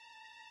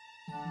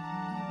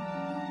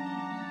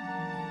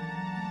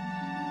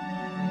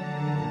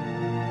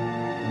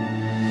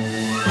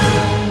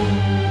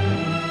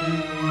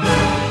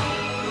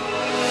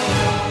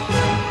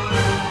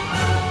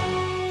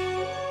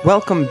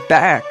Welcome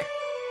back,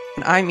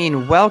 and I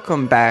mean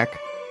welcome back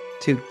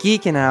to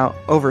Geeking Out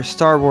over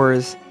Star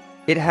Wars.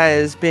 It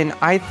has been,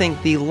 I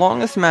think, the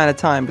longest amount of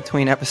time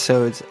between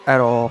episodes at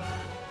all.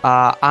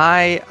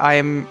 I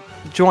am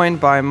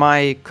joined by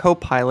my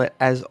co-pilot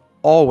as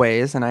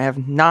always, and I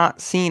have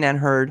not seen and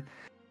heard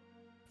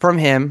from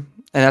him,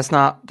 and that's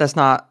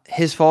not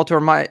his fault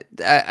or my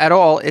at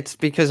all. It's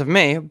because of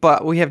me.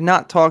 But we have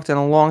not talked in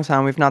a long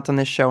time. We've not done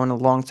this show in a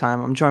long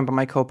time. I'm joined by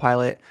my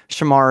co-pilot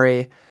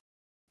Shamari.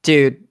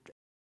 Dude,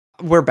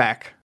 we're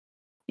back.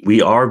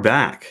 We are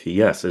back.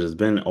 Yes, it has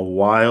been a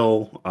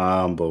while,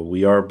 but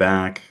we are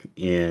back,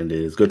 and it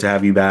is good to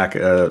have you back,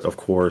 of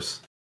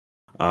course.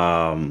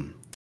 And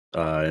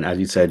as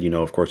you said,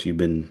 of course, you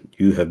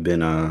have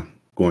been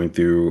going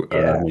through.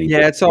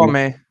 Yeah, it's all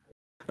me.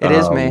 It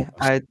is me.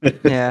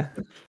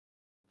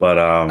 But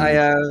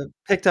I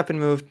picked up and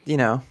moved,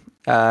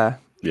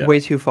 way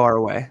too far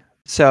away.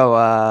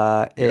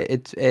 So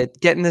it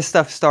getting this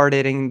stuff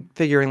started and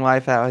figuring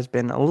life out has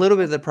been a little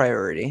bit of the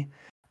priority.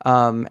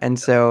 And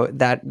so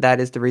that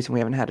is the reason we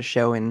haven't had a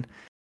show in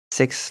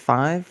 6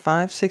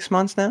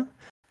 months now.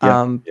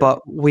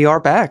 But we are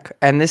back,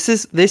 and this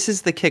is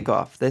the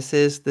kickoff. This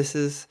is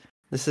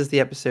the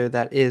episode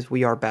that is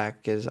we are back,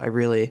 because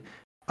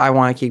I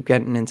want to keep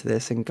getting into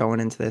this and going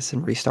into this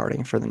and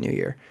restarting for the new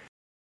year.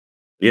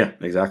 Yeah,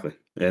 exactly.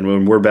 And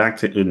when we're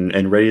back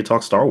and ready to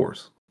talk Star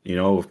Wars,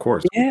 of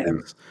course,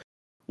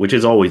 which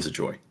is always a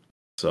joy.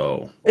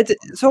 So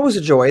it's always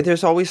a joy.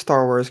 There's always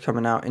Star Wars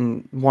coming out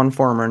in one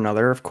form or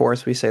another. Of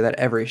course, we say that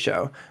every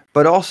show.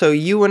 But also,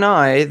 you and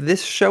I,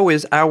 this show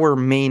is our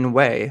main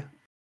way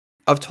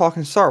of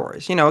talking Star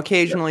Wars.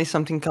 Occasionally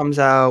something comes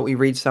out, we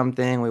read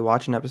something, we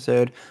watch an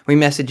episode, we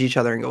message each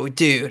other and go,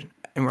 dude.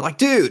 And we're like,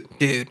 dude.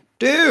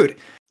 Yep.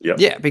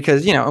 Yeah,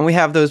 because, and we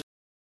have those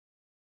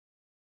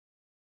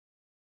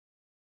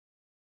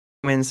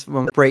moments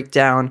when we break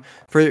down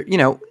for,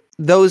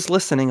 those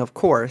listening, of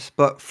course,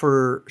 but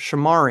for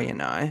Shamari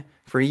and I,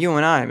 for you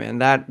and I,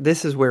 man,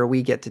 this is where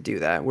we get to do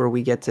that, where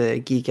we get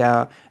to geek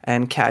out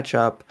and catch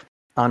up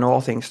on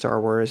all things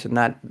Star Wars, and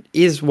that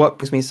is what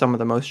brings me some of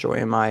the most joy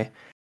in my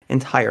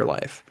entire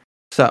life.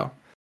 So,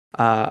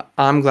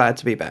 I'm glad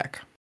to be back.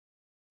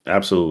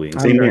 Absolutely.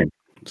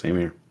 Same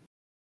here.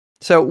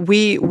 So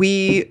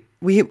we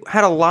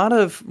had a lot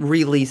of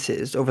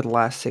releases over the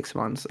last 6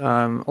 months.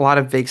 A lot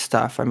of big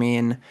stuff. I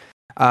mean,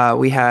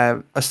 we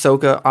have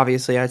Ahsoka,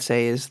 obviously, I'd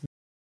say is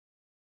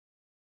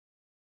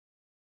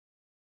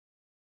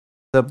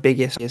the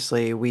biggest.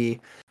 Obviously, we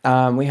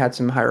had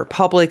some High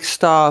Republic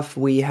stuff.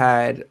 We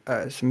had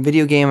some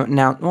video game maybe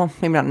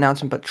not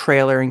announcement, but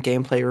trailer and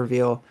gameplay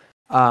reveal.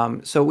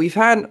 So we've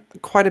had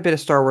quite a bit of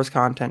Star Wars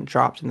content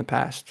dropped in the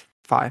past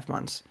 5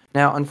 months.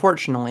 Now,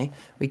 unfortunately,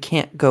 we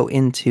can't go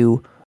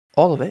into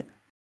all of it.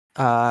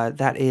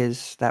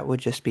 That would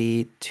just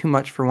be too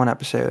much for one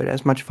episode.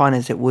 As much fun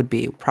as it would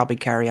be, probably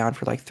carry on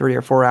for like 3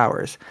 or 4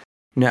 hours.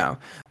 No.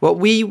 What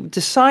we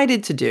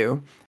decided to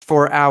do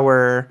for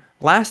our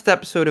last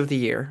episode of the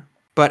year,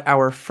 but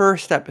our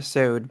first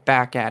episode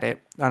back at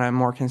it on a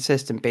more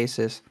consistent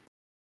basis,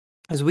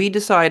 is we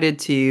decided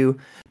to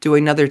do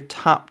another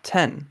top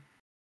 10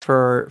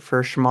 for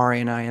Shamari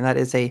and I, and that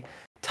is a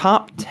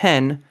top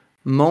 10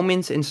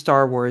 moments in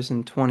Star Wars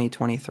in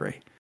 2023.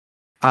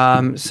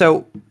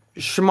 So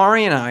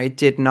Shamari and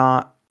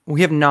I we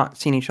have not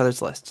seen each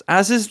other's lists.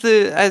 As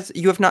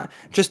you have not,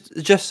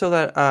 just so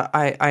that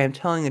I am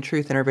telling the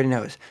truth and everybody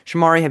knows.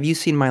 Shamari, have you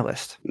seen my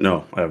list?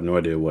 No, I have no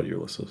idea what your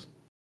list is.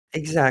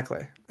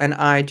 Exactly. And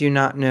I do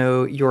not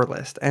know your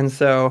list. And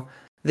so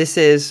this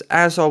is,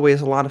 as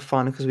always, a lot of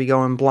fun because we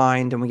go in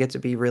blind and we get to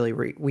be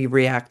we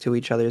react to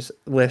each other's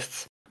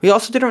lists. We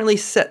also didn't really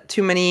set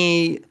too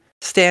many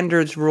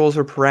standards, rules,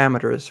 or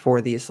parameters for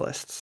these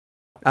lists.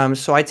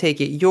 So I take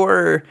it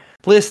your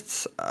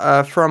lists,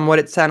 from what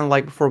it sounded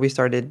like before we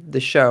started the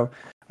show,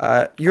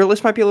 your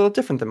list might be a little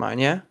different than mine,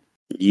 yeah?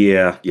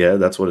 Yeah,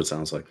 that's what it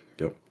sounds like.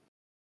 Yep.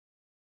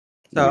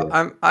 So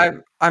yeah.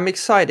 I'm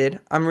excited.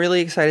 I'm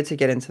really excited to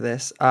get into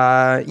this.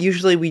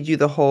 Usually we do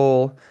the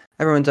whole,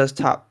 everyone does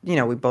top,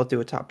 we both do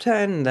a top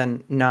 10, and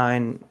then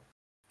 9,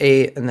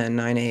 8, and then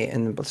 9, 8,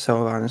 and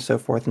so on and so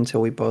forth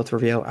until we both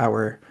reveal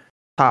our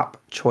top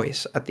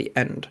choice at the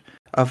end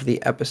of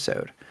the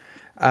episode.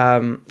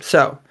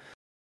 So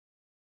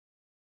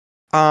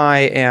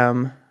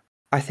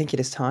I think it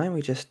is time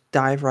we just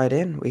dive right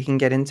in. We can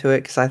get into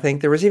it because I think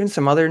there was even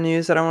some other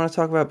news that I want to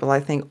talk about, but I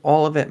think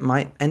all of it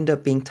might end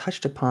up being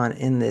touched upon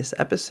in this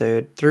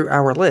episode through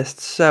our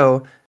list.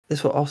 So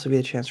this will also be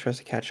a chance for us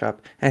to catch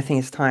up. And I think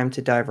it's time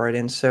to dive right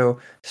in. So,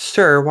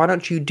 sir, why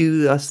don't you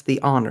do us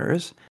the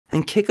honors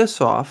and kick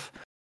us off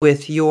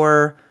with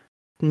your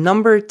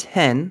number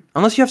 10,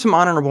 unless you have some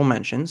honorable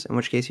mentions, in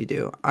which case you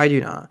do. I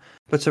do not.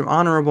 But some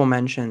honorable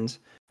mentions,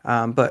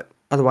 but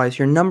otherwise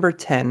your number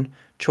 10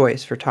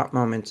 choice for top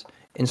moments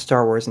in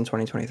Star Wars in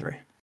 2023.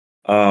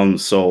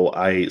 So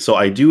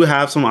I do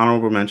have some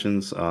honorable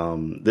mentions. All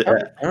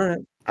right.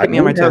 I Keep me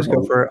on my didn't toes. have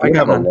Go a, for it. I I didn't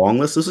got have a none. long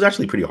list. This was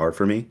actually pretty hard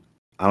for me.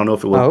 I don't know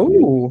if it was for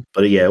you, Oh,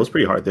 but yeah, it was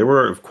pretty hard. There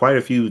were quite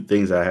a few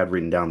things that I had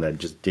written down that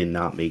just did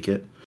not make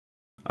it.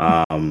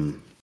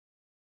 Um,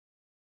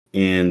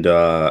 and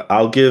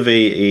I'll give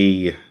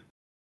a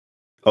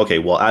okay.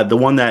 Well, the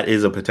one that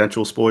is a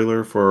potential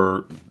spoiler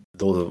for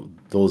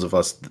those of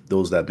us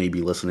those that may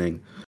be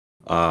listening,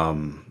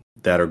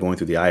 that are going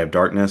through the Eye of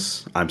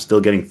Darkness. I'm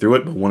still getting through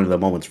it, but one of the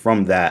moments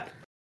from that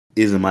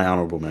is in my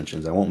honorable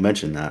mentions. I won't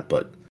mention that,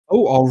 but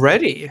oh,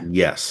 already.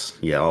 yes,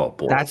 yeah. Oh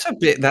boy, That's a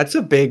big. That's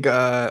a big.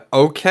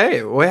 Okay.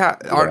 yeah,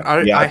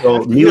 yeah. I So,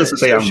 have to hear needless to this.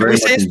 say, So I'm should we very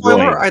much say a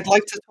spoiler? enjoying. I'd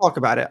like to talk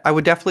about it. I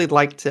would definitely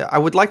like to. I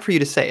would like for you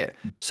to say it.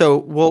 So,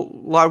 well,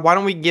 why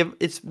don't we give?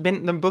 It's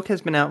been the book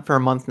has been out for a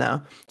month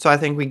now, so I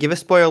think we give a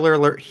spoiler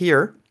alert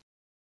here.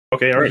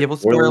 Okay, all We right. give a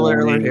Spoiler spoiler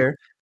alert warning. here.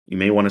 You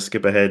may want to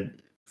skip ahead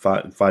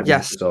five minutes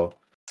Yes. or so.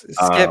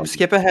 Skip Um,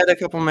 skip ahead a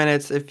couple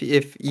minutes if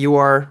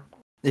you're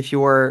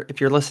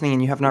listening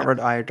and you have not yeah. read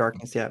Eye of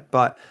Darkness yet.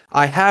 But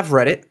I have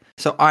read it,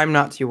 so I'm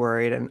not too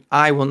worried, and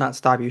I will not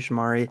stop you,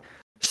 Shamari.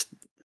 Just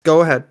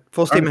go ahead,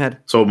 full All steam right. ahead.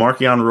 So,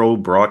 Markion Rowe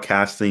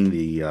broadcasting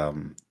the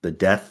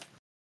death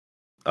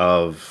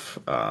of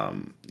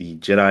the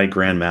Jedi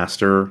Grand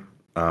Master.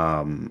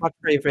 Watch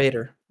Brave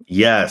Vader.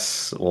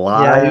 Yes, Yeah,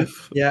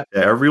 live yeah.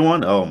 to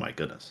everyone. Oh my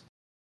goodness,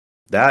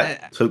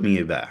 that Uh, took me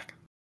aback.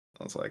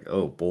 I was like,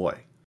 oh boy.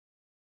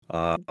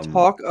 Um,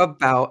 Talk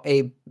about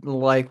a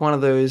like one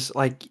of those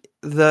like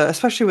the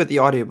especially with the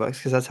audiobooks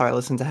because that's how I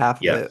listen to half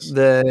of it. yes,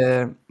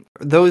 The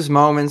those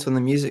moments when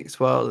the music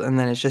swells and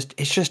then it's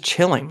just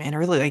chilling, man. It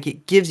really like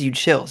it gives you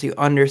chills. You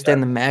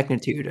understand the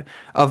magnitude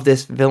of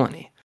this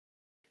villainy.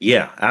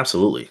 yeah,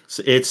 absolutely.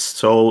 It's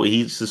so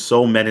he's just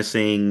so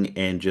menacing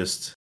and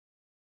just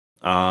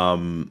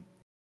um,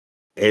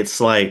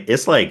 it's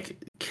like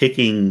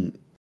kicking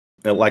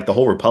like the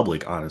whole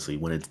Republic, honestly,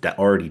 when it's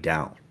already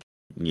down.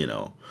 You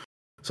know,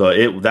 so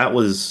it that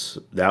was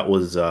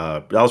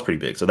pretty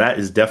big. So that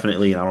is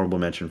definitely an honorable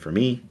mention for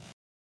me.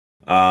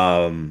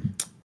 Um,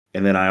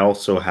 and then I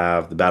also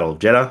have the Battle of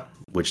Jeddah,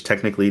 which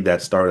technically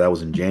that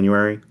was in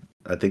January.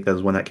 I think that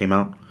was when that came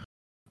out.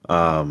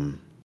 Um,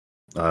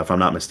 if I'm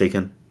not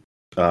mistaken.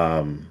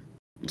 Um,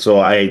 so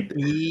I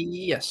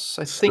Yes,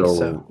 I think so.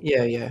 so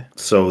Yeah, yeah.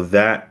 so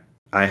that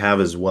I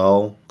have as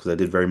well because I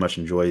did very much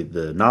enjoy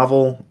the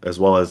novel as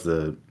well as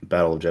the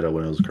Battle of Jeddah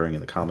when it was occurring in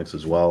the comics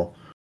as well,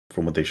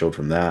 from what they showed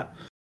from that.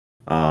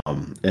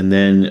 And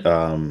then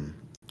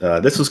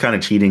this was kind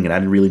of cheating, and I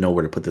didn't really know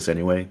where to put this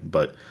anyway.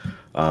 But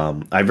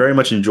I very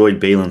much enjoyed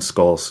Balin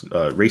Skull's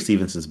Ray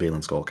Stevenson's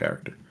Balin Skull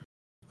character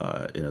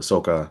in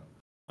Ahsoka.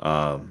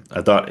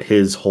 I thought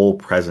his whole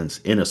presence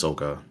in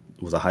Ahsoka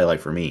was a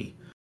highlight for me.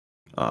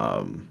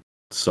 Um,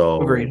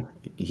 Agreed. so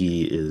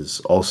he is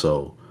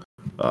also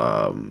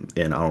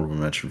an honorable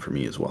mention for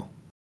me as well.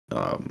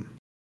 Um,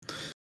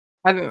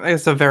 I think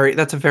that's a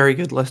very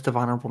good list of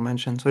honorable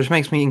mentions, which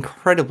makes me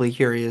incredibly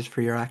curious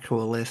for your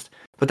actual list.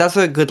 But that's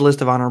a good list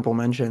of honorable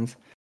mentions.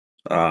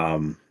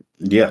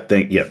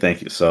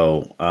 thank you.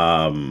 So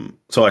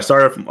I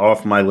started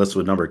off my list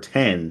with number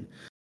 10,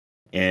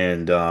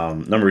 and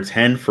number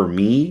 10 for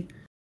me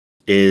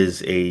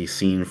is a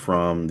scene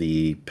from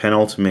the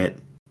penultimate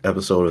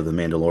episode of The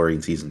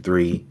Mandalorian season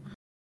 3,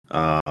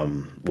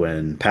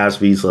 when Paz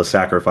Vizsla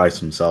sacrificed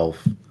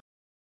himself,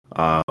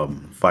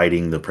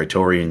 fighting the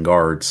Praetorian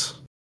guards,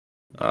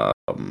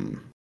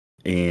 um,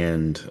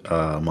 and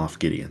Moff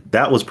Gideon.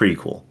 That was pretty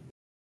cool.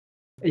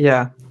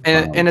 Yeah,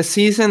 and Um, in a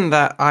season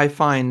that I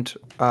find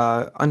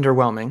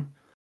underwhelming,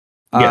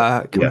 yeah,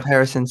 yeah,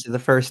 comparison to the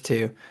first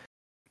two,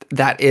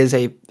 that is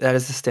a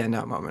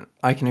standout moment.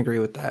 I can agree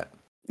with that.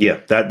 yeah.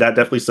 That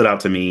definitely stood out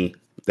to me.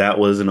 That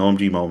was an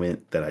OMG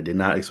moment that I did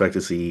not expect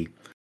to see,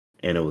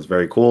 and it was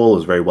very cool. It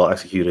was very well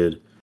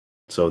executed.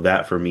 So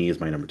that for me is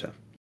my number 10.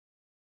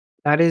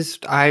 That is,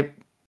 I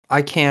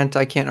can't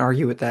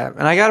argue with that.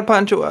 And I have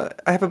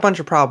a bunch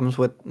of problems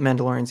with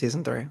Mandalorian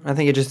season 3. I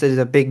think it just is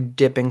a big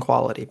dip in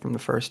quality from the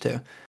first two.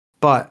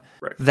 But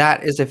Right.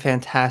 that is a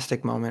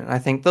fantastic moment. And I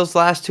think those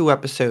last two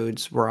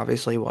episodes were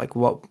obviously like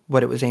what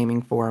it was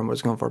aiming for and what it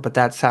was going for. But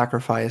that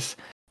sacrifice,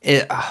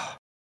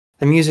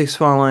 the music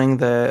swelling,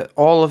 the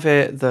all of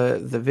it, the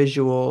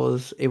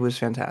visuals, it was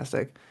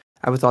fantastic.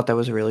 I thought that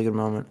was a really good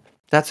moment.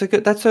 That's a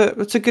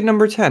good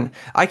number 10.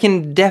 I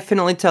can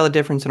definitely tell a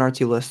difference in our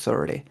two lists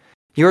already.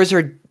 Yours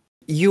are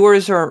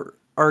yours are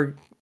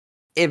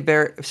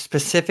very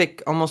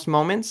specific almost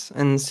moments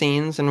and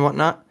scenes and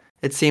whatnot.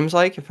 It seems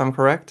like if I'm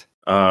correct.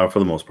 For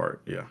the most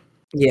part, yeah.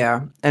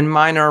 Yeah, and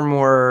mine are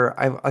more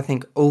I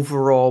think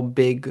overall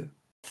big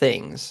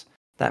things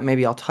that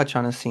maybe I'll touch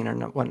on a scene or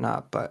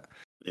whatnot, but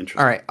all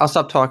Interesting. right, I'll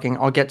stop talking.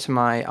 I'll get to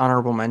my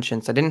honorable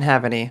mentions. I didn't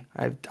have any.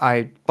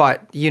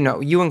 But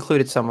you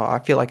included some. I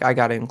feel like I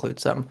got to include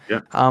some.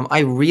 Yeah. I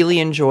really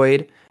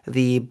enjoyed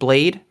the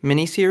Blade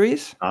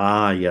miniseries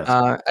Ah, yes.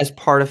 as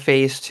part of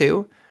Phase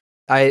Two.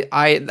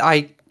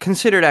 I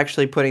considered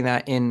actually putting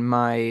that in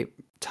my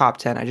top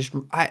 10.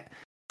 I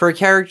for a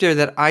character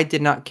that I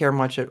did not care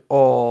much at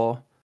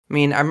all I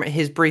mean,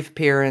 his brief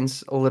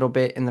appearance a little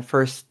bit in the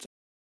first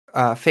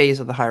phase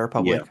of the High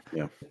Republic.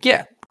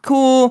 Yeah,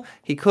 cool.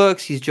 He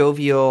cooks. He's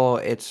jovial.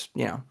 It's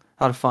a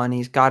lot of fun.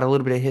 He's got a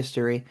little bit of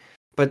history,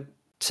 but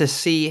to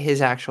see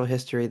his actual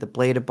history, the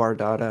Blade of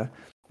Bardata,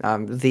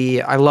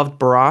 I loved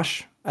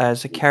Barash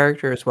as a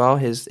character as well.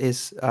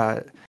 His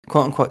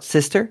quote unquote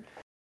sister.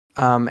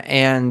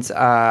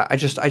 I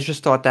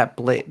just thought that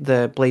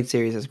the Blade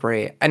series is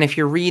great. And if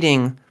you're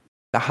reading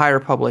the High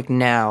Republic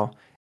now,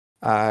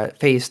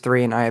 Phase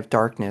 3 and Eye of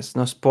Darkness,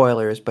 no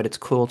spoilers, but it's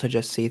cool to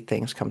just see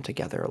things come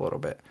together a little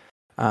bit.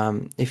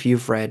 If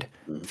you've read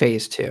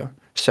Phase 2,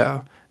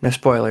 so no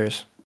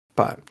spoilers.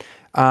 But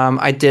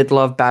I did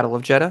love Battle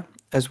of Jeddah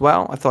as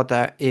well. I thought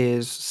that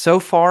is so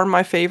far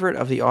my favorite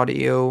of the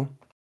audio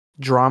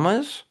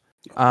dramas.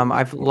 I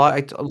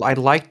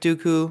liked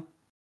Dooku.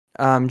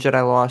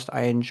 Jedi Lost,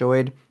 I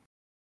enjoyed.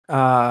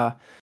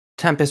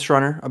 Tempest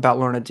Runner about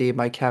Lorna Dee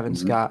by Kevin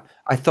Scott.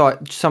 I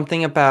thought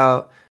something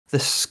about the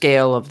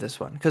scale of this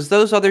one, because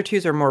those other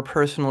two are more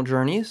personal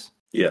journeys.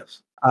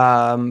 Yes.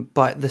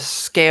 But the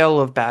scale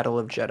of Battle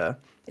of Jeddah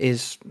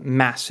is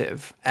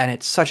massive, and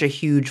it's such a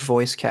huge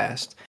voice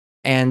cast,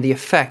 and the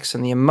effects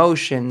and the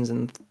emotions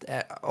and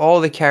all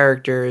the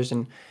characters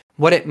and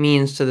what it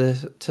means to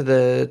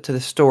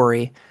the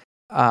story.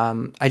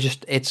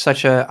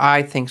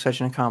 I think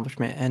such an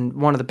accomplishment, and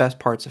one of the best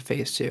parts of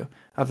Phase 2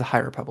 of the High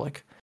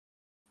Republic.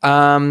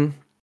 I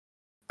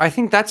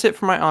think that's it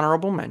for my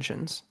honorable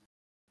mentions.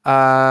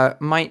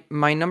 My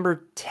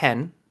number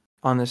 10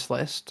 on this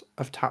list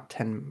of top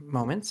 10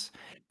 moments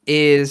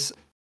is,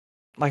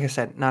 like I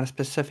said, not a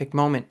specific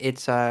moment.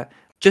 It's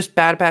just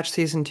Bad Batch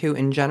season 2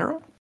 in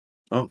general.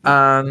 Oh.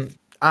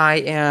 I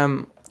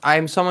am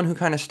someone who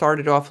kind of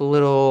started off a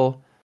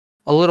little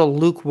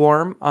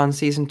lukewarm on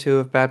season 2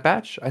 of Bad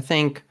Batch. I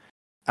think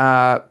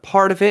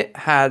part of it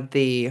had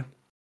the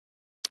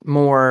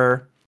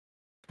more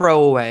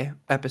throwaway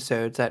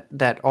episodes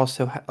that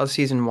also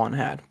season 1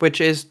 had,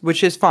 which is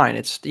fine.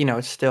 It's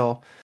it's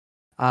still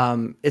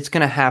it's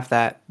gonna have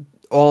that.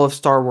 All of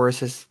Star Wars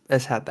has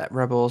had that.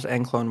 Rebels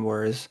and Clone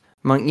Wars,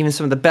 among even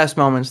some of the best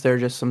moments, there are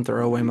just some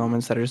throwaway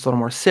moments that are just a little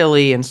more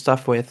silly and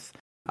stuff with.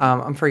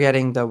 I'm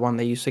forgetting the one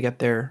they used to get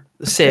there.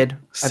 Sid,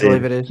 I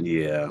believe it is.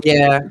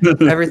 Yeah.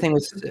 Everything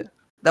was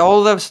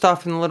all that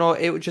stuff and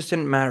it just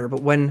didn't matter.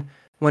 But when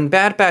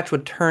Bad Batch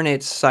would turn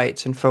its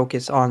sights and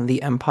focus on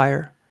the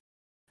Empire,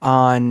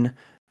 on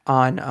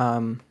Hunter,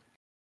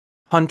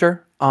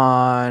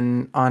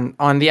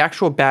 on the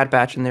actual Bad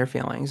Batch and their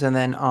feelings, and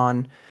then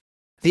on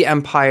the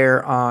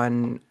Empire,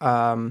 on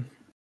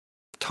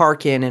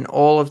Tarkin and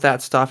all of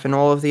that stuff and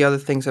all of the other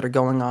things that are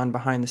going on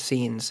behind the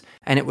scenes,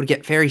 and it would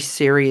get very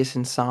serious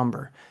and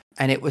somber,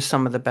 and it was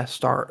some of the best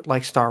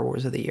Star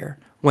Wars of the year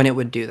when it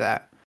would do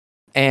that.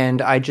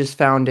 And I just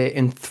found it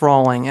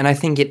enthralling, and I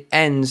think it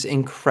ends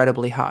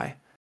incredibly high.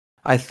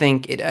 I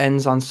think it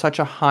ends on such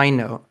a high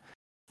note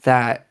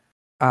that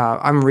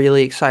I'm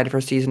really excited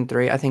for season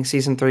 3. I think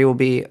season 3 will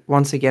be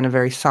once again a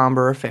very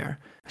somber affair,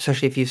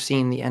 especially if you've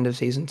seen the end of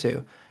season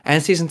 2.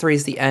 And season 3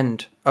 is the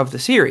end of the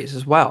series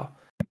as well.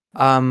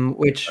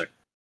 Which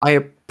I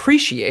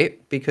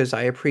appreciate, because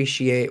I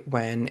appreciate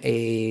when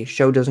a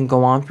show doesn't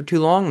go on for too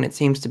long, and it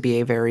seems to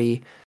be a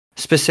very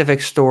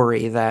specific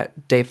story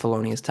that Dave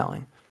Filoni is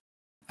telling.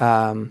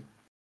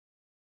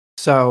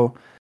 So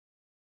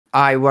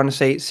I want to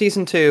say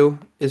season 2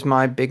 is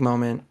my big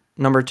moment.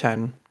 Number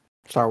 10,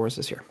 Star Wars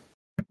this year.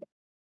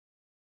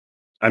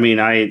 I mean,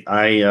 I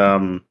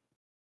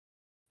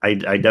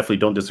definitely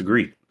don't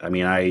disagree. I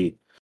mean,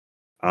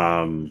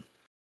 you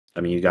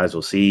guys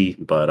will see,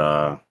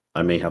 but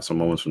I may have some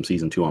moments from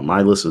season 2 on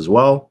my list as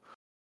well,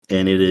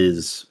 and it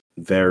is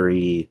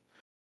very,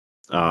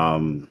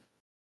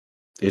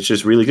 it's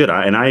just really good.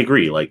 I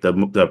agree. Like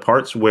the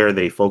parts where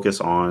they focus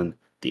on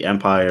the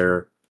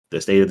Empire, the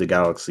state of the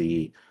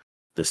galaxy,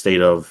 the state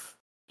of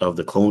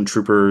the clone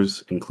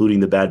troopers, including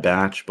the Bad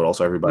Batch, but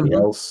also everybody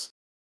else.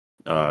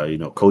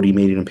 Cody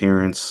made an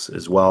appearance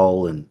as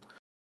well, and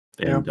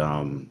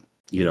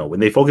when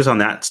they focus on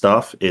that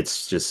stuff,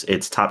 it's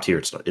top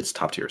tier. It's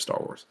top tier Star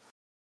Wars.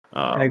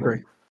 I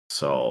agree.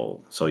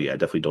 So yeah, I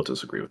definitely don't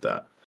disagree with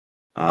that.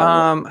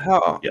 How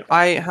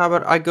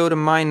about I go to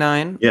my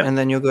 9, Yeah. and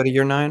then you'll go to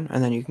your 9,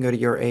 and then you can go to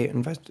your 8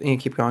 and you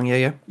keep going.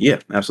 Yeah,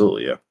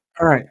 absolutely. Yeah.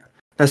 All right,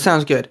 that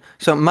sounds good.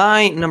 So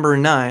my number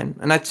 9,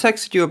 and I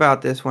texted you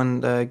about this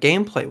when the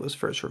gameplay was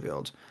first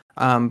revealed,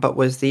 but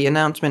was the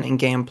announcement and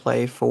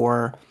gameplay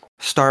for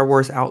Star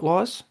Wars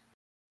Outlaws.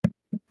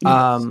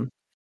 Yes.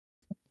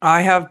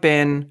 I have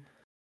been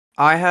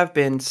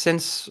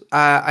since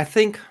I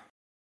think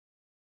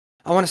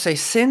I want to say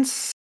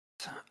since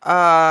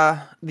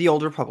the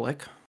Old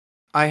Republic,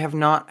 I have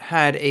not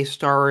had a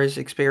Star Wars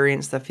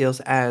experience that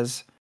feels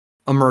as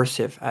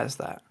immersive as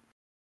that.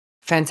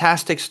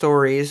 Fantastic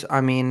stories.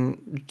 I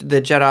mean,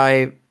 the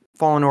Jedi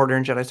Fallen Order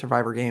and Jedi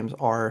Survivor games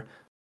are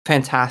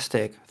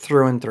fantastic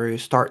through and through,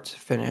 start to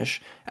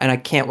finish, and I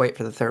can't wait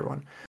for the third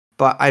one.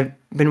 But I've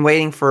been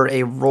waiting for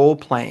a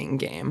role-playing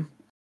game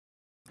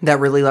that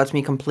really lets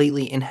me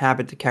completely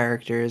inhabit the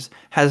characters,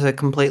 has a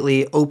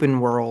completely open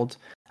world,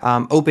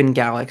 open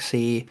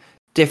galaxy,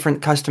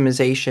 different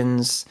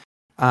customizations.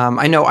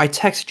 I know I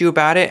texted you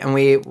about it, and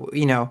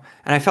and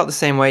I felt the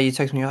same way. You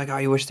texted me, you're like, "Oh,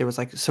 you wish there was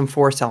like some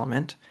Force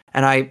element,"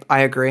 and I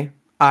agree.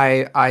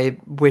 I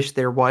wish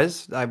there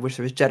was. I wish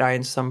there was Jedi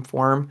in some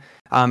form.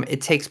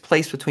 It takes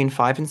place between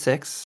 5 and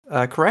 6.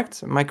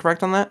 Correct? Am I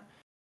correct on that?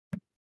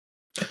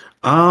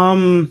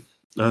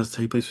 Does it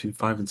take place between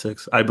 5 and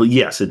 6? I believe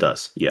yes, it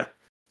does. Yeah,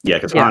 yeah,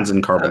 because Yeah. Han's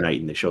in carbonite,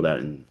 and they show that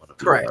in one of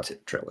the Correct.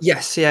 trailers.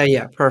 Yes, yeah,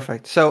 yeah,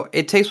 perfect. So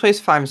it takes place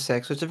 5 and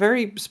 6. So it's a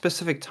very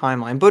specific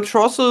timeline, but it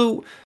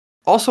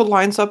also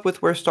lines up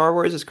with where Star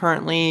Wars is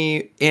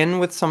currently in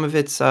with some of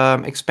its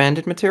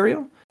expanded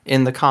material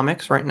in the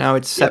comics. Right now,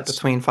 it's set Yes.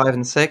 between 5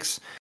 and 6.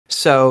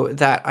 So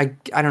that I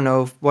don't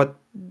know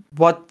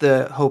what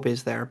the hope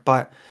is there,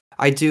 but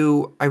I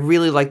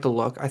really like the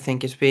look. I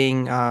think it's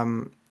being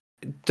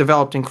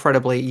developed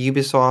incredibly.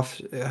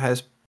 Ubisoft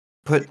has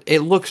it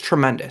looks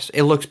tremendous.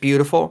 It looks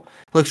beautiful.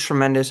 It looks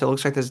tremendous. It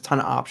looks like there's a ton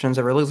of options.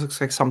 It really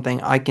looks like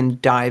something I can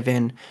dive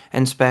in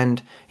and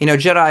spend.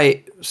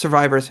 Jedi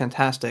Survivor is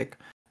fantastic.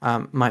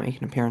 Might make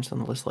an appearance on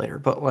the list later,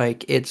 but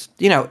like it's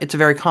a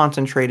very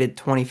concentrated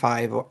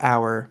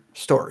 25-hour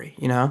story.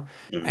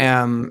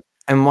 Mhm.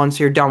 And once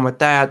you're done with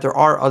that, there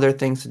are other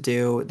things to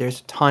do.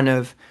 There's a ton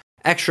of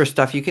extra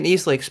stuff. You can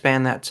easily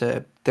expand that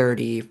to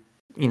 30,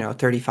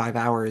 35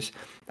 hours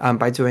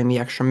by doing the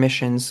extra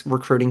missions,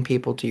 recruiting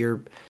people to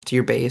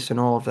your base and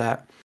all of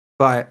that.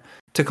 But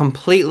to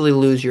completely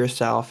lose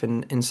yourself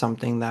in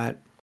something that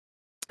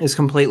is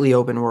completely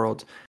open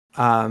world.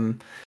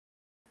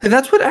 And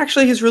that's what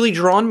actually has really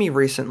drawn me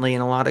recently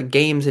in a lot of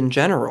games in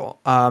general.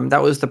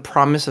 That was the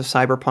promise of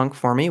Cyberpunk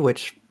for me,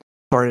 which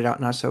started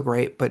out not so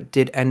great, but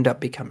did end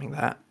up becoming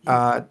that.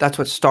 That's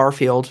what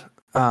Starfield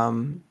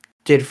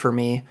did for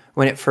me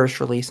when it first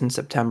released in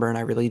September, and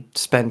I really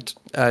spent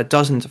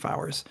dozens of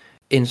hours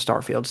in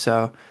Starfield.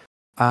 So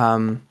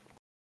um,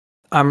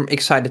 I'm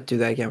excited to do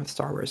that again with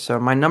Star Wars. So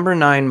my number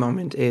 9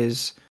 moment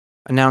is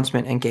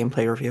announcement and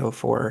gameplay reveal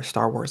for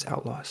Star Wars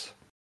Outlaws.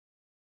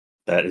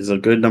 That is a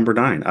good number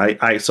 9. I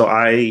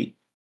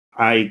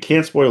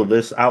can't spoil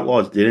this.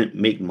 Outlaws didn't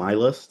make my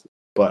list,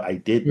 but I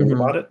did know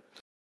Hmm. about it.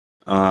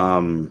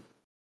 Um,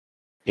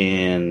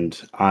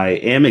 and I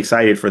am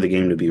excited for the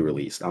game to be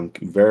released. I'm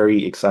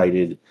very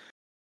excited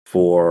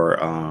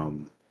for. I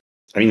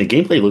mean, the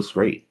gameplay looks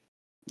great.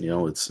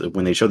 It's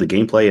when they show the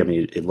gameplay. I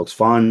mean, it looks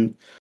fun.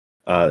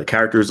 The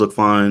characters look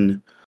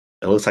fun.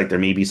 It looks like there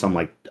may be some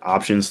like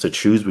options to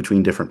choose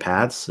between different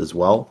paths as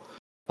well.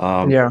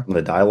 Yeah,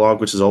 The dialogue,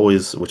 which I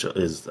always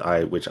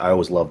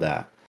love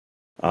that.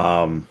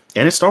 And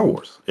it's Star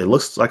Wars. It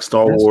looks like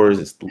Star it is. Wars.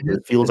 It is.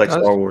 It feels It like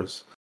does. Star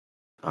Wars.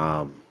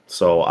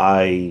 So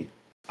I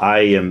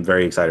am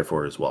very excited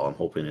for it as well. I'm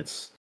hoping it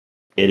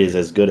is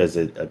as good as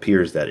it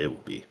appears that it will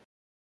be.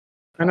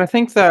 And I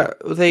think that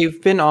they've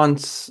been on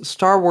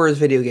Star Wars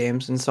video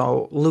games, and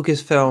so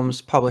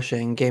Lucasfilms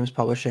publishing, games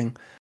publishing,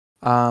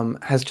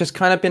 has just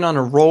kind of been on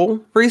a roll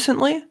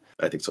recently.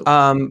 I think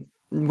so.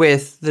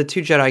 With the two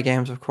Jedi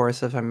games, of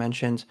course, as I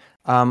mentioned,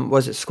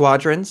 was it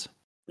Squadrons?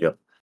 Yep.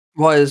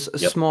 Was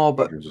Yep. small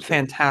but Squadrons was great.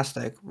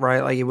 fantastic,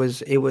 right? Like it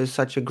was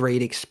such a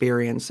great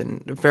experience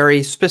and a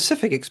very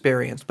specific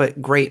experience,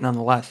 but great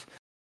nonetheless.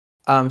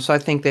 So I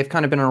think they've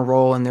kind of been on a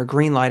roll, and they're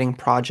greenlighting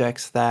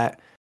projects that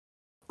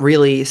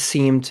really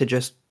seem to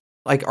just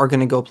like are going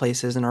to go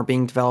places and are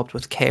being developed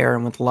with care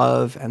and with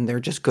love, and they're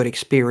just good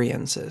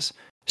experiences.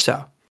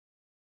 So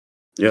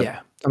Yeah. yeah,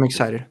 I'm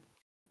excited.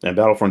 And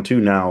Battlefront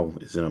 2 now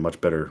is in a much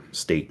better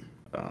state.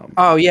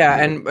 Oh yeah,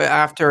 Yeah. and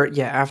after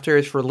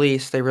its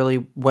release, they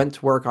really went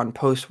to work on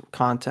post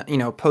content,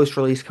 post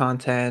release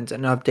content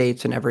and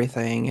updates and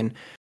everything, and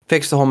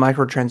fixed the whole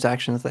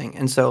microtransaction thing.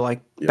 And so like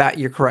Yep.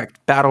 you're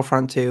correct.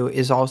 Battlefront 2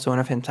 is also in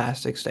a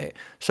fantastic state.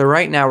 So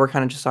right now we're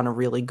kind of just on a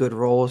really good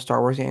roll of Star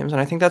Wars games, and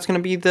I think that's going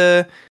to be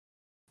the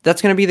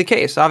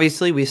case.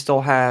 Obviously, we still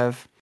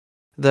have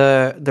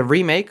the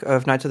remake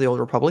of Knights of the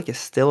Old Republic is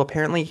still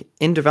apparently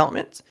in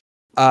development.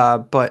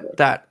 But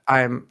that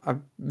I'm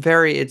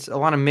very it's a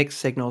lot of mixed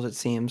signals it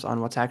seems on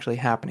what's actually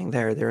happening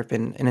there. There have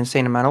been an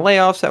insane amount of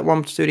layoffs at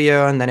one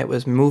studio, and then it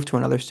was moved to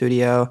another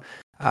studio.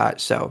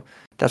 So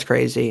that's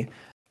crazy.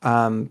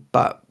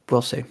 But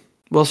we'll see.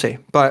 We'll see.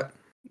 But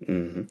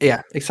Hmm.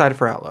 yeah, excited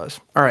for Outlaws.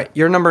 All right,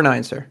 you're number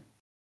 9, sir.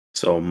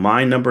 So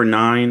my number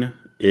 9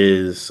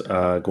 is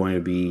going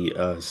to be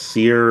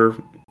Seer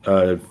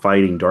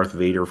fighting Darth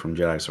Vader from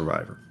Jedi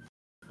Survivor.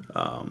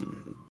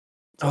 Um,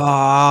 so,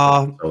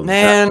 Oh so that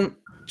man,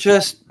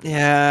 just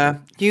yeah.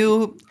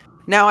 You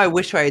now. I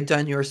wish I had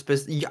done your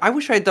specific. I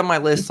wish I had done my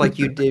list like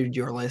you did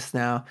your list.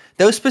 Now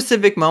those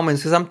specific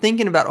moments, because I'm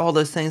thinking about all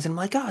those things, and I'm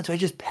like, oh, do I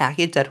just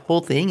package that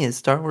whole thing as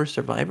Star Wars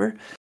Survivor?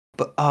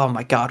 But oh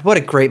my god, what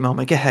a great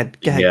moment! Go ahead,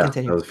 yeah,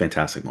 continue. that was a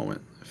fantastic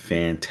moment.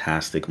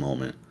 Fantastic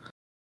moment.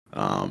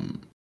 Um,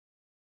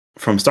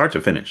 from start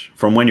to finish,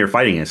 from when you're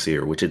fighting a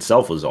Seer, which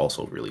itself was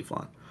also really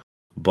fun,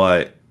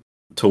 but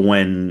to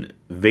when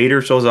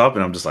Vader shows up,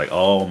 and I'm just like,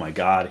 oh my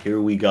god, here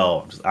we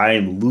go. I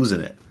am losing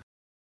it.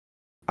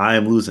 I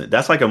am losing it.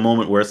 That's like a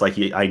moment where it's like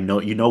I know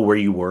you know where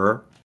you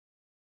were,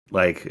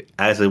 like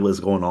as it was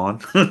going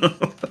on.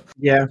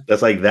 Yeah,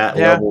 That's like that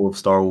yeah. level of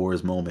Star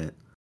Wars moment.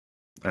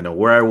 I know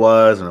where I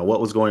was. I know what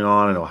was going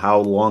on. I know how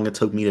long it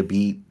took me to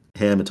beat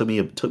him. It took me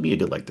a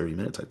good like 30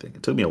 minutes. I think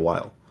it took me a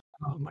while.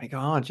 Oh my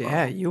God,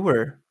 yeah, Um, you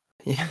were.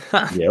 Yeah.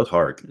 yeah, it was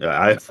hard.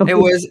 I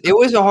It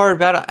was a hard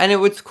battle,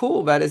 and what's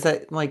cool about it is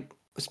that like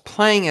was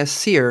playing as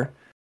Seer,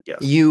 yes.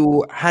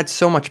 you had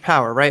so much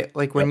power, right?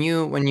 Like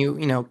Yep.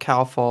 when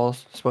Cal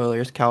falls,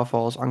 spoilers, Cal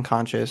falls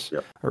unconscious,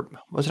 Yep. or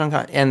was it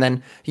unconscious? And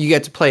then you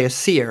get to play as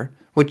Seer,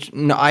 which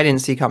no, I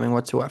didn't see coming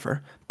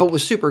whatsoever, but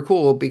was super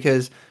cool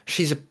because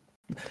she's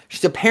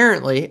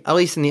apparently, at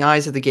least in the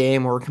eyes of the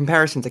game or in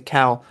comparison to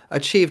Cal,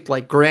 achieved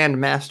like Grand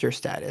Master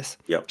status.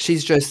 Yep.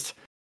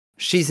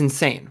 She's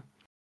insane.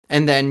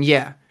 And then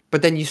yeah,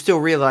 but then you still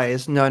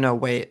realize no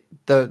wait,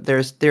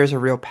 there's a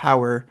real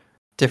power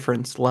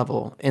difference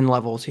in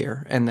levels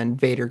here, and then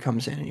Vader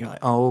comes in and you're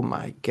like, "Oh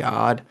my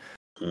god."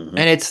 Hmm.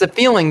 And it's the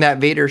feeling that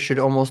Vader should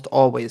almost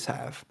always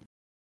have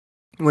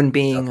when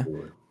being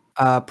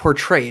Absolutely.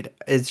 portrayed.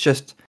 It's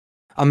just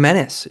a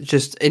menace,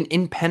 just an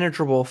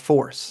impenetrable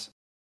force,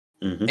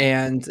 Hmm.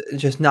 and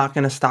just not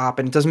going to stop.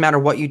 And it doesn't matter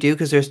what you do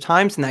because there's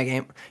times in that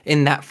game,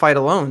 in that fight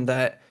alone,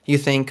 that you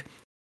think,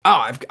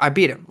 "Oh, I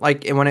beat him."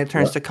 Like and when it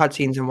turns What? to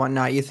cutscenes and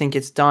whatnot, you think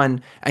it's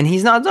done, and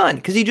he's not done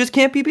because he just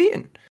can't be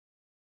beaten.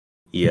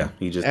 Yeah,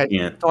 you just I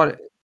can't. thought,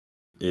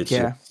 It's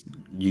yeah, just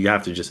you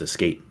have to just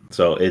escape.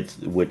 So it's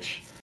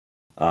which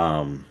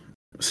um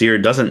Seer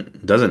doesn't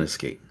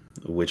escape,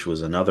 which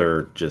was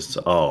another just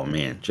oh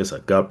man, just a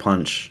gut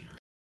punch,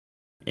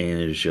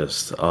 and it's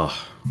just oh.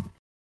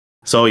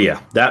 So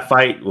yeah, that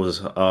fight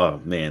was oh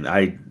man,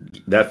 I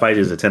that fight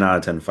is a 10 out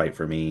of 10 fight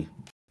for me.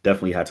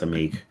 Definitely had to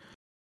make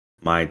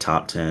my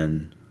top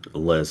 10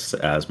 list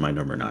as my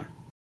number 9.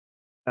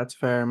 that's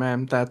fair,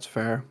 man. That's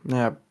fair.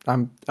 Yeah,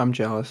 I'm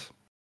jealous.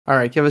 All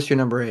right, give us your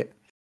number 8.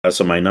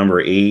 So my number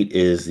 8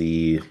 is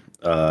the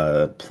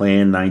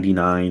Plan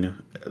 99,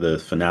 the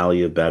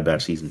finale of Bad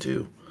Batch season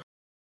 2.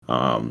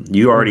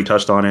 You already Oof,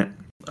 touched on it,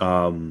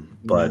 yeah.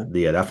 but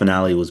yeah, that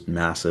finale was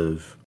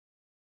massive.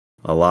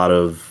 A lot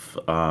of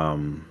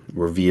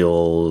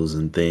reveals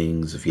and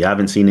things. If you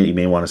haven't seen it, you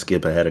may want to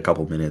skip ahead a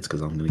couple minutes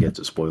because I'm going to get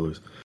to spoilers.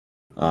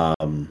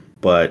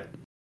 But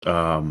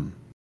um,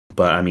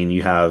 but I mean,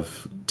 you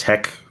have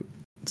Tech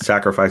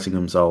sacrificing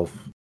himself,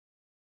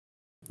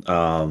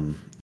 um,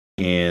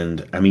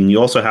 and I mean, you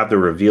also have the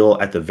reveal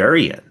at the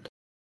very end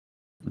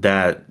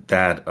that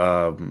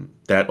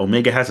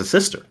Omega has a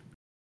sister,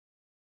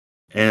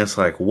 and it's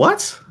like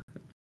what?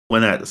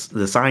 When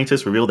the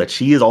scientist revealed that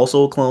she is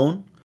also a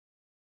clone,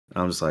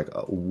 I'm just like,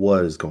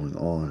 what is going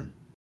on?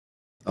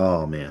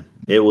 Oh man,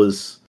 it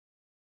was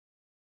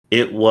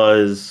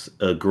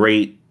a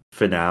great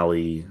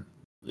finale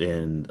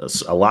and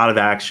a lot of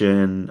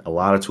action, a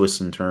lot of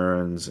twists and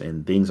turns,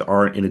 and things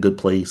aren't in a good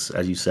place,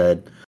 as you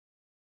said.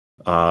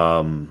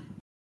 Um,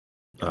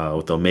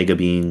 with Omega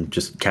being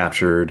just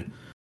captured,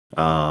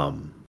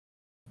 um,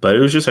 but it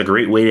was just a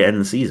great way to end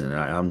the season.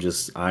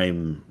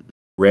 I'm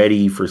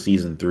ready for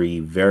season 3.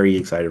 Very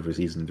excited for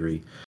season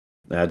 3.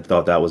 I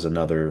thought that was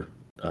another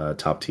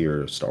top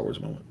tier Star Wars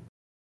moment.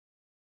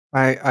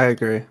 I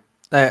agree.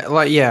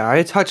 Like yeah,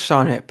 I touched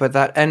on it, but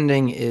that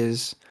ending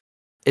is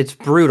it's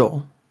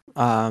brutal.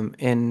 In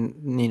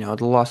the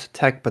loss of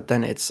Tech, but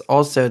then it's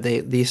also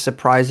the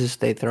surprises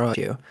they throw at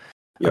you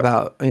Yep.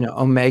 about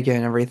Omega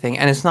and everything,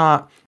 and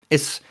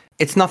it's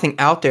it's nothing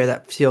out there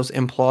that feels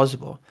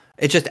implausible.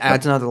 It just Yep.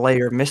 adds another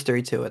layer of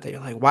mystery to it that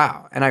you're like,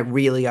 wow, and I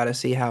really got to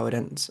see how it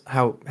ends,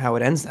 how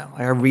it ends now.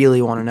 Like I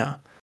really want to know.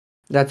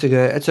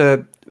 It's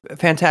a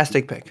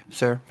fantastic pick,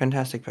 sir.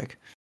 Fantastic pick.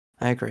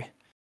 I agree.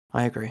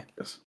 I agree.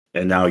 Yes.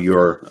 And now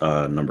you're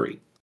number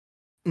 8.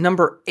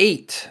 Number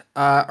 8.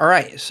 All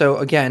right. So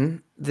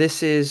again,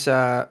 this is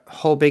a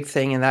whole big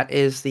thing, and that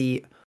is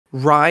the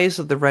Rise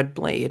of the Red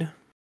Blade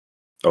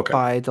Okay.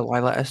 by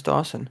Delilah S.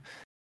 Dawson.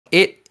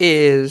 It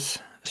is.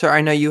 So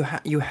I know you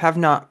have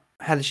not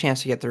had the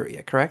chance to get through it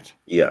yet, correct?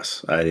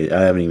 Yes. I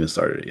haven't even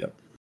started it yet.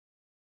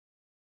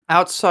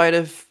 Outside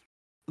of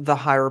the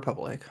High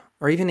Republic,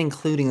 or even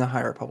including the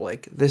High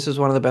Republic, this is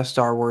one of the best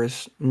Star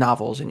Wars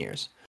novels in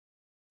years.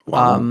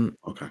 Wow. Um,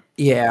 Okay.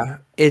 yeah,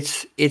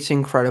 it's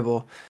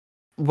incredible.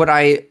 What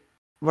I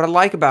what I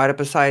like about it,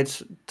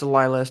 besides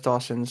Delilah S.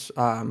 Dawson's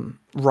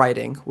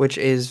writing, which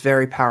is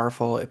very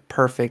powerful, it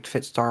perfect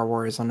fits Star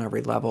Wars on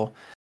every level,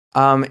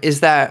 is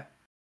that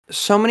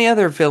so many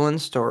other villain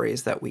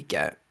stories that we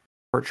get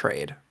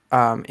portrayed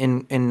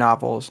in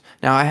novels.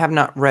 Now, I have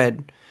not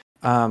read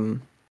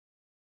um,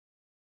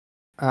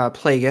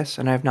 Plagueis,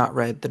 and I have not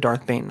read the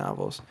Darth Bane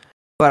novels,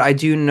 but I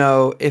do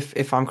know,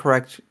 if I'm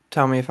correct,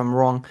 tell me if I'm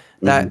wrong,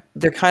 Hmm. that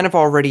they're kind of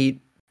already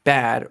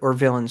bad or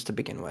villains to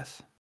begin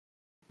with.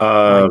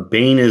 Like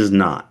Bane is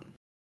not.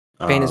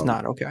 Bane is Um,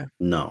 not okay.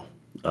 no.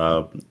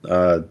 Uh,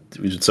 uh,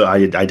 so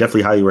I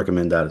definitely highly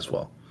recommend that as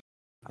well.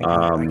 I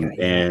gotta, yeah, I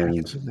gotta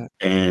And do that.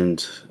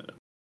 and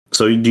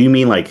so do you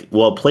mean like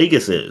well,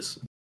 Plagueis is.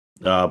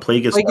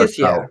 Plagueis I starts guess,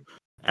 yeah.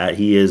 out.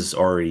 He is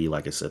already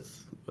like a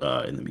Sith.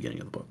 in the beginning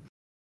of the book.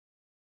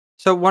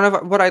 So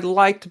what I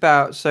liked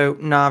about, so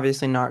no,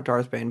 obviously not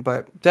Darth Bane,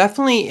 but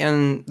definitely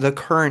in the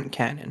current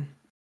canon,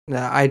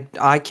 that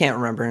I can't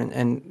remember,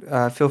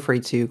 and feel free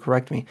to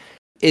correct me,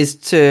 is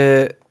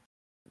to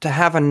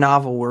have a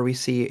novel where we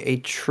see a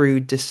true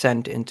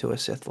descent into a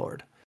Sith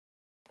Lord,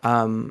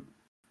 um,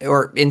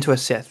 or into a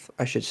Sith,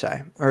 I should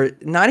say, or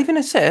not even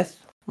a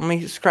Sith. Let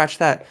me scratch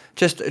that.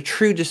 Just a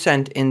true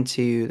descent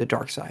into the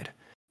dark side.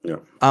 Yeah.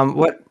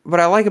 What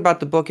I like about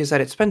the book is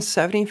that it spends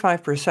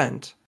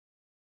 75%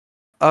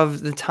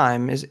 of the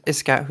time is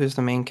Iskat, who's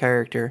the main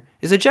character,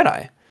 is a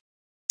Jedi.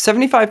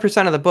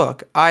 75% of the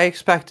book, I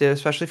expected,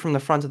 especially from the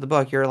front of the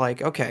book, you're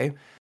like, okay,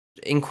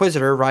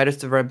 Inquisitor, right as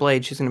the Red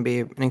Blade, she's going to be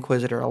an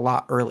Inquisitor a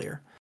lot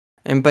earlier.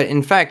 But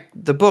in fact,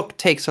 the book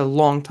takes a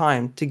long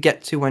time to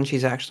get to when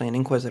she's actually an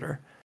Inquisitor.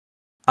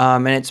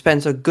 And it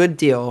spends a good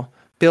deal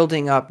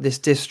building up this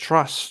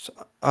distrust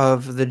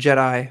of the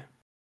Jedi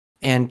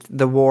and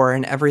the war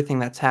and everything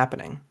that's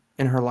happening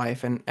in her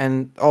life,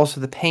 and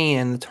also the pain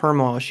and the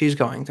turmoil she's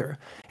going through.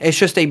 It's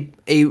just a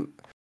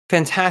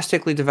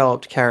fantastically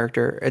developed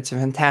character. It's a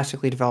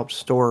fantastically developed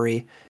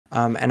story.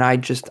 And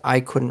I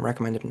couldn't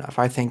recommend it enough.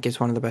 I think it's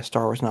one of the best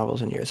Star Wars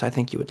novels in years. I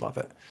think you would love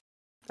it.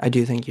 I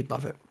do think you'd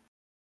love it.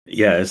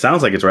 Yeah, it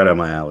sounds like it's right up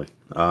my alley.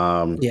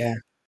 Yeah.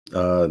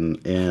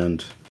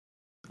 And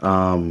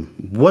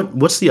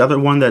what's the other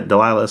one that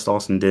Delilah S.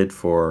 Dawson did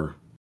for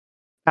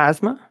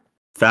Phasma?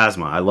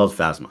 Phasma? I love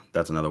Phasma.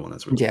 That's another one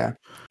that's really Yeah.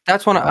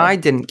 That's one I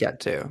didn't get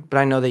to, but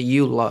I know that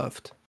you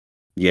loved.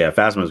 Yeah,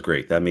 Phasma is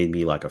great. That made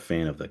me like a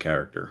fan of the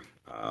character.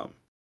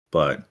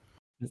 But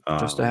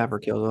Just to have her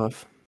killed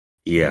off.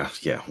 yeah,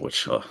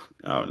 which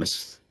I'm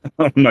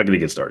not gonna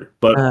get started.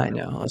 But I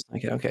know. Let's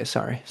not get okay.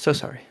 Sorry. So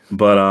sorry.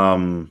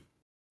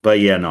 But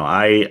yeah, no,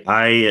 I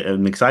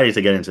am excited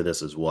to get into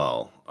this as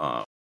well.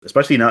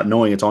 Especially not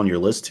knowing it's on your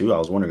list too. I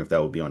was wondering if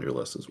that would be on your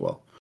list as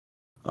well.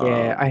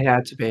 Yeah, I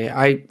had to be.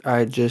 I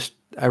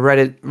read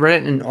it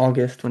in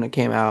August when it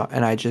came out,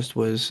 and I just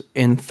was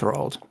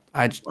enthralled.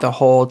 The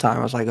whole time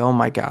I was like, "Oh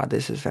my god,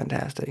 this is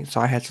fantastic!" So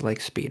I had to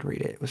like speed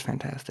read it. It was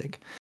fantastic.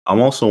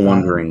 I'm also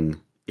wondering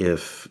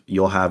if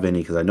you'll have any,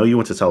 because I know you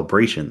went to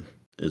Celebration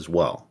as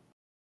well.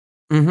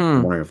 I'm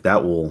wondering if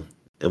that will.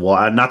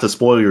 Well, not to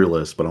spoil your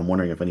list, but I'm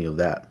wondering if any of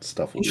that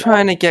stuff will. You're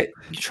trying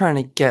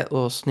to get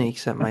little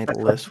sneaks at my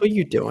list. What are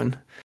you doing?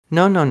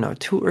 No.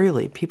 Too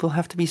early. People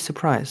have to be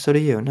surprised. So do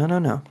you. No.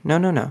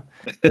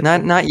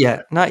 Not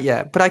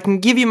yet. But I can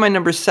give you my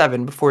number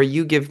 7 before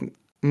you give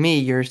me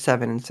your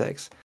 7 and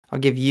 6. I'll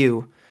give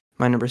you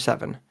my number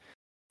 7.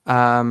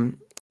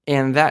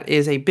 And that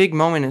is a big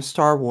moment in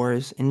Star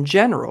Wars in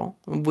general,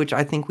 which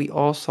I think we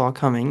all saw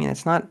coming.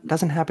 And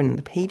doesn't happen in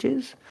the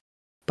pages,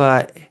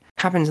 but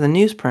happens in the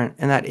newsprint,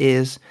 and that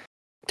is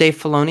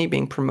Dave Filoni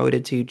being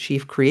promoted to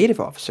Chief Creative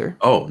Officer.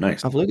 Oh,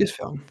 nice. Of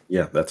Lucasfilm.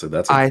 Yeah, that's.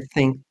 I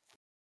think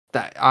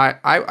that I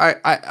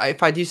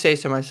if I do say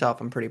so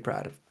myself, I'm pretty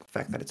proud of the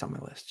fact that it's on my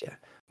list. Yeah,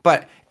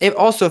 but it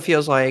also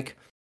feels like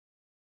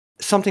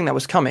something that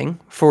was coming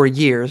for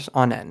years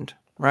on end,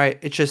 right?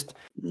 It's just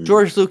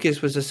George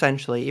Lucas was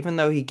essentially, even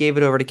though he gave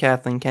it over to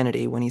Kathleen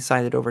Kennedy when he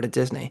signed it over to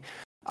Disney,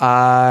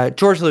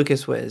 George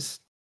Lucas was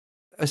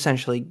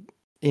essentially,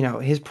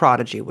 his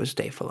prodigy was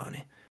Dave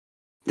Filoni.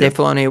 Dave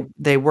Filoni,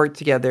 they worked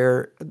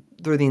together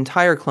through the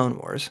entire Clone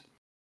Wars.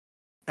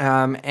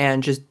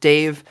 And just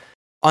Dave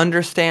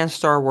understands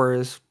Star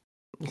Wars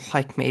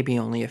like maybe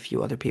only a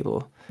few other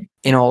people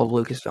in all of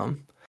Lucasfilm.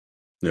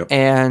 Yep.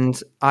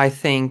 And I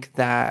think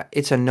that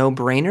it's a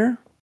no-brainer.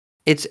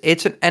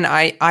 And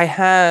I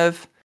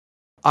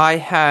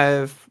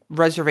have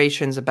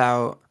reservations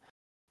about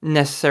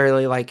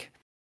necessarily like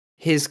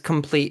his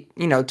complete,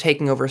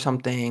 taking over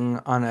something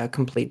on a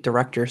complete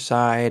director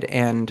side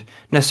and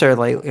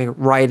necessarily like,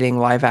 writing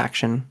live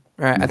action.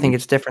 Right? I think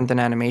it's different than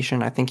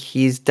animation. I think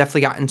he's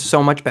definitely gotten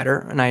so much better,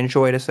 and I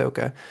enjoyed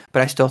Ahsoka,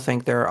 but I still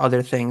think there are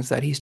other things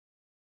that he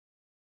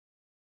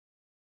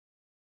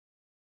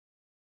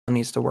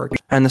needs to work.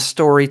 And the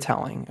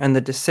storytelling and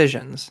the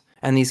decisions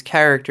and these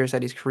characters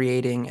that he's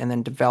creating and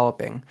then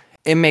developing,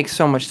 it makes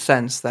so much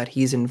sense that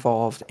he's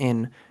involved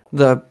in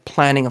the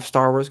planning of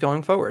Star Wars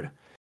going forward.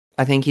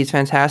 I think he's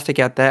fantastic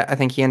at that. I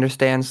think he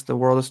understands the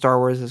world of Star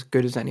Wars as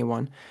good as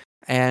anyone.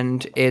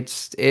 And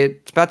it's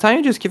about time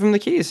you just give him the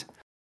keys.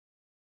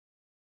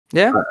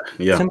 Yeah.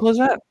 Simple as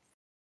that.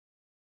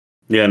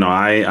 Yeah, no,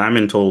 I'm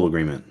in total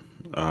agreement.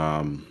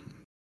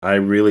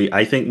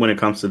 I think when it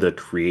comes to the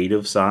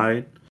creative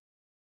side,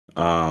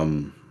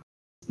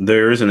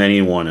 there isn't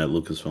anyone at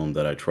Lucasfilm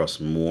that I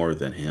trust more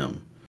than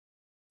him.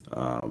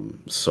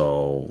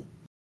 So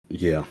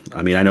yeah,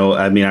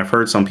 I've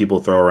heard some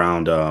people throw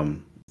around,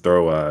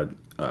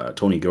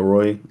 Tony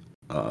Gilroy,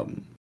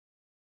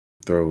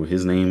 throw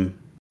his name.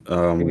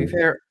 To be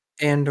fair,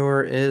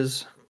 Andor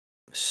is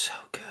so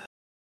good.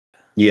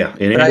 Yeah,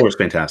 and Andor is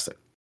fantastic.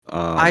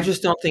 I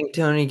just don't think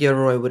Tony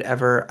Gilroy would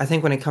ever. I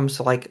think when it comes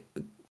to like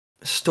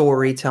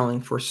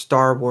storytelling for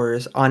Star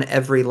Wars on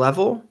every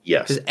level,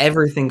 yes, because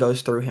everything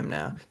goes through him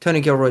now. Tony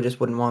Gilroy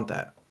just wouldn't want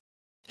that.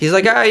 He's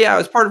like, oh yeah, I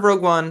was part of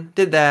Rogue One,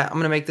 did that. I'm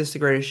gonna make this the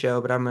greatest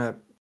show, but I'm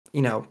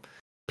gonna,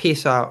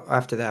 peace out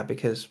after that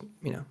because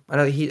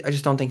I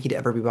just don't think he'd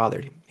ever be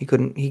bothered. He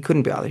couldn't be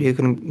bothered. He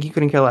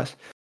couldn't care less.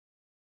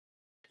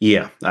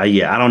 Yeah, I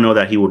don't know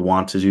that he would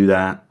want to do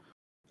that.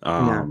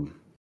 No.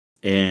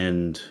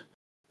 And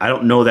I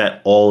don't know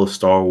that all of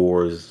Star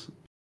Wars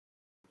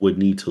would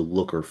need to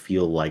look or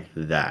feel like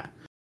that.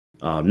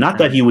 Not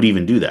that he would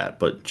even do that,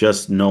 but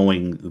just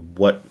knowing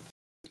what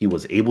he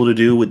was able to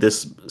do with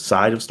this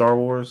side of Star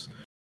Wars,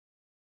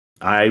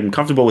 I'm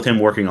comfortable with him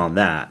working on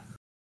that.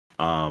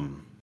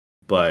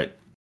 But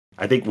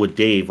I think with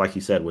Dave, like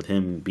you said, with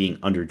him being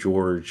under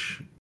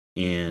George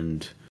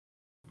and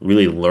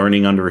really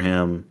learning under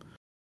him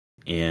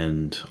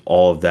and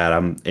all of that,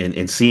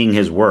 and seeing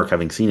his work,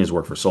 having seen his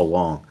work for so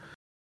long,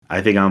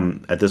 I think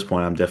at this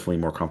point I'm definitely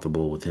more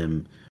comfortable with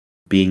him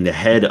being the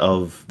head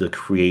of the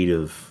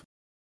creative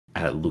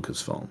at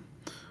Lucasfilm.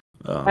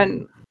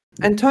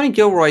 And Tony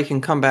Gilroy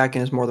can come back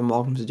and is more than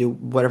welcome to do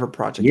whatever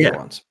project he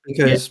wants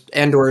because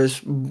Andor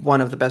is one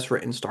of the best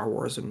written Star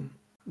Wars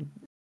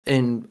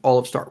in all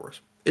of Star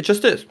Wars. It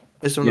just is.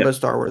 It's one of the best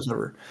Star Wars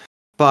ever.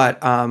 But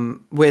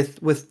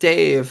with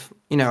Dave,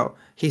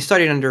 he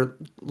studied under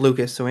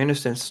Lucas, so he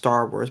understands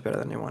Star Wars better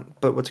than anyone.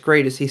 But what's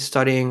great is he's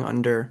studying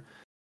under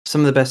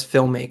some of the best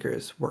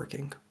filmmakers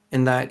working.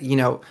 In that,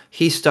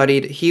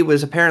 he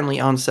was apparently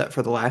on set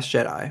for The Last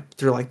Jedi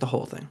through like the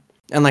whole thing.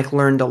 And like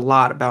learned a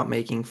lot about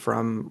making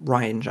from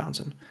Rian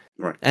Johnson.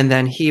 Right. And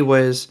then he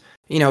was,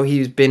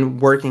 he's been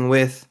working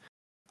with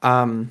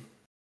why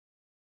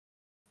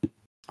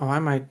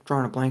am I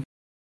drawing a blank?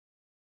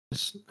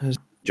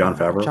 Jon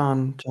Favreau.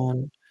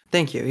 John.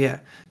 Thank you. Yeah.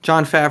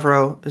 Jon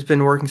Favreau has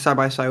been working side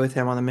by side with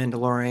him on The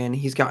Mandalorian.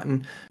 He's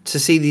gotten to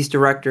see these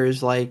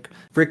directors like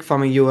Rick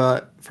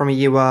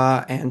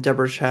Famuyiwa and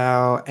Deborah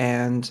Chow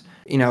and,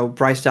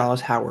 Bryce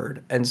Dallas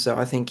Howard. And so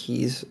I think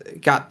he's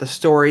got the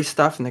story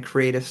stuff and the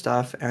creative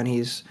stuff, and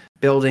he's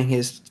building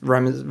his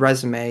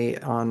resume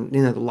on,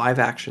 the live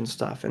action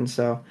stuff. And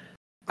so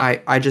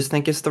I just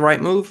think it's the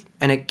right move,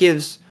 and it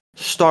gives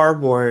Star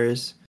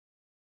Wars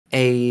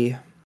a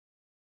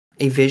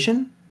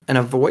vision and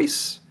a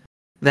voice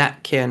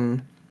that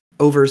can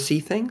oversee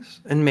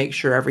things and make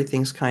sure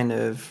everything's kind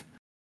of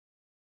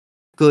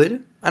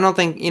good. I don't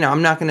think,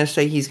 I'm not going to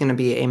say he's going to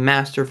be a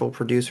masterful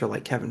producer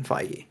like Kevin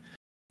Feige.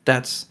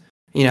 That's,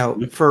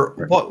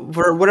 for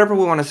whatever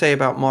we want to say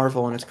about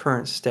Marvel in its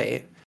current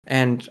state,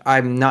 and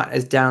I'm not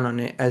as down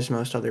on it as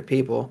most other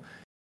people,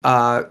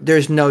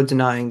 there's no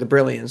denying the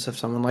brilliance of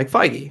someone like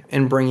Feige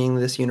in bringing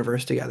this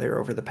universe together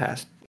over the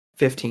past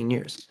 15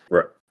 years.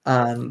 Right.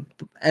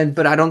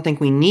 But I don't think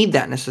we need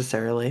that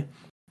necessarily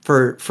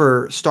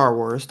for Star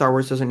Wars. Star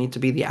Wars doesn't need to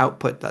be the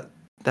output that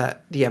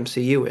the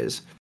MCU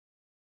is.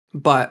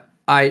 But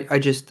I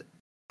just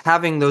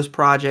having those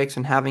projects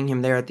and having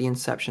him there at the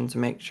inception to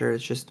make sure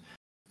it's just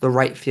the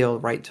right feel,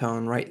 right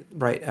tone,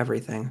 right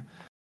everything.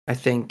 I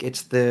think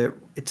it's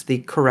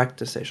the correct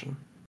decision.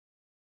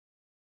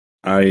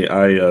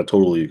 I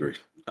totally agree.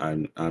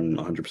 I'm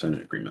 100% in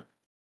agreement.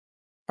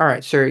 All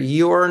right, sir.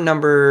 You're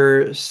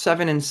number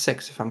 7 and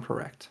 6, if I'm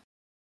correct.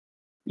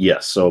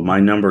 Yes. So my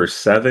number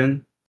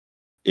 7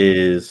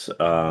 is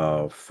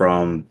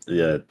from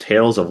the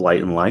Tales of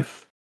Light and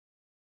Life.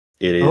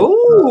 It is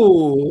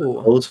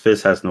Closed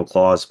Fist Has No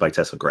Claws by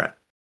Tessa Gratt.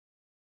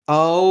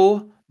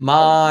 Oh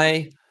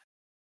my!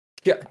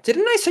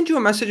 Didn't I send you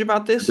a message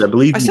about this? I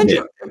believe you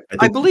did.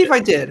 I believe I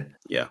did.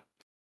 Yeah.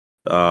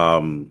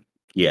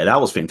 Yeah,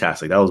 that was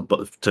fantastic. That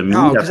was, to me,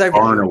 that's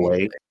far and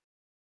away.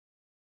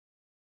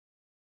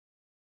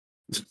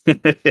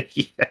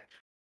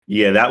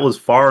 Yeah, that was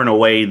far and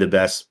away the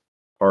best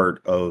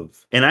part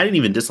of, and I didn't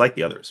even dislike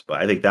the others,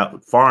 but I think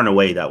that far and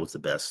away that was the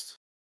best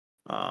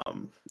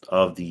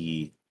of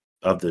the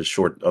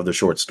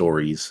short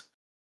stories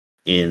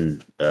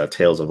in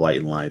Tales of Light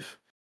and Life.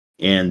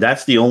 And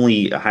that's the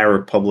only High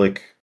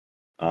Republic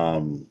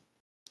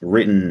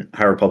written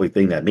High Republic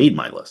thing that made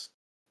my list,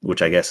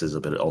 which I guess is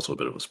also a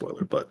bit of a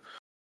spoiler, but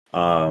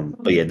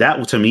yeah,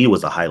 that to me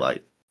was a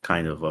highlight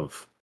kind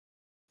of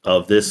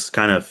this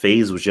kind of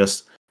phase, was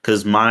just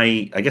because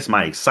my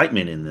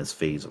excitement in this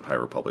phase of High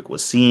Republic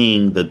was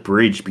seeing the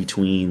bridge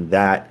between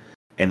that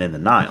and then the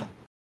Nile.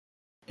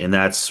 And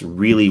that's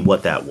really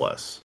what that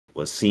was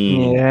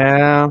seeing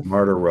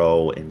Marta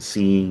Rowe and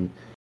seeing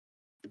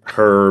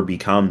her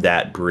become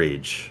that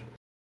bridge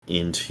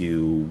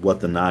into what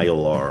the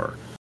Nile are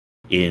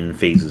in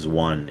phases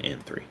 1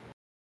 and 3.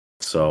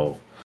 So,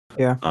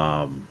 yeah.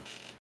 And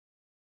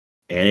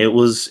it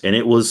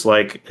was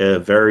like a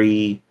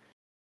very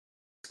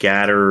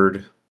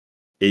scattered.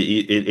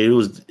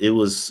 It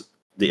was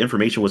the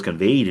information was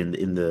conveyed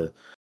in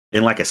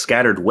like a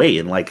scattered way,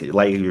 and like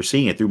you're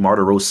seeing it through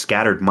Marta Rowe's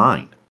scattered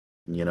mind.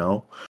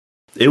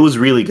 It was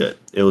really good.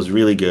 It was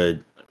really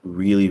good,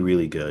 really,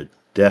 really good.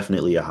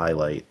 Definitely a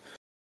highlight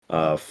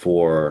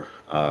for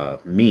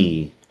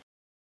me.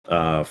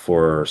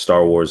 for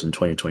Star Wars in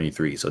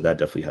 2023. So that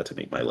definitely had to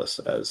make my list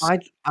as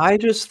I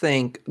just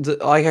think,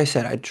 like I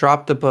said, I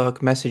dropped the book,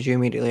 messaged you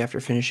immediately after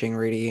finishing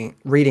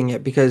reading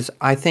it because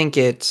I think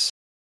it's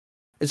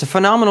a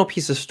phenomenal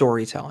piece of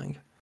storytelling.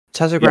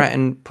 Tessa yeah,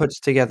 Gratton puts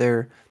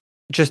together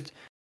just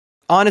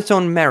on its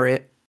own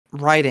merit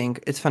writing.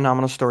 It's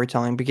phenomenal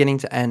storytelling, beginning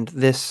to end.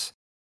 This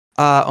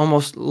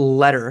almost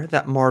letter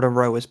that Marta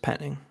Rowe is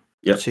penning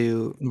yep,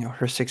 to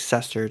her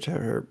successor, to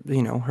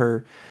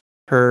her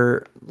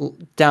her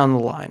down the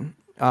line.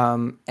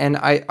 And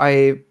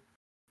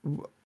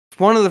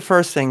one of the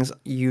first things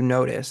you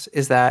notice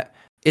is that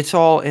it's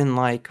all in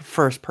like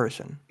first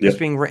person. It's yep,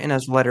 being written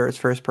as a letter as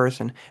first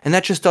person, and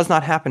that just does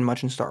not happen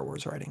much in Star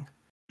Wars writing.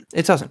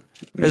 It doesn't.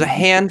 There's a mhm,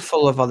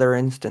 handful of other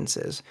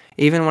instances,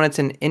 even when it's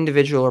an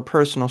individual or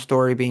personal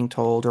story being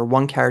told or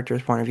one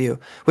character's point of view,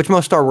 which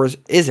most Star Wars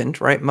isn't,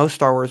 right? Most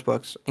Star Wars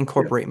books yep,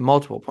 incorporate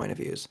multiple point of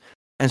views.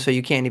 And so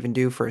you can't even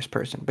do first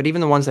person. But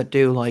even the ones that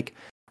do, like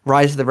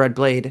Rise of the Red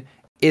Blade,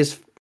 is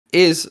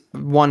is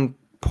one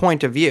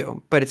point of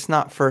view, but it's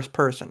not first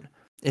person.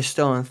 It's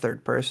still in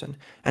third person.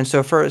 And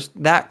so first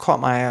that caught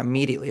my eye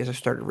immediately as I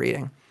started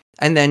reading.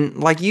 And then,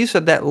 like you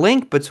said, that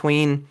link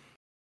between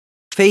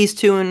phase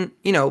two and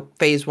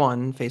phase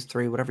one, phase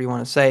three, whatever you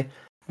want to say,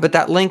 but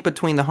that link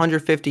between the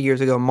 150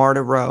 years ago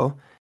Marta Rowe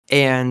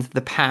and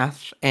the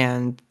Path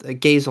and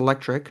Gaze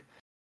Electric,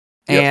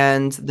 yep,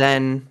 and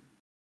then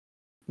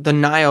the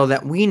Nile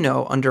that we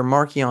know under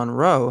Marchion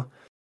Rowe.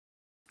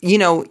 You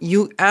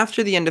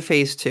after the end of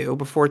phase two,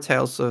 before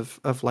Tales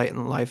of Light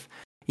and Life,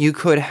 you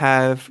could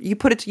have you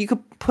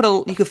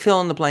could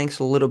fill in the blanks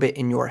a little bit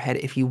in your head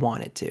if you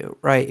wanted to,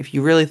 right? If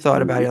you really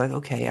thought about it, mhm, you're like,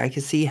 okay, I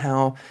could see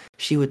how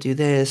she would do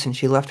this, and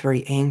she left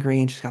very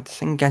angry, and she's got this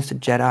thing against a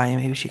Jedi, and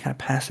maybe she kind of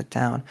passed it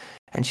down,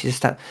 and she just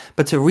stopped.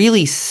 But to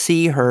really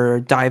see her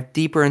dive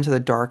deeper into the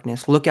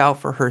darkness, look out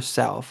for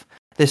herself,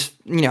 this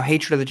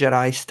hatred of the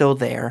Jedi still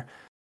there,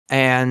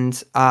 and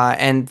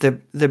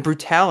the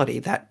brutality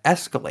that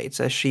escalates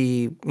as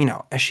she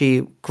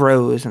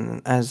grows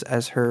and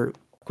as her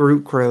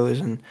group grows.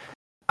 And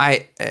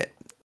I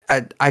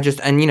I just,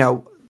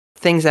 and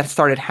things that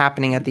started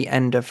happening at the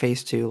end of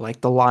phase two, like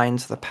the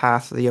lines, the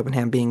path of the open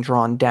hand being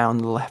drawn down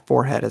the left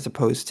forehead as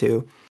opposed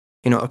to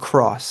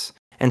across.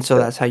 And so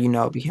yep. that's how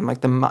it became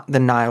like the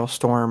Nile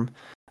storm,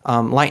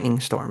 lightning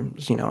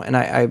storms. And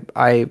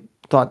I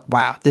thought,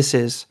 wow, this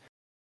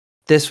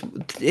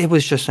it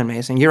was just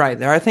amazing. You're right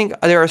there. I think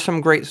there are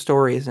some great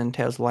stories in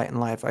Tales of Light and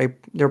Life.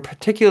 They're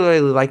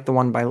particularly like the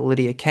one by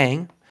Lydia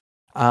Kang,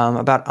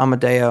 about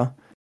Amadeo.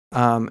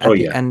 Oh At the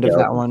yeah, end of yeah.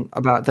 that one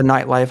about the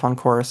nightlife on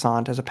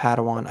Coruscant as a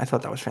Padawan. I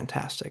thought that was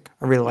fantastic.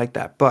 I really liked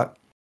that. But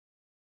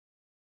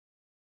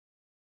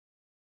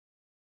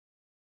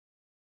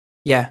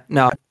yeah,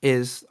 no,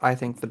 is I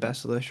think the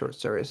best of those short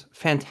stories.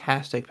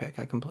 Fantastic pick.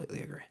 I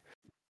completely agree.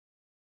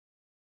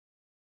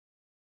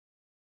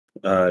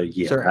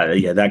 Yeah, Sir,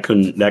 yeah. That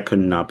could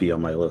not be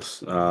on my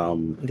list.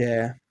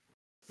 yeah,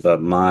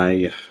 But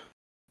my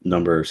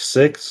number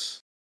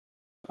six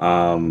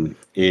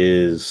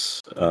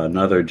is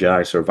another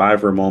Jedi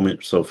Survivor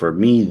moment. So for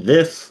me,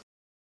 this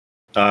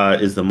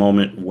is the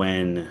moment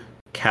when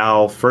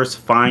Cal first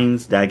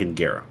finds Dagan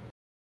Gera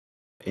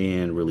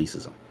and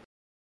releases him.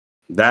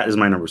 That is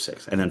my number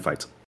six, and then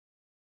fights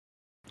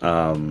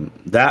him.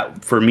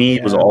 That for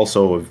me was yeah,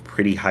 also a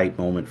pretty hype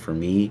moment for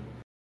me.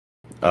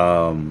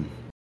 Um,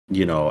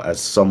 as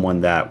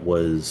someone that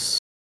was,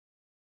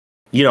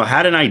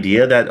 had an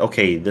idea that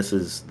okay, this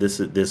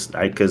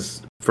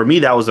because for me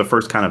that was the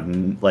first kind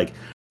of like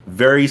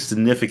very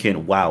significant.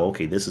 Wow,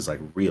 okay, this is like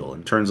real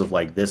in terms of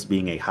like this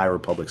being a High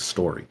Republic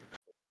story.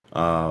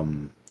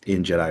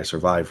 In Jedi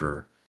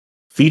Survivor,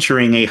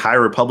 featuring a High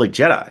Republic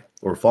Jedi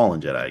or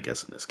Fallen Jedi, I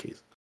guess in this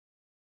case.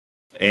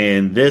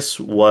 And this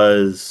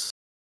was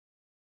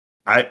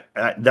I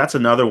that's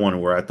another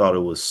one where I thought it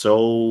was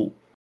so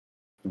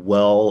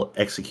well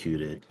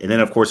executed, and then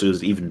of course it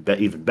was even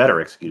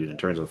better executed in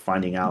terms of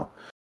finding out,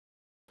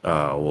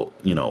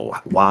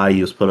 why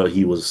he was put out.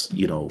 He was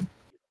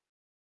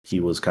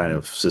kind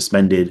of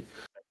suspended,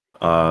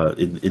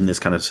 in this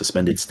kind of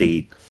suspended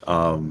state,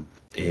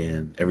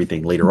 and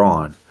everything later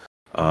on.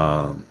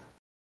 Um,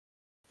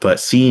 but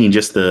seeing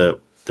just the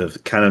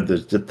kind of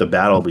the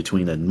battle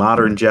between the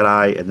modern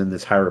Jedi and then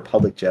this High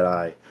Republic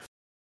Jedi,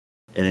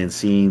 and then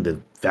seeing the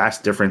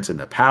vast difference in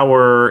the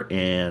power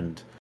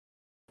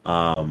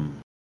um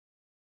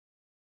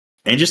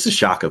and just the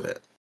shock of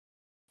it.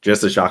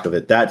 Just the shock of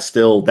it.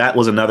 That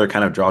was another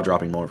kind of jaw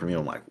dropping moment for me.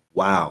 I'm like,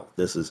 wow,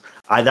 this is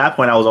at that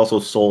point I was also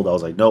sold. I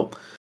was like, nope,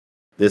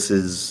 this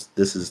is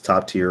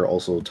top tier,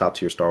 also top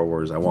tier Star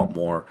Wars. I want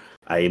more.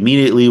 I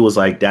immediately was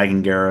like,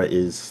 Dagan Gera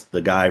is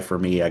the guy for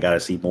me. I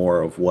gotta see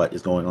more of what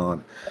is going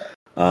on.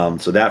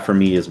 So that for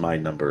me is my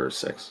number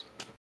six.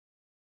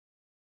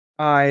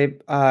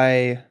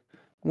 I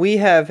we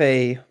have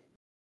a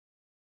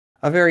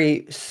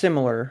very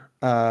similar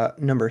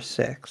number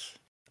six.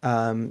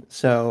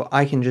 So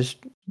I can just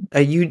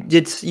you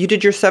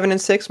did your 7 and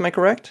 6. Am I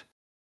correct?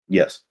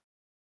 Yes.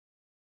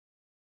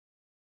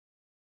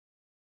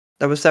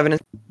 That was 7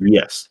 and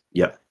Yes.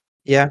 Yep.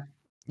 yeah.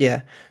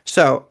 Yeah.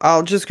 So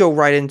I'll just go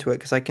right into it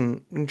because I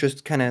can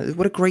just kind of.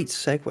 What a great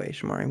segue,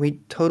 Shamari. We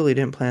totally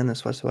didn't plan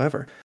this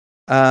whatsoever.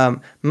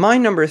 My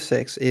number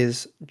 6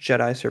 is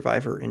Jedi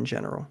Survivor in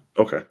general.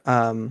 Okay.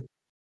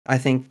 I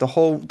think the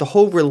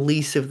whole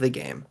release of the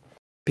game,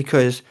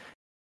 because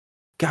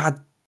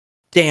god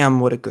damn,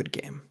 what a good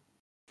game!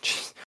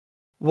 Just,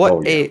 what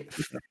Oh yeah. a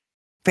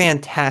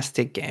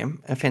fantastic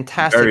game, a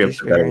fantastic Very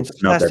upset that experience,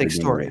 it's not fantastic every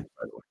Game story. Awards,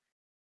 by the way.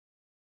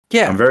 I'm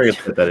Yeah, very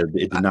upset that it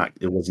did not.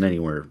 It wasn't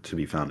anywhere to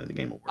be found in the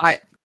Game I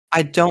Awards.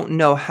 I don't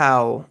know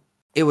how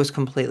it was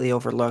completely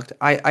overlooked.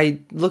 I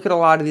look at a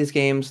lot of these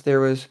games.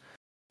 There was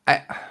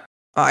I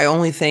I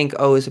only think,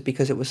 oh, is it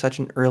because it was such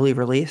an early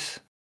release,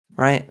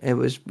 right? It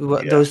was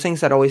Yeah. those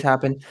things that always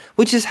happen,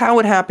 which is how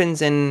it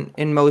happens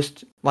in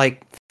most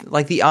like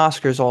the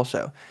Oscars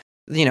also.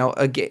 You know,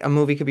 a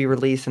movie could be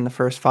released in the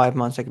first 5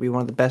 months. That could be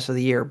one of the best of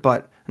the year,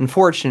 but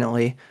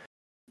unfortunately,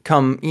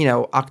 come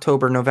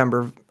October,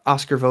 November,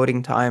 Oscar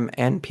voting time,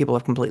 and people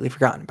have completely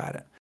forgotten about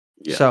it.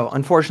 Yeah. So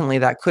unfortunately,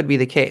 that could be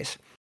the case.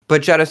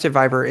 But Jedi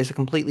Survivor is a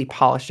completely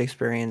polished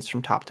experience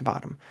from top to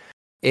bottom.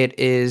 It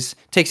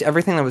takes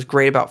everything that was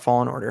great about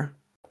Fallen Order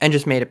and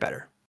just made it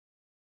better.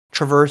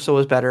 Traversal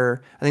is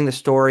better. I think the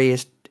story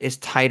is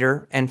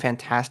tighter and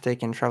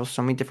fantastic and travels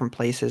so many different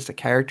places. The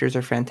characters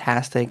are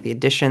fantastic. The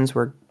additions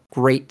were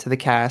great to the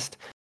cast.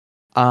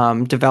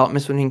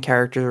 Developments between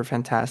characters were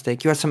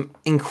fantastic. You had some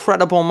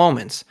incredible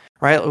moments,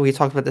 right? We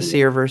talked about the Yeah.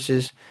 Seer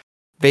versus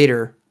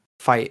Vader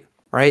fight,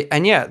 right?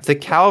 And yeah, the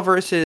Cal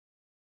versus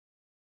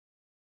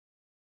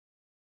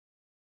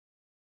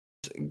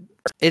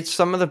it's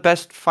some of the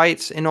best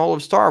fights in all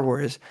of Star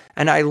Wars,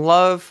 and I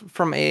love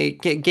from a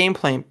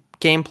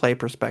gameplay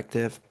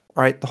perspective,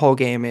 right? The whole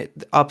game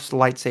it ups the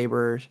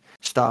lightsaber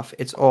stuff.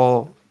 It's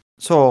all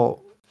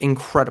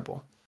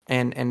incredible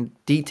and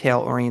detail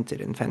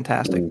oriented and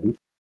fantastic. Mhm.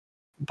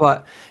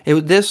 But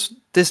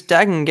this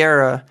Dagon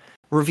Gera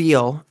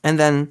reveal, and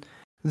then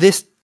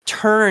this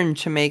turn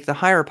to make the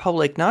High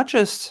Republic not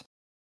just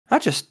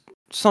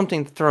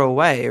something to throw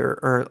away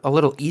or a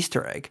little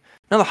Easter egg.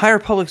 No, the High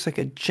Republic's like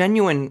a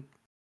genuine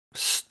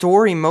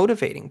story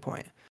motivating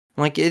point.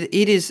 Like it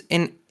is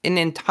an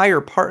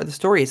entire part of the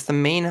story. It's the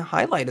main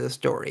highlight of the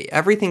story.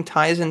 Everything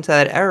ties into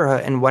that era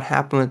and what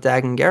happened with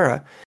Dagon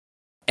Gera.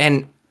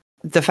 And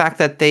the fact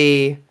that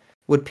they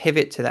would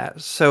pivot to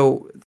that.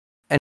 So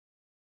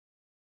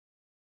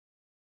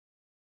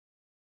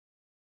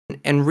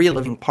and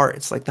reliving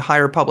parts. Like the High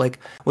Republic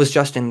was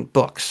just in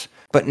books,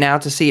 but now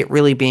to see it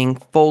really being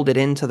folded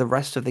into the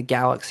rest of the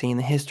galaxy and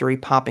the history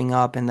popping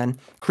up and then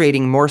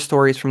creating more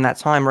stories from that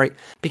time, right?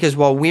 Because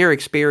while we're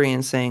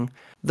experiencing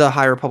the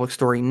High Republic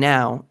story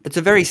now, it's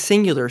a very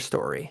singular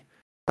story.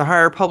 The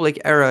High Republic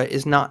era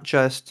is not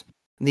just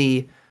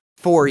the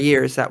 4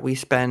 years that we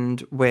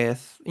spend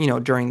with,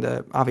 during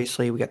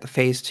obviously we got the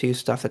phase 2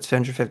 stuff that's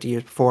 150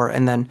 years before,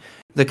 and then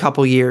the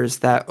couple years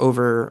that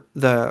over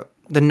the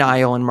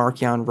Nile and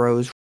Markion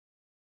Rose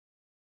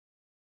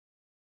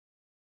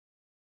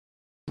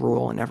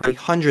rule and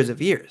hundreds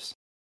of years.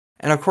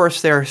 And of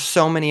course, there are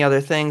so many other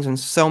things and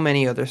so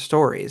many other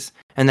stories,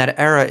 and that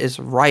era is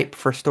ripe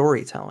for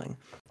storytelling.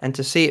 And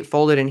to see it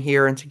folded in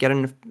here and to get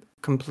a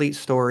complete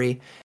story,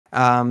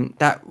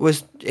 it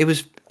was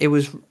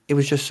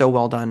just so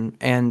well done.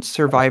 And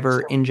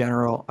Survivor in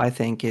general, I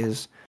think,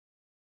 is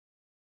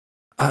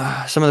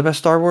some of the best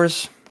Star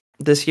Wars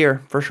this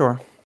year for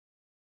sure.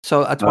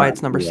 So that's why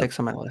it's number Yeah. 6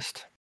 on my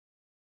list.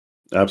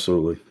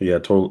 Absolutely. Yeah.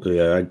 Totally.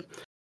 Yeah.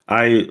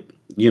 I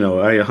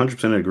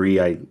 100% agree.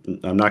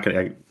 I'm not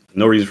gonna.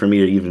 No reason for me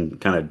to even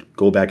kind of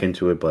go back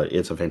into it, but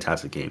it's a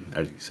fantastic game,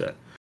 as you said.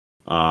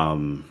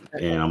 And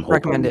I'm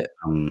Recommend hoping. it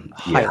Yeah,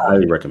 highly.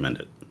 highly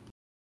recommend it.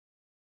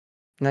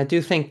 And I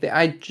just think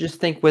at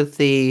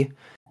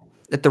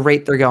the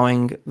rate they're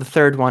going, the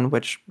third one,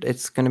 which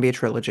it's going to be a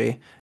trilogy,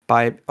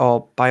 by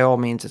all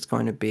means, it's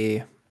going to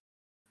be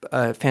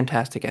a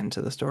fantastic end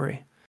to the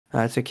story.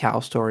 It's a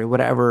Cal story,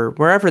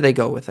 wherever they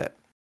go with it.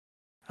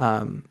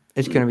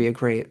 It's going to be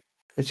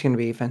it's going to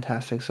be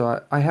fantastic.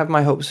 So I have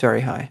my hopes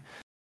very high.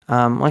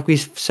 Like we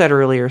said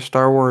earlier,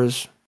 Star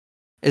Wars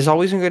is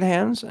always in good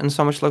hands and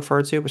so much to look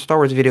forward to. But Star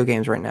Wars video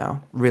games right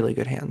now, really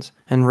good hands.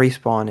 And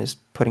Respawn is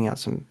putting out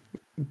some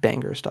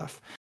banger stuff.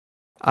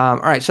 All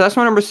right, so that's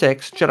my number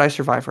 6, Jedi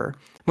Survivor.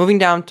 Moving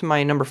down to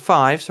my number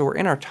 5, so we're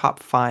in our top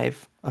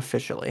 5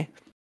 officially.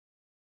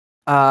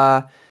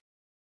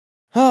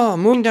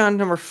 Moving down to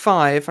number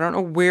 5. I don't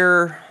know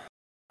where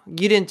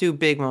you didn't do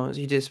big moments,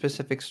 you did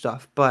specific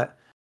stuff, but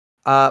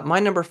my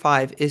number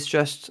 5 is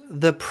just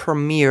the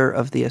premiere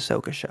of the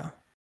Ahsoka show.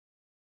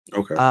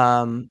 Okay.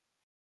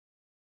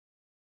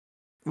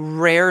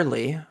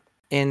 Rarely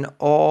in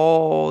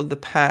all the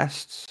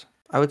past,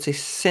 I would say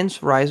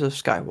since Rise of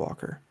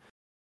Skywalker,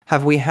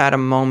 have we had a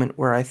moment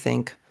where I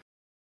think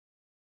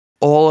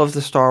all of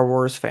the Star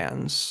Wars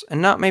fans,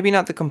 and maybe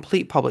not the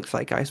complete public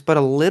zeitgeist, but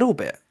a little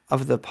bit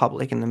of the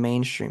public and the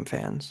mainstream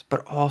fans,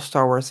 but all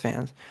Star Wars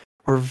fans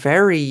were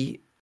very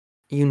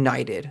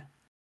united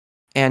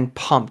and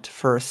pumped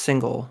for a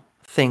single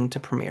thing to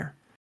premiere.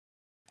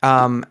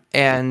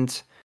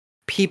 And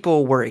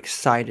people were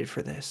excited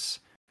for this.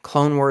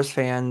 Clone Wars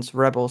fans,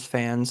 Rebels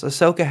fans.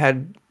 Ahsoka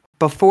had,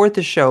 before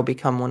the show,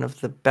 become one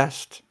of the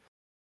best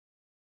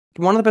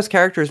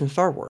characters in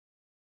Star Wars.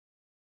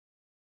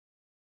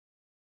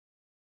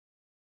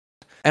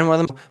 And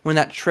when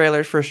that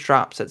trailer first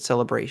drops at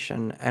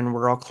Celebration, and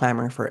we're all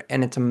clamoring for it,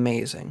 and it's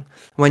amazing.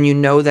 When you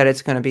know that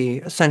it's going to be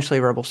essentially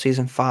Rebel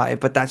Season 5,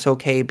 but that's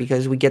okay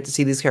because we get to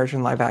see these characters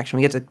in live action.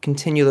 We get to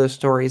continue those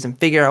stories and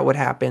figure out what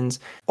happens.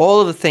 All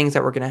of the things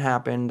that were going to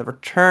happen, the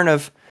return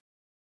of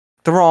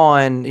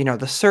Thrawn,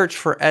 the search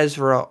for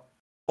Ezra,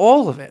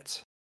 all of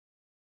it.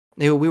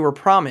 We were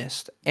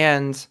promised,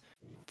 and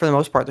for the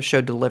most part, the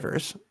show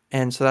delivers.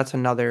 And so that's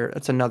another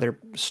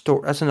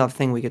story. That's another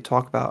thing we could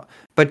talk about.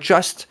 But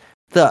just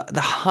the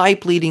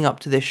hype leading up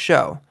to this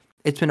show.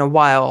 It's been a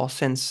while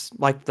since,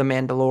 like, The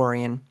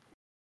Mandalorian,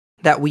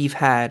 that we've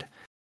had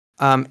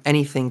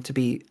anything to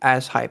be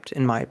as hyped,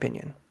 in my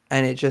opinion.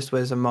 And it just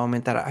was a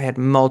moment that I had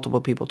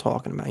multiple people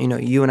talking about.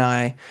 You and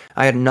I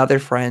had another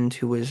friend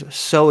who was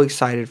so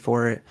excited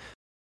for it.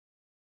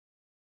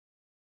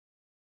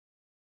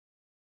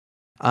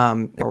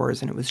 And it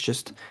was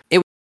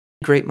a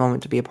great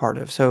moment to be a part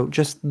of. So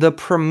just the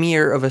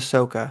premiere of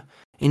Ahsoka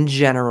in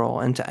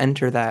general, and to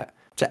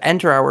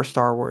enter our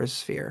Star Wars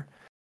sphere,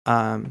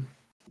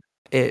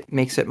 it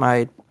makes it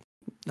my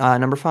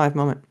number 5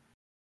 moment.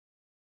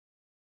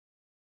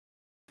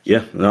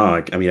 Yeah,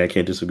 no, I mean, I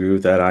can't disagree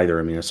with that either.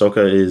 I mean,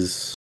 Ahsoka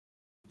is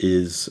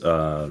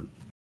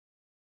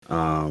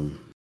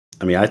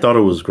I mean, I thought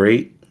it was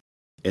great,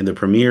 and the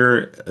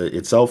premiere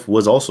itself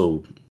was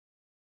also,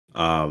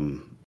 I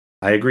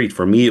agreed.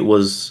 For me, it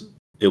was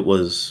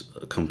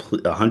a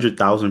complete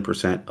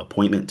 100,000%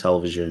 appointment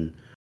television.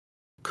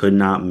 Could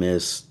not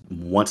miss.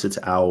 Once it's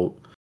out,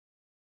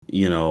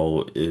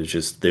 it's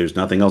just, there's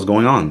nothing else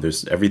going on.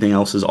 There's everything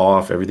else is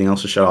off. Everything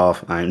else is shut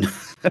off. I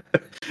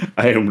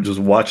am just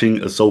watching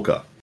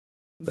Ahsoka.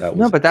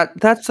 No, but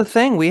that's the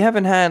thing. We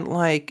haven't had,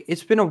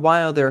 it's been a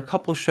while. There are a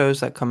couple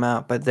shows that come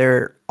out, but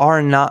there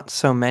are not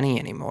so many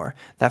anymore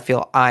that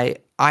feel I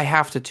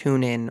have to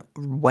tune in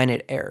when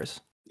it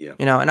airs. Yeah.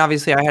 And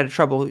obviously I had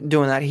trouble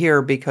doing that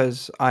here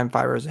because I'm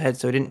 5 hours ahead,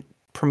 so it didn't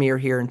premiere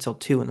here until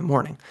 2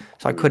 a.m.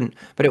 So I couldn't.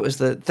 But it was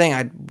the thing.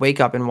 I'd wake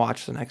up and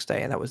watch the next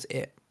day, and that was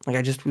it.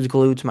 I just was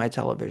glued to my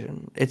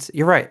television.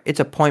 You're right. It's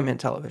appointment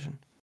television.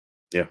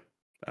 Yeah,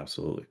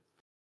 absolutely.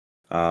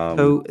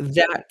 So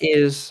that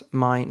is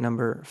my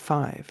number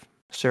 5.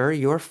 Sir,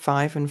 you're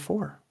 5 and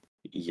 4.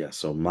 Yeah,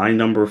 so my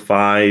number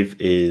 5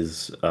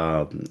 is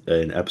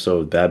an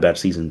episode of Bad Batch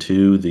Season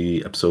 2,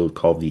 the episode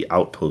called The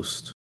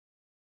Outpost.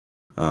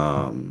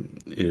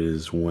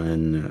 Is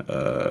when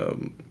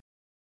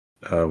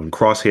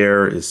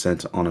Crosshair is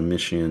sent on a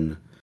mission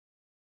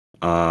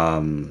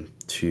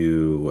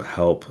to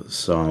help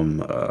some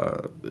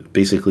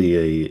basically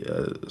a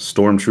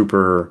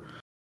stormtrooper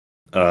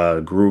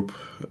group,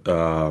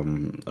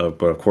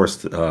 but of course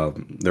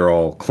they're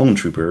all clone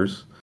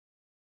troopers,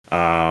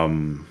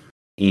 and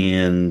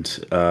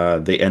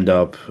they end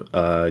up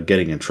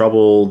getting in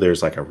trouble.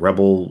 There's like a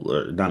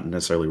rebel, not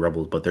necessarily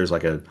rebels, but there's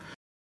like a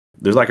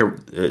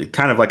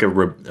kind of like a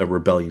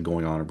rebellion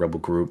going on, a rebel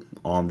group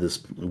on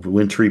this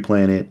wintry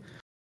planet,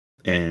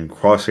 and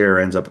Crosshair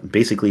ends up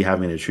basically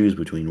having to choose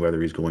between whether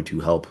he's going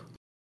to help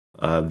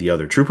the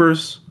other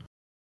troopers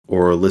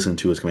or listen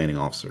to his commanding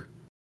officer.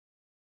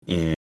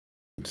 And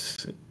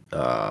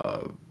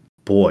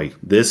boy,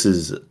 this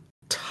is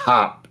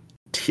top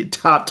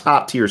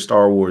tier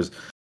Star Wars.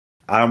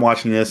 I'm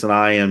watching this and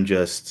I'm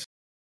just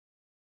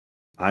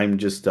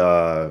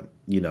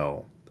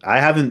I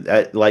haven't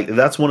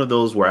that's one of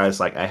those where I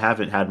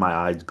haven't had my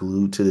eyes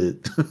glued to the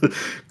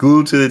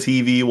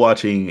TV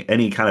watching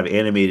any kind of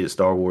animated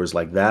Star Wars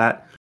like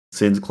that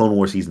since Clone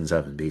Wars Season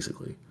 7,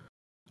 basically.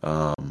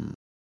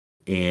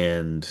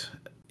 And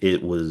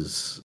it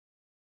was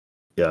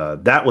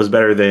that was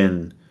better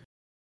than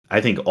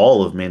I think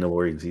all of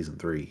Mandalorian Season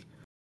 3.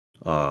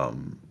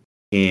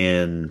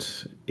 And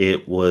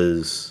it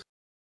was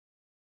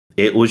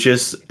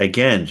just,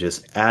 again,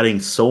 just adding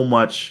so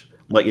much.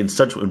 In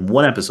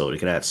one episode, it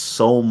can add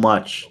so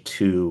much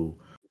to.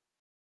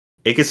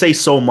 It can say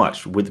so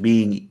much with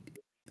being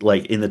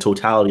in the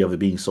totality of it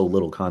being so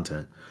little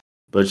content,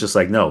 but it's just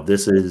no.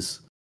 This is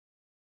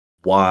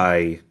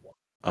why.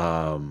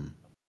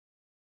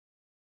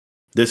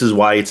 This is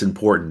why it's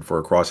important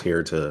for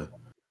Crosshair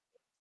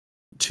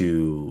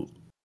to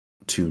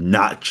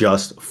not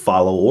just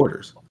follow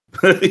orders.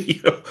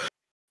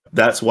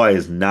 That's why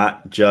it's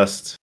not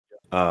just.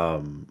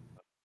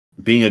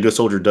 Being a good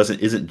soldier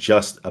isn't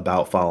just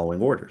about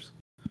following orders.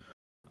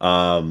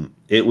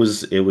 It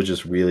was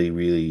just really,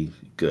 really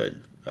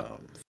good.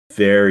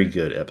 Very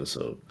good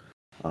episode.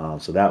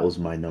 So that was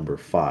my number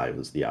 5,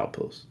 was The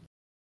Outpost.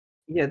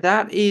 Yeah,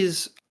 that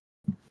is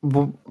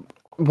one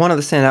of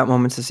the standout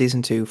moments of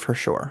season 2 for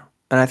sure.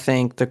 And I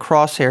think the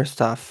Crosshair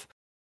stuff,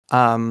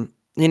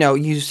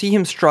 you see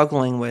him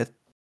struggling with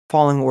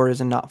following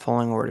orders and not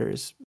following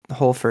orders the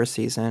whole first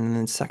season and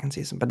then second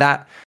season. But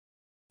that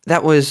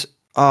was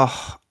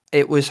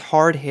It was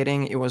hard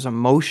hitting. It was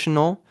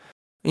emotional.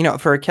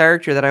 For a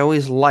character that I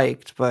always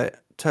liked,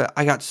 but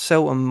I got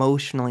so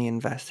emotionally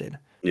invested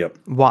Yep.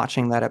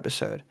 watching that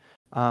episode.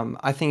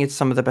 I think it's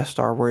some of the best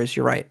Star Wars.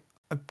 You're right.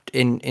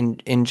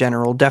 In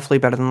general, definitely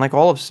better than like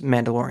all of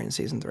Mandalorian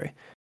season 3.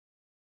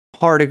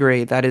 Hard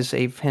agree. That is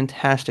a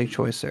fantastic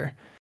choice there.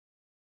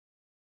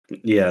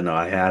 Yeah, no,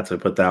 I had to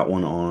put that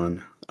one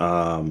on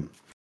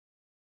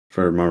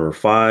for number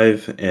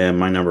 5, and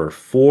my number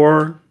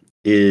 4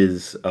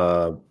 is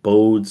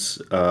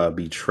Bode's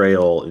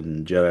betrayal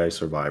in Jedi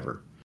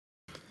Survivor.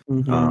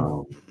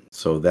 Mm-hmm.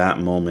 So that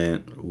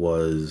moment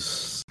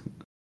was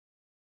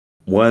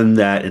one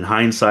that, in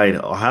hindsight,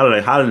 how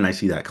didn't I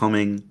see that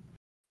coming?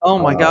 Oh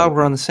my Um, God,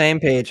 we're on the same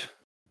page.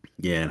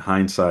 Yeah, in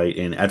hindsight,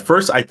 and at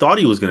first I thought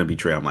he was going to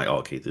betray. I'm like, oh,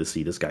 okay, this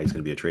guy's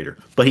going to be a traitor,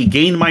 but he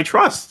gained my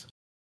trust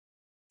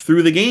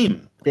through the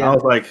game. I Yeah.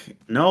 was like,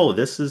 no,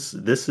 this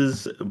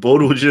is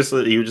Bode was just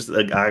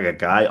a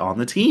guy on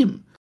the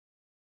team.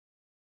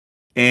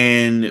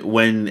 And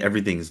when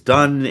everything's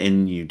done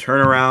and you turn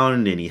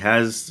around and he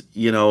has,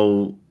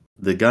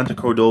 the gun to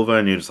Cordova,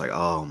 and you're just like,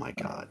 oh my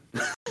God.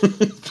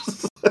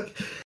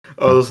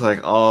 I was like,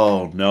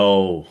 oh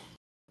no.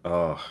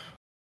 Oh.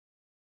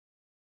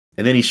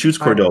 And then he shoots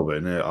Cordova,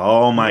 and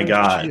oh my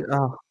God.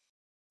 Oh.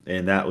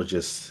 And that was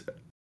just,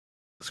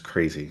 it's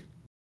crazy.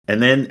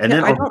 And then I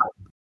don't.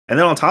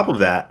 on top of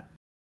that,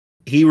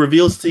 he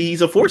reveals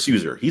he's a Force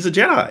user. He's a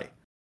Jedi.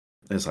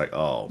 And it's like,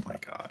 oh my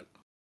God.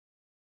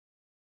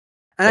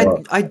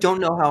 And I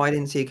don't know how I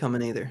didn't see it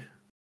coming either.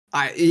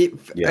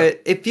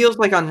 It feels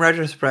like on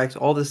retrospect,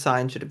 all the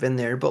signs should have been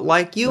there. But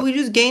like you, he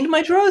just gained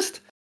my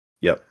trust.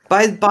 Yep.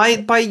 By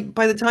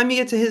the time you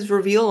get to his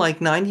reveal, like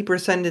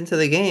 90% into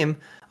the game,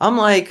 I'm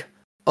like,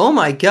 oh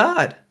my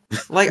God.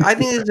 Like, I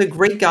think he's a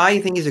great guy.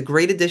 I think he's a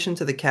great addition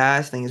to the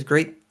cast. I think he's a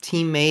great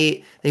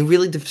teammate. They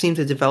really seem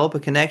to develop a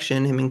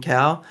connection, him and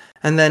Cal.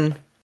 And then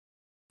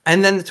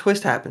the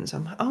twist happens.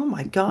 I'm like, oh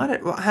my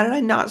God, how did I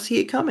not see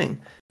it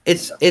coming?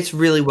 It's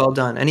really well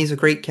done, and he's a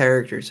great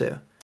character too.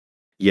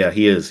 Yeah,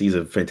 he is. He's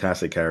a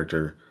fantastic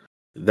character.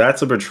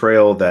 That's a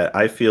betrayal that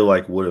I feel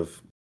like would have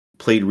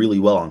played really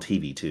well on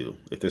TV too.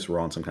 If this were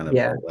on some kind of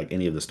like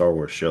any of the Star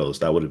Wars shows,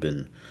 that would have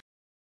been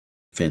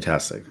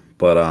fantastic.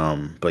 But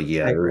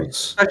yeah,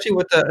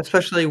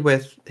 especially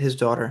with his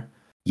daughter.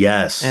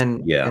 Yes.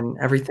 And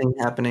everything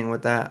happening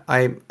with that.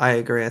 I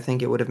agree. I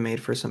think it would have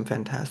made for some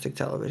fantastic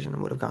television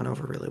and would have gone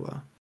over really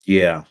well.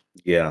 Yeah.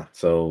 Yeah.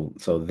 So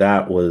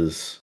that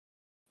was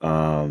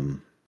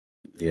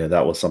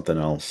that was something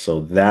else.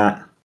 So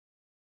that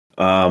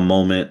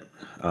moment,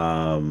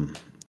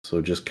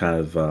 so just kind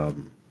of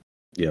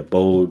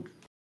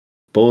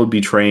Bode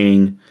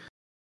betraying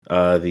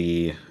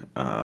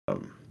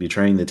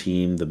betraying the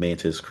team, the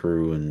Mantis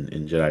crew, and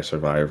Jedi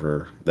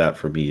Survivor. That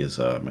for me is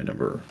my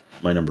number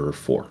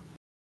 4.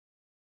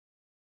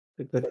 It's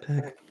a good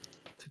pick.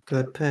 It's a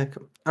good pick.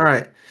 All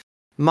right,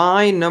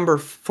 my number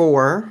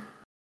 4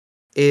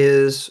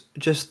 is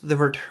just the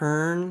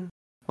return.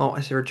 Well,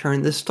 I say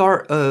return. The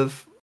start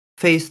of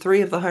Phase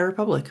 3 of the High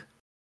Republic.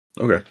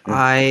 Okay.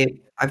 Yeah.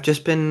 I've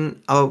just been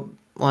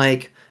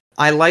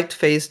I liked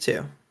Phase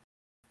 2,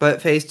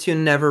 but Phase 2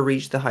 never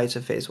reached the heights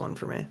of Phase 1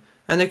 for me.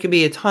 And there could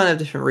be a ton of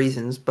different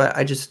reasons, but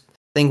I just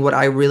think what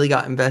I really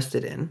got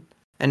invested in,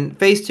 and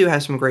Phase 2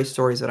 has some great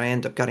stories that I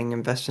end up getting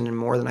invested in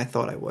more than I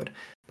thought I would.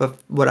 But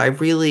what I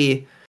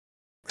really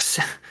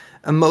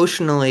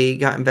emotionally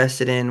got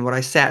invested in, what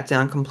I sat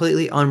down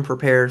completely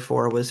unprepared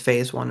for, was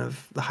Phase 1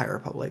 of the High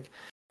Republic.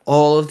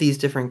 All of these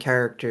different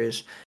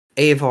characters,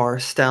 Avar,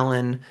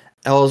 Stellan,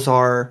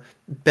 Elzar,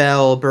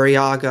 Bell,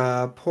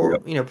 Buryaga,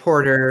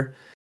 Porter,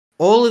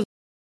 all of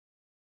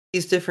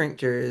these different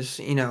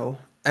characters,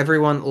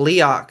 everyone,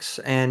 Leox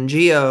and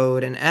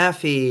Geode and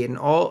Affy and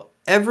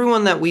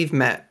everyone that we've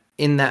met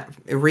in that,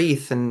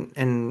 Wreath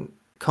and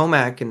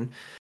Comac and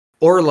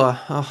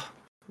Orla,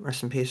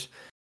 rest in peace.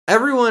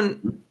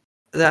 Everyone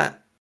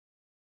that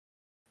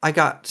I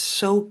got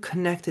so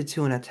connected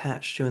to and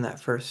attached to in that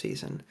first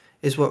season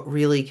is what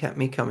really kept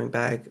me coming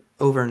back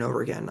over and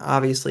over again.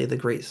 Obviously, the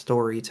great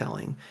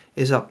storytelling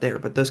is up there,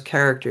 but those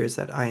characters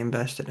that I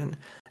invested in.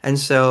 And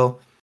so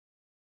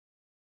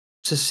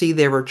to see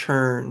their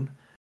return,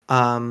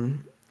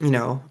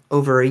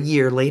 over a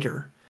year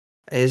later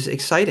is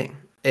exciting.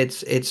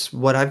 It's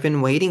what I've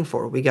been waiting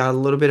for. We got a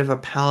little bit of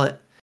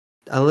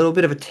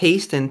a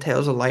taste in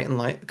Tales of Light and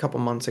Light a couple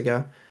months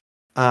ago.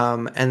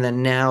 And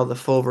then now the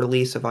full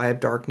release of Eye of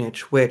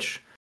Darkness,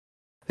 which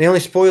the only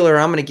spoiler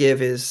I'm going to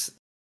give is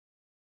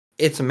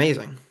it's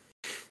amazing.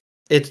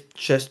 It's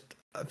just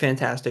a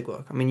fantastic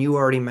look. I mean, you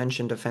already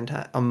mentioned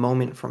a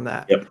moment from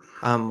that, yep.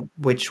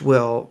 Which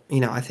will,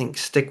 I think,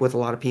 stick with a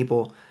lot of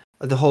people.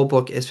 The whole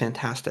book is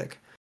fantastic.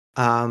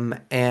 And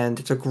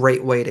it's a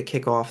great way to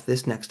kick off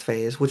this next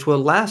phase, which will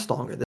last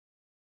longer.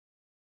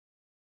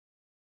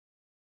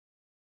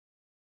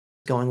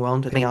 Going well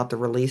into getting out the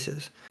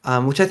releases,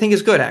 which I think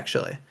is good,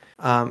 actually.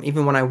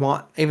 Even when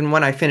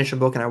I finish a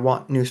book and I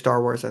want new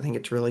Star Wars, I think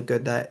it's really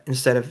good that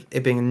instead of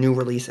it being a new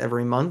release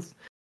every month,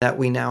 that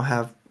we now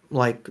have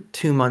like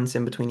 2 months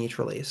in between each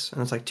release,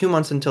 and it's like 2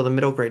 months until the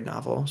middle grade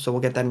novel, so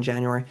we'll get that in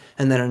January,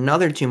 and then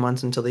another 2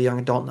 months until the young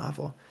adult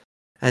novel,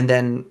 and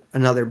then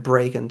another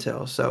break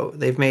until. So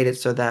they've made it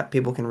so that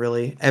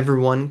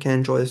everyone can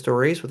enjoy the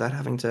stories without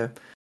having to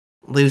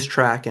lose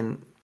track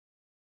and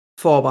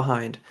fall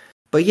behind.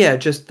 But yeah,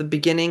 just the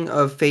beginning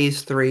of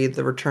phase 3,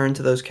 the return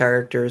to those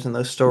characters and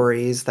those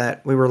stories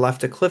that we were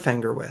left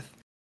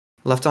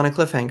left on a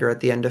cliffhanger at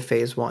the end of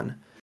phase 1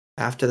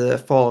 after the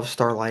fall of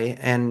Starlight.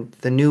 And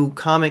the new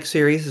comic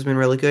series has been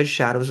really good.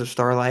 Shadows of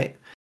Starlight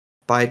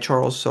by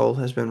Charles Soule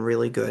has been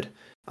really good,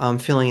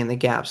 filling in the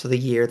gaps of the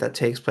year that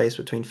takes place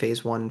between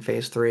phase 1 and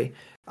phase 3,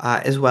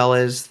 as well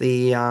as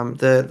the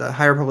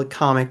High Republic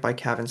comic by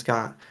Kevin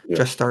Scott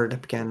just started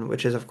up again,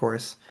 which is of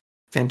course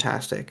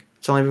fantastic.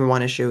 It's only been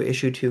one issue.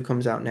 Issue 2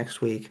 comes out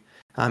next week,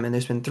 and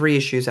there's been 3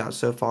 issues out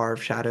so far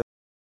of Shadows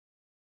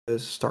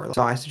Starlight.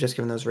 So I suggest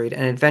giving those a read.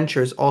 And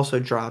Adventures also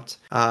dropped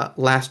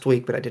last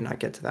week, but I did not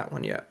get to that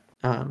one yet.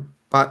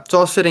 But it's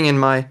all sitting in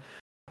my,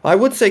 I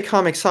would say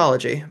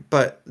Comixology,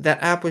 but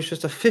that app was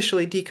just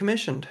officially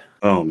decommissioned.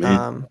 Oh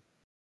man.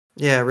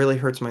 Yeah, it really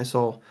hurts my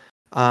soul.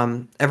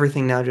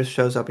 Everything now just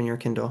shows up in your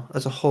Kindle.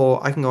 As a whole,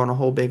 I can go on a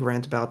whole big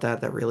rant about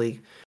that. That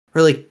really,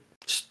 really,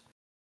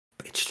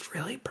 it just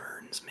really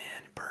burns,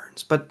 man. It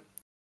burns. But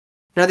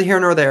neither here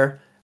nor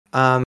there.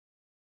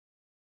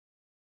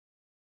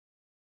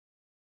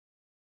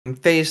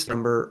 Phase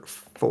number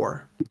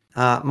 4.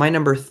 My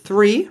number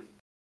 3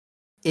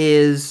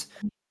 is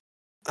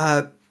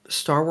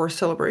Star Wars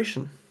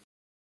Celebration.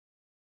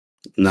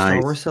 Nice.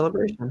 Star Wars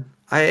Celebration.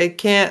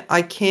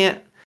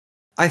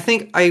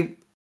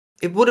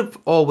 It would have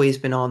always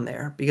been on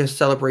there because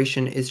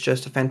Celebration is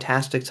just a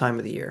fantastic time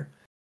of the year.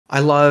 I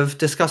love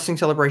discussing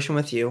Celebration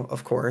with you,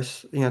 of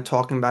course,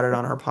 talking about it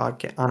on our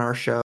podcast, on our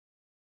show.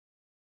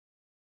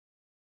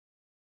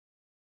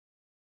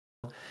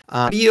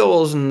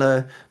 Reveals and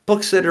the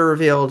books that are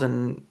revealed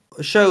and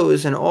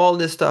shows and all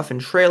this stuff and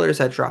trailers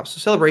that drop. So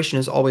Celebration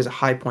is always a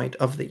high point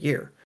of the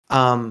year.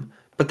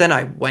 But then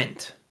I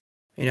went,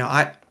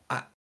 I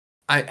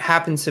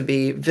happened to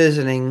be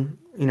visiting,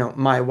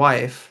 my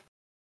wife.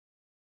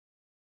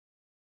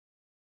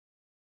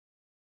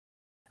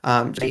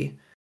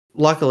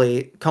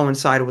 Luckily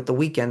coincided with the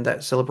weekend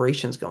that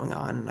Celebration's going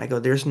on. And I go,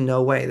 there's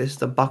no way. This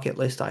is a bucket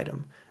list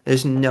item.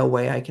 There's no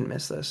way I can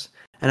miss this.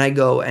 And I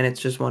go, and it's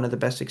just one of the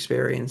best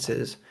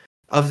experiences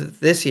of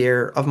this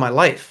year of my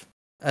life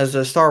as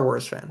a Star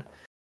Wars fan.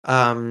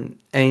 And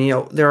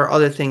there are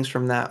other things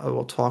from that I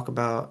want to talk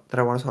about.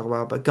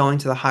 But going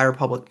to the High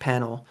Republic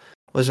panel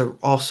was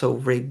also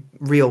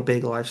real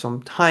big life. So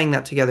I'm tying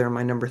that together in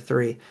my number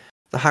 3.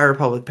 The High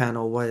Republic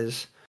panel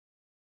was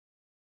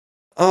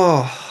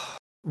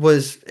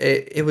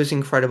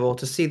incredible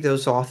to see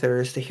those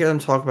authors, to hear them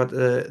talk about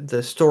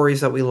the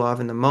stories that we love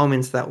and the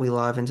moments that we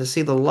love, and to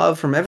see the love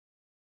from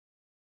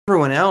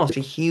everyone else.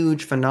 A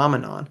huge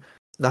phenomenon,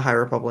 the High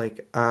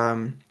Republic.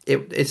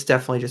 It's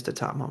definitely just a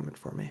top moment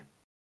for me.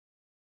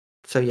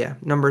 So yeah,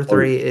 number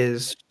 3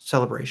 is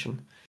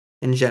Celebration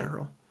in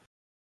general.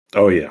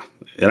 Oh yeah,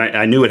 and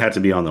I knew it had to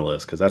be on the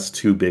list because that's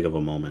too big of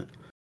a moment.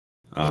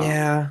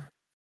 Yeah.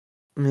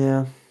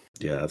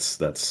 That's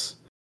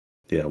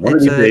one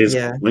of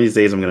these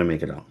days I'm gonna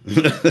make it out.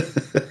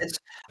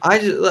 I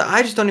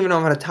just don't even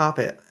know how to top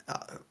it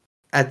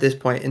at this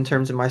point in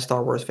terms of my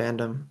Star Wars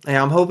fandom. And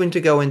I'm hoping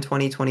to go in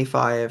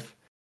 2025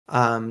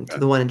 to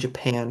the one in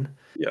Japan.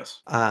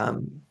 Yes.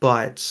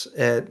 But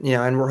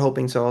and we're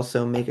hoping to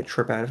also make a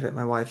trip out of it.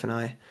 My wife and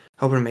I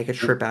hoping to make a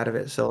trip out of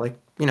it. So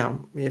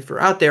if we're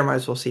out there, might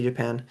as well see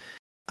Japan.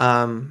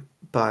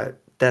 But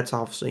that's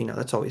obviously,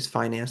 that's always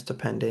finance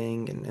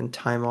depending and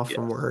time off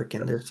from work,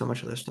 and there's so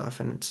much other stuff,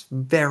 and it's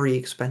very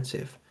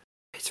expensive.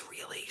 It's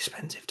really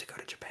expensive to go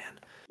to Japan.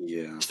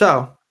 Yeah.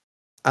 So,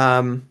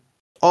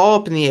 all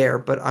up in the air,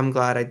 but I'm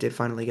glad I did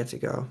finally get to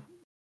go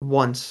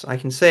once. I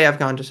can say I've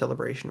gone to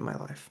Celebration in my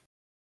life.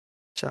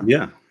 So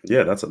yeah,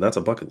 that's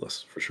a bucket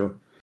list for sure.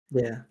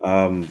 Yeah.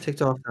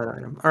 Ticked off that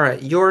item. All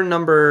right, your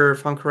number,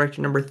 if I'm correct,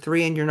 your number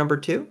 3 and your number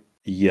 2.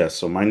 Yes,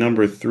 so my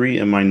number 3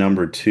 and my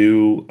number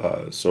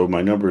 2. So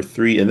my number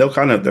 3, and they'll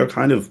kind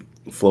of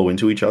flow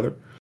into each other.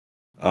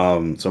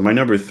 So my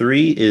number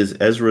 3 is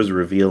Ezra's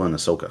reveal in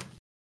Ahsoka.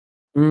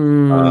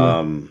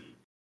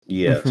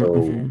 Yeah,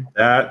 so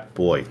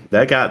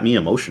that got me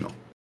emotional.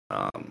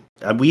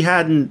 We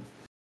hadn't,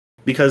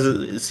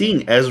 because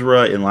seeing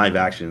Ezra in live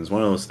action is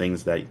one of those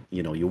things that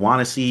you want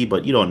to see,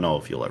 but you don't know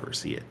if you'll ever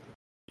see it.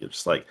 You're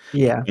just like,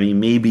 I mean,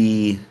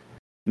 maybe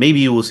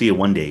you will see it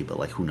one day,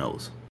 but who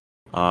knows?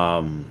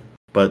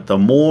 But the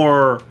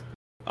more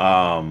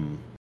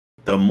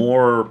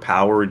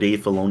power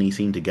Dave Filoni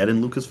seemed to get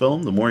in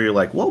Lucasfilm, the more you're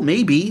like, well,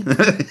 maybe.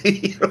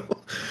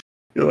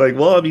 You're like,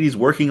 well, I mean, he's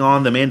working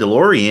on The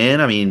Mandalorian.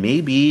 I mean,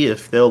 maybe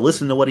if they'll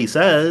listen to what he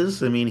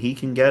says, I mean, he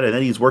can get it. And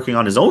then he's working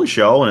on his own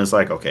show, and it's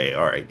like, okay,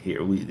 all right,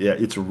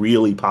 it's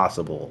really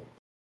possible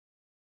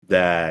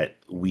that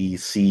we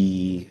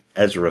see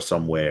Ezra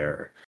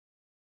somewhere.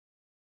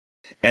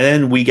 And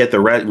then we get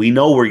we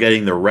know we're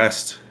getting the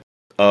rest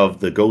of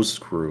the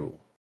Ghost crew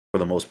for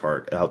the most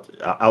part,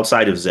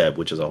 outside of Zeb,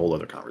 which is a whole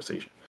other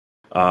conversation.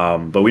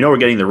 But we know we're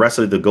getting the rest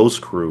of the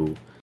Ghost crew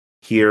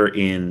here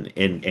in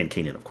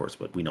Kanan, of course,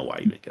 but we know why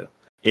you didn't get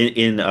it.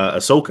 In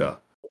Ahsoka.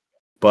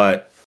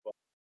 But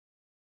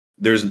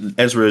there's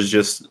Ezra is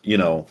just,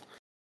 in a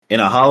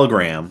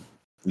hologram,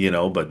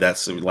 but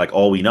that's like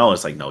all we know.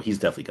 It's like, no, he's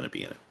definitely going to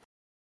be in it.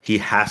 He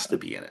has to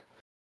be in it.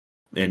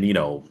 And,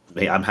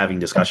 I'm having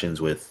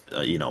discussions with,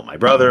 my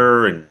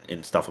brother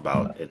and stuff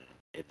about it. And,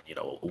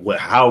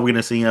 how are we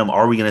going to see him?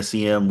 Are we going to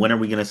see him? When are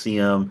we going to see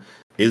him?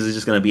 Is it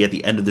just going to be at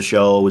the end of the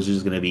show? Is it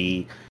just going to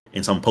be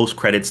in some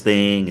post-credits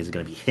thing? Is it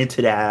going to be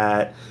hinted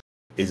at?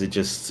 Is it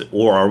just,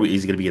 or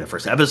is he going to be in the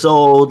first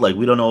episode? Like,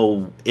 we don't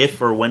know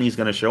if or when he's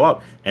going to show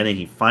up. And then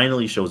he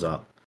finally shows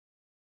up.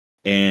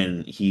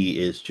 And he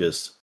is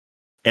just,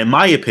 in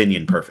my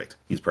opinion, perfect.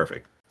 He's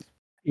perfect.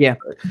 Yeah.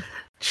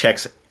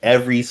 Checks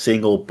every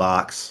single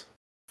box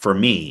for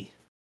me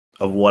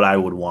of what I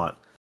would want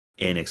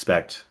and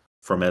expect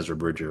from Ezra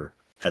Bridger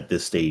at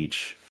this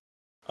stage.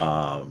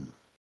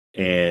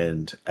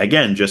 And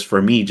again, just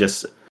for me,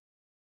 just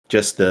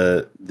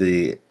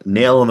the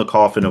nail in the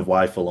coffin of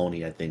why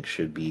Filoni, I think,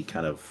 should be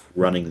kind of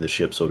running the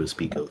ship, so to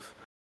speak, of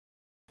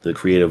the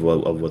creative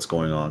of what's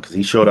going on. Because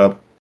he showed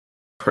up,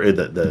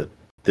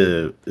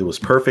 it was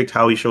perfect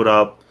how he showed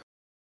up,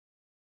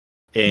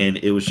 and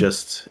it was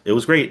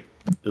great.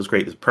 It was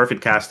great. It's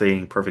perfect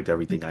casting, perfect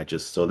everything.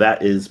 So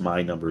that is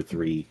my number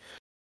 3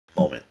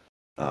 moment.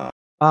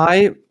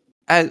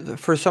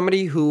 For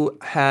somebody who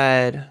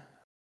had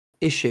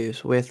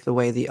issues with the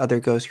way the other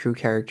Ghost Crew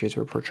characters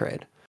were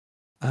portrayed,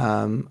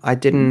 I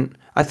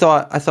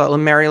thought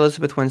Mary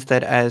Elizabeth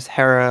Winstead as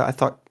Hera, I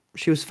thought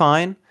she was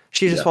fine.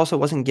 She just also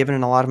wasn't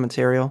given a lot of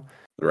material.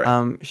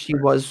 Right. She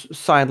was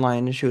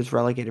sidelined and she was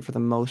relegated for the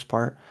most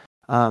part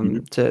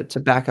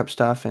to back up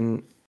stuff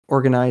and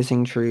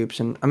organizing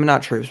troops, and I mean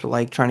not troops, but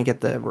like trying to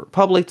get the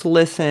Republic to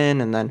listen,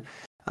 and then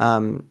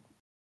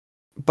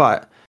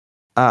but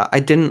I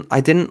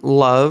didn't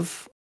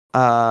love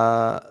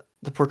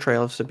the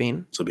portrayal of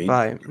Sabine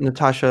by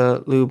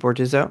Natasha Liu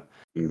Bordizzo.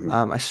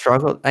 I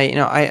struggled.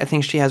 I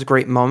think she has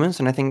great moments,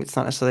 and I think it's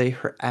not necessarily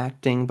her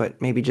acting,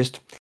 but maybe just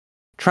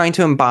trying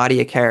to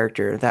embody a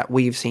character that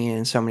we've seen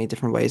in so many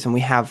different ways, and we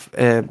have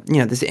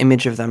this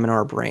image of them in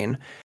our brain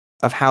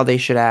of how they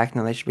should act and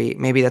how they should be.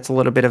 Maybe that's a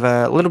little bit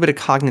of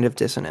cognitive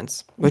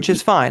dissonance, which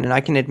is fine, and I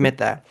can admit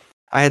that.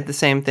 I had the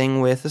same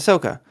thing with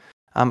Ahsoka.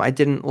 I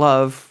didn't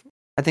love.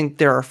 I think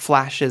there are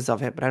flashes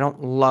of it, but I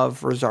don't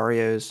love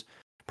Rosario's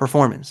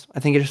performance. I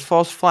think it just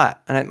falls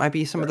flat, and it might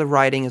be some of the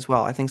writing as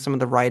well. I think some of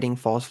the writing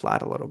falls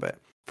flat a little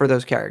bit for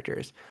those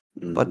characters.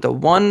 But the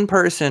one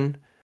person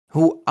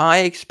who I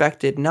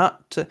expected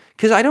not to,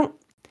 because I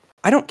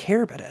don't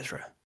care about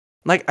Ezra.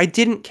 Like, I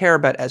didn't care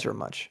about Ezra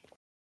much.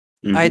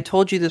 I had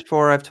told you this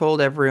before. I've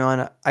told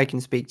everyone I can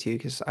speak to,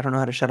 because I don't know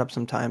how to shut up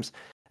sometimes.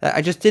 I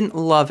just didn't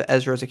love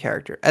Ezra as a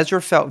character. Ezra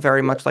felt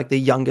very much like the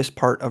youngest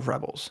part of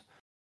Rebels.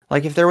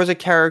 Like, if there was a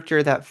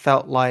character that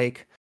felt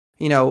like,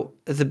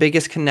 the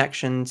biggest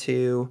connection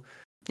to,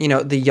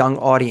 the young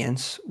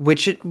audience,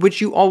 which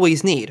you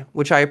always need,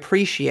 which I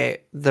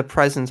appreciate the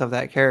presence of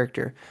that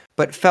character,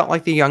 but felt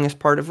like the youngest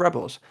part of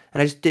Rebels.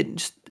 And I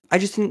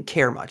just didn't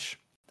care much.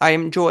 I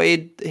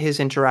enjoyed his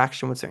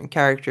interaction with certain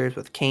characters,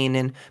 with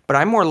Kanan, but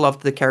I more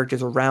loved the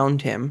characters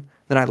around him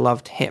than I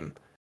loved him.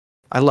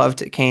 I loved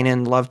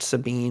Kanan, loved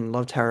Sabine,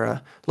 loved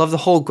Hera, loved the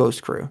whole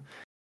Ghost crew,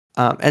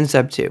 and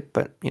Zeb too.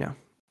 But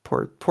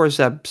poor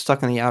Zeb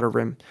stuck in the Outer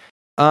Rim.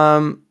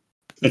 But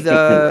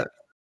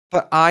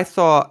I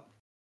thought,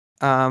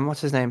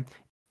 what's his name?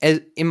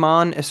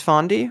 Iman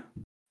Esfandi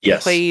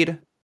played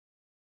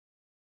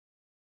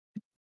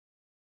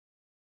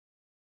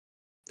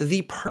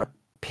the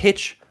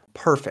pitch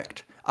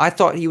perfect. I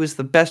thought he was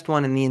the best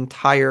one in the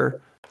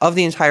entire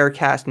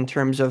cast in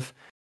terms of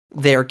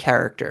their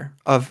character,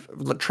 of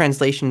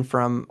translation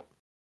from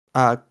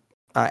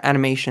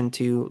animation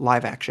to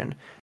live action.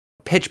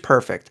 Pitch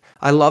perfect.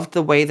 I loved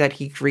the way that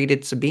he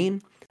greeted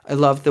Sabine. I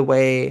loved the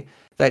way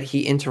that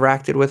he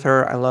interacted with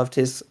her. I loved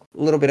his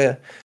little bit of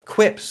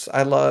quips.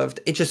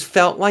 It just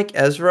felt like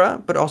Ezra,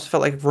 but also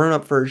felt like a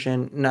grown-up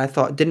version, and I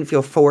thought didn't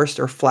feel forced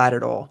or flat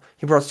at all.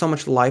 He brought so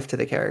much life to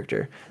the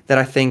character that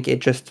I think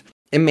it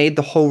made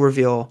the whole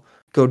reveal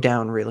go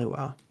down really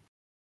well.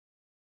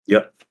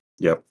 Yep.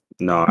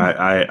 No,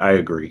 I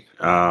agree.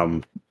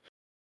 I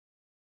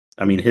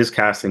mean, his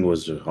casting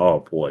was just,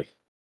 oh boy,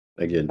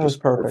 again, just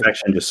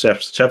perfection, just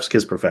chef's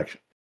kiss perfection.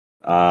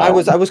 I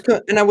was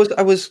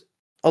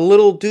a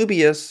little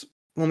dubious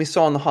when we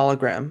saw in the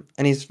hologram,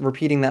 and he's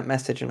repeating that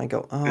message, and I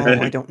go, oh,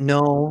 I don't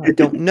know.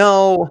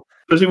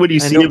 Especially when you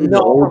see him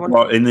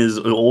in his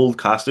old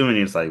costume, and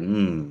it's like,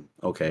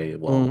 okay,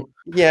 well,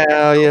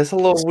 yeah, it's a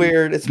little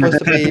weird. It's supposed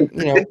to be,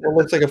 it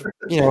looks like a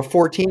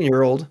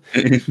 14-year-old,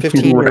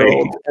 15-year-old,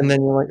 right. And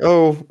then you're like,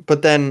 oh,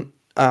 but then,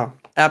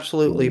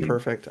 absolutely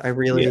perfect. I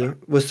really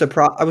was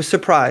surprised. I was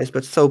surprised,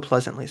 but so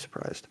pleasantly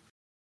surprised.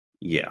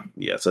 Yeah.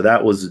 So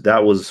that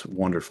was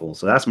wonderful.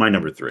 So that's my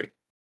number 3.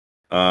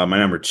 My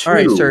number 2. All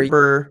right,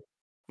 sir.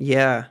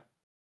 Yeah.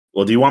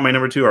 Well, do you want my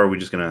number 2, or are we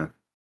just gonna?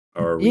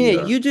 Or are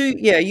Yeah, we? you do.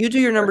 Yeah, you do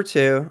your Okay. number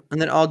two,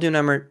 and then I'll do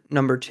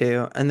number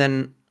two, and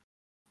then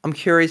I'm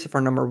curious if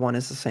our number one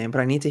is the same, but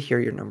I need to hear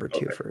your number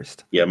two Okay.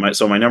 first. Yeah. My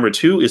number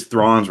two is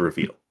Thrawn's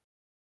reveal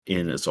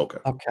in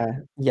Ahsoka. Okay.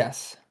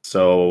 Yes.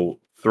 So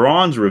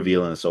Thrawn's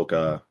reveal in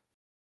Ahsoka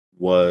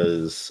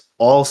was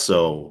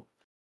also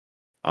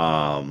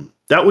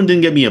that one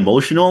didn't get me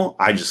emotional.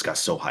 I just got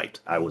so hyped.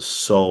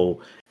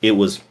 It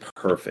was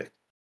perfect.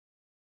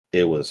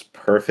 It was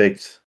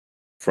perfect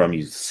from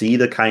you see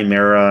the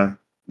Chimera.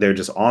 They're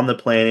just on the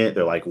planet.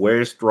 They're like,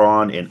 "Where's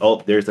Thrawn?" And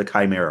oh, there's the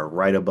Chimera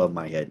right above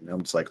my head. And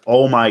I'm just like,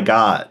 "Oh my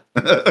god,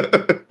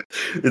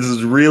 this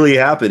is really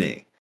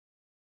happening."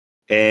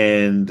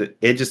 And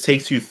it just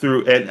takes you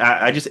through. And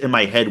I just in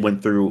my head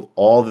went through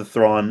all the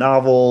Thrawn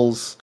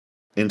novels,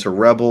 into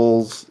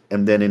Rebels,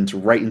 and then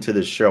into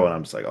this show. And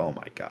I'm just like, "Oh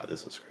my god,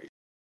 this is crazy."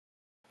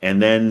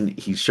 And then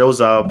he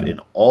shows up,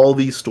 and all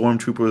these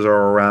stormtroopers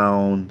are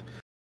around.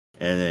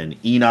 And then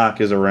Enoch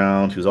is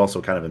around, who's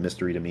also kind of a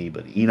mystery to me,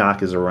 but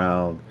Enoch is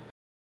around.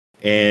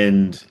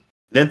 And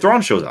then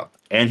Thrawn shows up,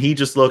 and he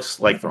just looks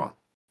like Thrawn,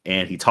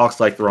 and he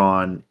talks like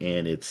Thrawn,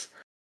 and it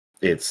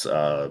is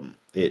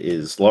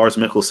Lars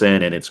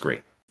Mikkelsen, and it's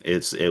great.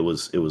 It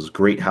was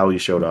great how he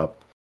showed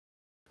up.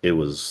 It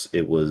was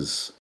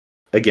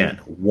again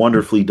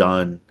wonderfully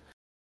done,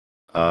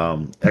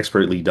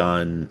 expertly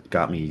done.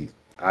 Got me.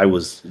 I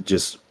was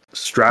just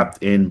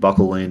strapped in,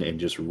 buckle in, and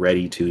just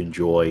ready to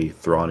enjoy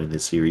Thrawn in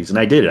this series, and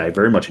I did it. I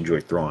very much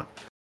enjoyed Thrawn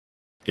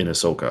in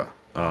Ahsoka.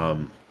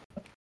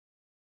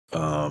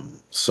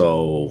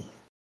 So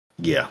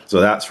yeah,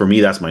 so that's for me.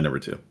 That's my number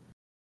two.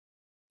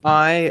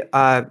 I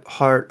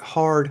hard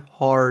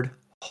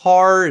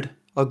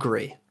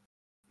agree,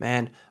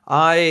 man.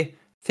 I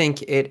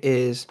think it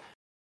is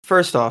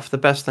first off the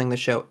best thing the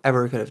show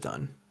ever could have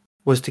done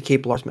was to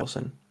keep Lars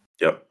Mikkelsen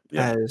Yep.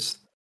 as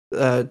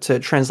to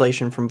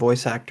translation from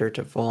voice actor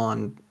to full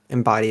on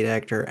embodied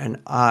actor, and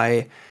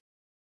I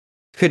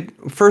could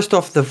first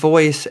off the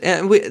voice,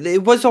 and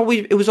it was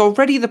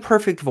already the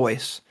perfect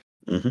voice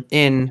Mm-hmm.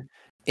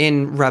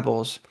 in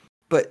Rebels,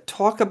 but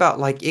talk about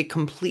like it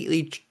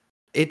completely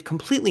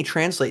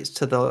translates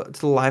to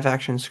the live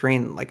action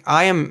screen. Like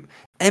I am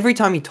every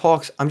time he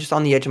talks, I'm just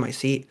on the edge of my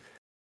seat.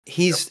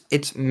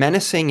 It's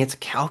menacing, it's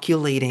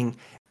calculating,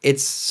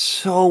 it's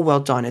so well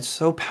done, it's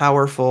so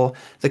powerful.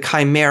 The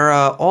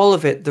Chimera, all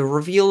of it, the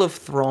reveal of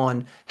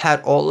Thrawn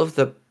had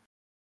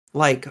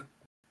like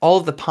all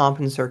of the pomp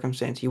and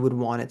circumstance you would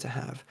want it to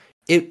have.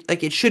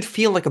 It should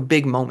feel like a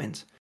big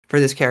moment for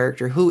this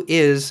character who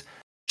is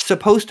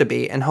supposed to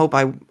be and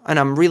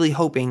I'm really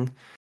hoping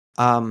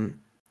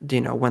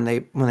when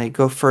they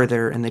go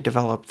further and they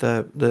develop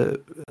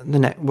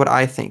what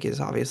I think is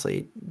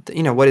obviously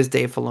what is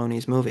Dave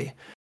Filoni's movie.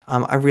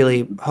 I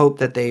really hope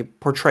that they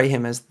portray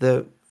him as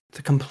the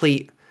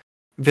complete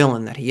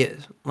villain that he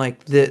is,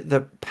 like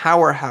the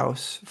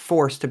powerhouse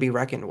force to be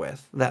reckoned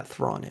with that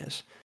Thrawn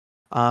is.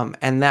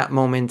 And that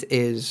moment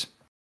is,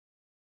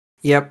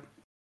 yep,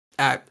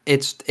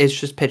 it's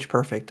just pitch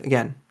perfect.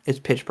 Again, it's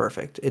pitch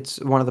perfect.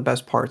 It's one of the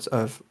best parts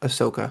of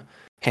Ahsoka,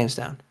 hands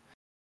down.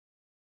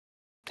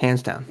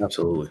 Hands down.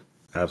 Absolutely.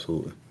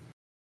 Absolutely.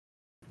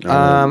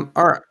 All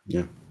right.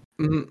 Yeah.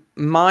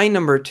 My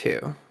number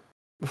two,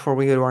 before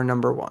we go to our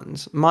number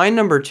ones, my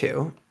number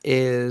two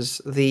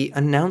is the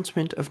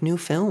announcement of new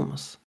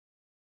films.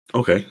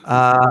 Okay.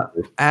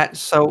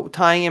 So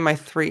tying in my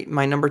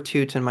number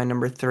two to my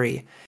number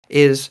three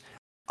is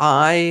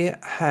we're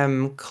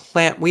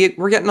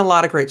getting a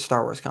lot of great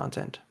Star Wars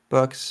content,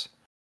 books,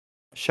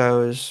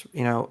 shows,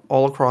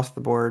 all across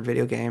the board,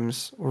 video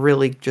games.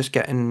 We're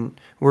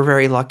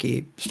very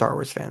lucky Star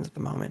Wars fans at the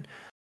moment,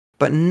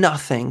 but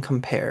nothing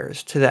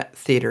compares to that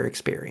theater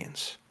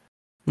experience.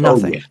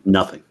 Nothing. Oh, yeah.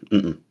 Nothing.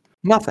 Mm-mm.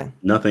 Nothing.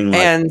 Nothing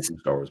like a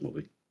Star Wars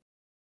movie.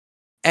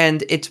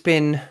 And it's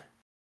been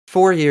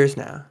 4 years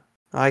now.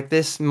 Like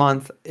this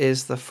month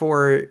is the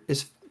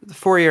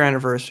 4-year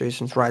anniversary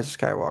since Rise of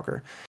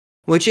Skywalker,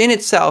 which in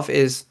itself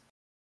is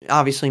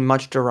obviously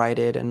much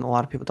derided and a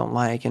lot of people don't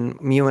like, and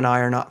you and I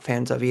are not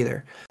fans of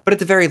either. But at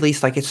the very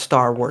least, like, it's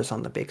Star Wars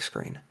on the big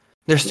screen.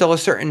 There's still a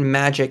certain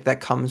magic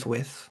that comes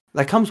with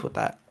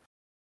that.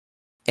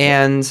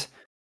 And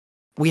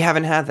we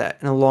haven't had that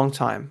in a long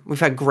time.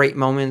 We've had great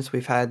moments.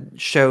 We've had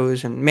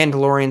shows, and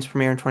Mandalorian's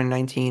premiere in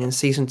 2019, and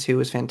season 2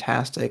 was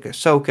fantastic.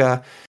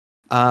 Ahsoka,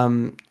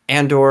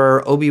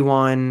 Andor,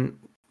 Obi-Wan,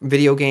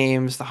 video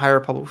games, The High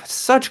Republic,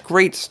 such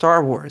great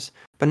Star Wars,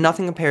 but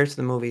nothing compares to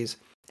the movies.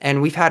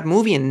 And we've had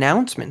movie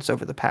announcements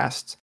over the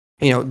past,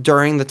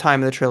 during the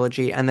time of the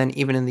trilogy, and then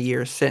even in the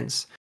years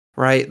since,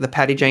 right? The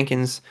Patty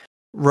Jenkins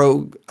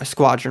Rogue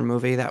Squadron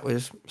movie that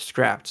was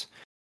scrapped.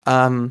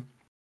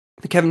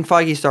 The Kevin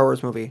Feige Star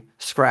Wars movie,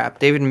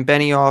 scrapped. David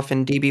Benioff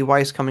and D.B.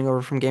 Weiss coming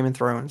over from Game of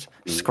Thrones,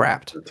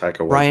 scrapped.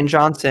 Rian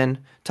Johnson,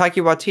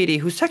 Taika Waititi,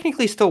 who's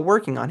technically still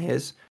working on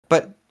his,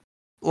 but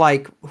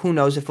like, who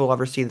knows if we'll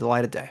ever see the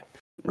light of day,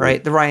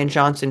 right? The Rian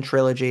Johnson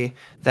trilogy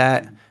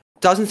that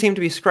doesn't seem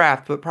to be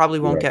scrapped, but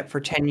probably won't get for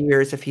 10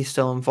 years if he's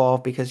still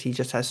involved because he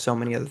just has so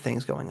many other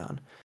things going on.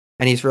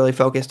 And he's really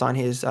focused on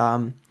his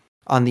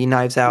on the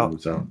Knives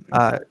Out. So,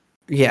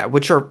 Yeah,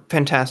 which are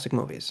fantastic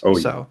movies. oh,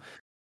 yeah. So,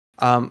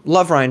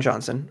 love Ryan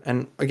Johnson,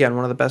 and again,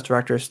 one of the best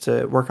directors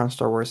to work on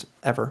Star Wars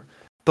ever.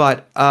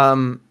 But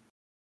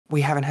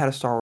we haven't had a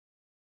Star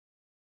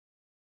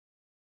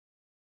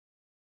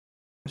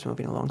Wars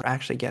movie in a long time. We're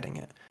actually getting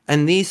it.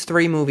 And these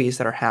 3 movies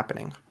that are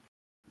happening,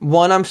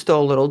 one I'm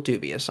still a little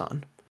dubious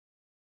on,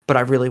 but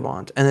I really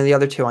want. And then the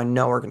other 2 I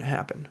know are going to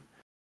happen.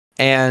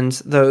 And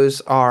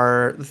those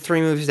are the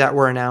 3 movies that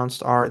were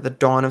announced are the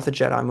Dawn of the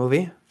Jedi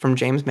movie from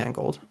James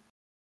Mangold,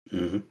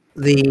 Mm-hmm.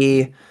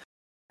 the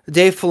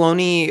Dave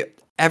Filoni,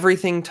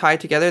 everything tied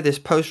together, this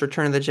post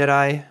Return of the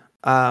Jedi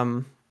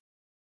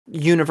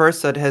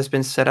universe that has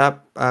been set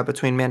up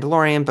between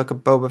Mandalorian, Book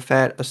of Boba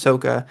Fett,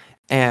 Ahsoka,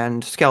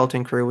 and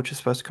Skeleton Crew, which is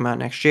supposed to come out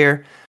next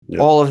year.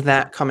 Yep. All of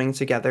that coming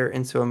together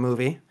into a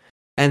movie.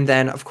 And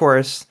then, of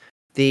course,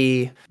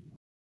 I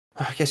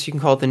guess you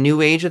can call it the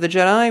New Age of the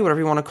Jedi, whatever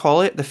you want to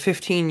call it, the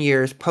 15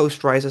 years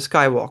post Rise of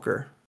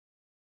Skywalker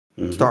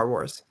Star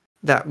Wars,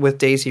 that with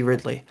Daisy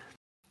Ridley.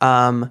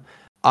 I'm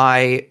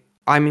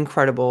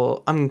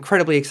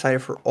incredibly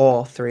excited for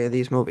all 3 of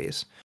these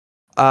movies.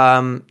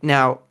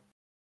 Now,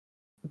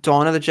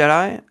 Dawn of the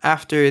Jedi,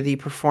 after the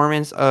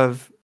performance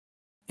of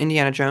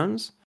Indiana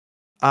Jones,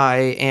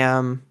 I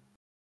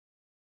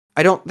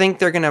don't think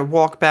they're going to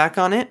walk back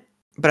on it,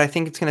 but I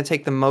think it's going to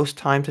take the most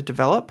time to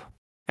develop.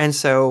 And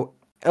so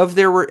if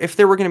there were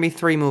going to be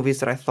 3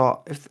 movies that I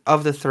thought, if there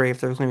was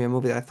going to be a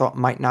movie that I thought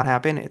might not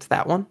happen, it's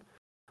that one,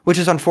 which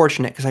is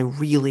unfortunate because I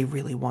really,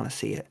 really want to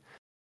see it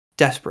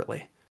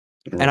desperately.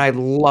 Right. And I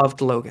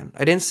loved Logan.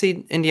 I didn't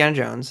see Indiana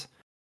Jones,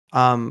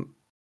 but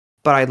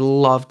I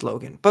loved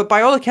Logan. But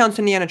by all accounts,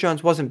 Indiana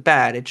Jones wasn't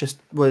bad. It just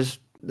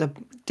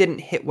didn't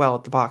hit well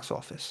at the box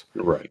office.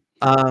 Right.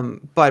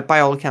 But by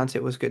all accounts,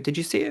 it was good. Did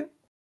you see it?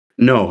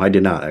 No, I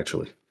did not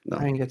actually. No.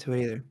 I didn't get to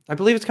it either. I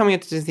believe it's coming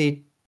to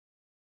Disney.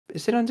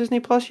 Is it on Disney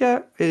Plus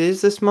yet? It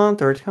is this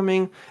month, or it's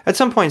coming at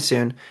some point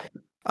soon.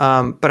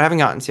 But I haven't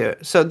gotten to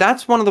it. So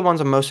that's one of the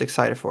ones I'm most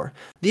excited for.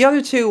 The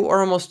other 2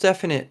 are almost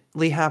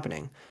definitely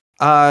happening.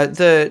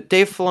 The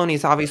Dave Filoni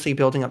is obviously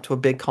building up to a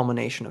big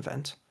culmination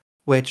event,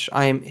 which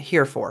I am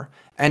here for.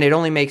 And it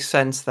only makes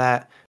sense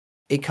that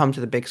it come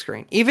to the big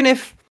screen. Even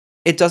if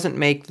it doesn't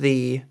make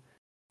the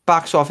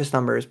box office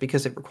numbers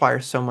because it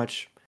requires so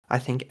much, I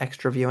think,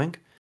 extra viewing.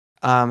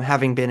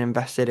 Having been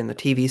invested in the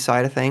TV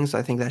side of things,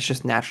 I think that's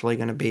just naturally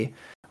going to be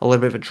a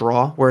little bit of a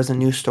draw, whereas a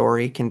new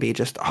story can be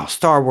just,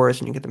 Star Wars,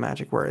 and you get the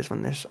magic, whereas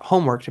when there's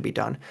homework to be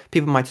done,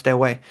 people might stay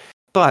away.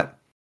 But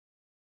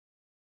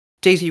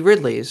Daisy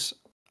Ridley's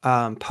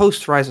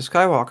post-Rise of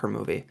Skywalker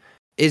movie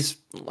is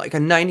like a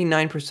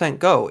 99%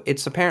 go.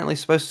 It's apparently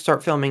supposed to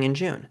start filming in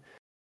June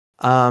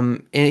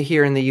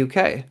here in the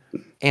UK.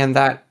 And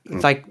that's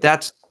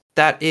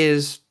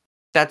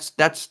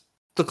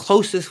the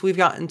closest we've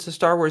gotten to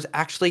Star Wars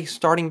actually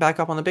starting back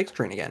up on the big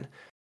screen again.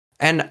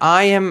 And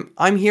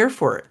I'm here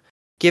for it.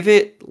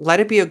 Let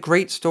it be a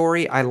great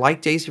story. I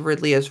like Daisy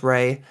Ridley as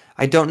Rey.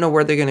 I don't know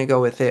where they're going to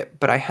go with it,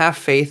 but I have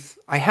faith.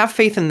 I have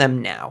faith in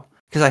them now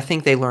because I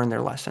think they learned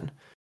their lesson.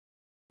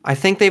 I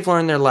think they've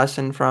learned their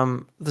lesson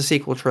from the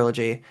sequel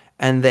trilogy,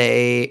 and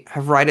they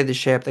have righted the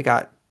ship. They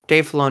got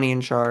Dave Filoni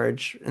in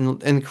charge in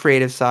the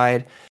creative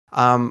side.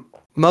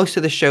 Most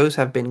of the shows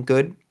have been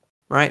good,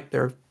 right?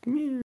 They're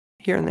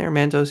here and there.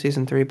 Mando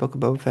season 3, Book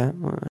of Boba Fett.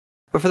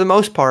 But for the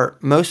most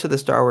part, most of the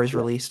Star Wars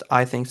released,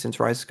 I think, since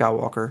Rise of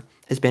Skywalker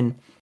has been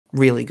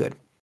really good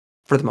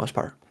for the most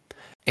part.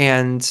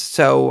 And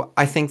so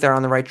I think they're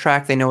on the right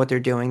track. They know what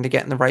they're doing. They're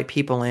getting the right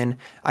people in.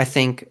 I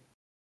think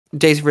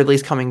Daisy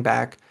Ridley's coming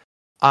back.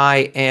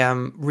 I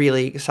am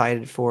really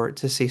excited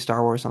to see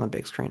Star Wars on the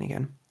big screen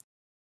again.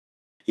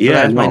 So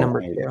that's my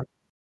number 2.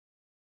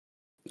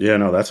 Yeah,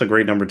 no, that's a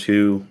great number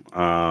 2.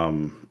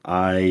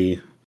 I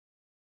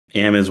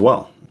am as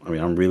well. I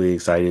mean, I'm really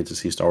excited to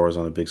see Star Wars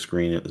on the big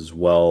screen as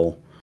well.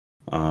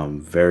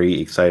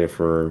 Very excited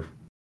for.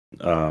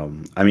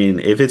 I mean,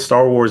 if it's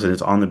Star Wars and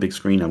it's on the big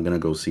screen, I'm gonna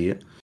go see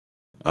it.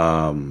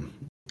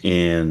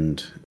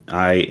 And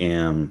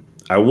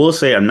I will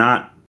say I'm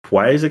not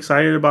quite as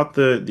excited about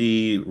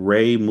the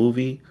Rey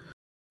movie.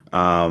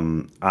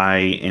 I'm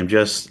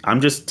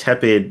just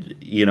tepid,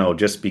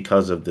 just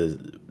because of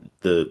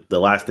the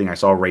last thing I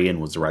saw Rey in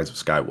was The Rise of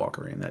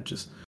Skywalker, and that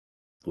just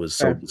was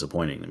so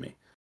disappointing to me.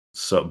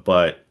 So,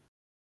 but,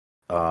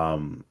 I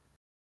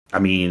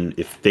mean,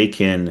 if they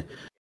can,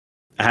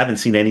 I haven't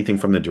seen anything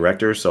from the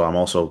director, so I'm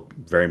also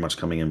very much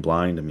coming in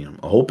blind. I mean, I'm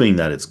hoping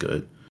that it's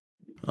good.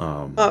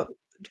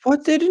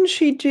 What didn't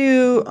she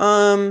do?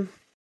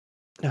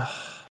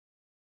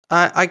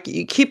 I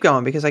keep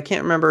going because I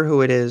can't remember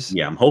who it is.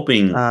 Yeah, I'm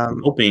hoping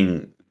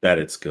that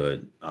it's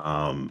good.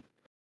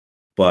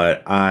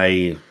 But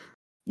I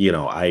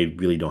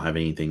really don't have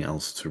anything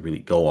else to really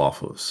go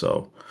off of.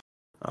 So,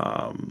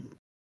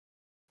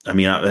 I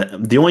mean,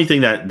 the only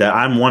thing that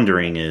I'm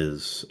wondering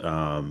is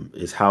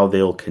how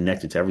they'll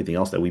connect it to everything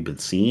else that we've been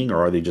seeing, or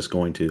are they just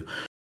going to?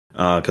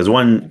 Because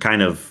one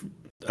kind of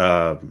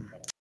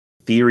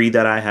theory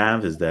that I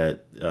have is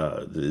that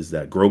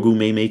Grogu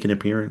may make an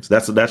appearance.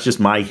 That's just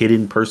my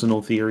hidden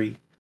personal theory.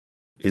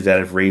 Is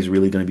that if Rey's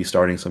really going to be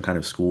starting some kind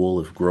of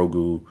school, if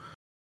Grogu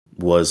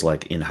was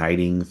like in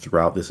hiding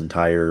throughout this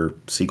entire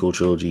sequel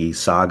trilogy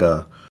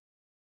saga,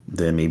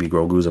 then maybe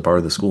Grogu's a part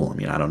of the school. I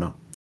mean, I don't know.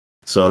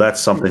 So that's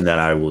something that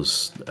I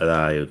was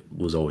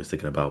always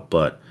thinking about.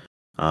 But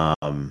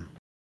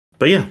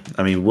yeah,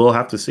 I mean, we'll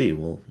have to see.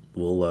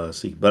 We'll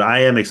see. But I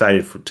am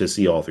excited to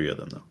see all three of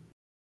them, though.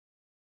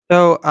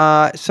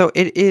 So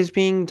it is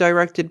being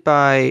directed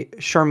by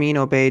Charmin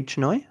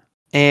Obaid-Chinoy,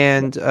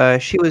 and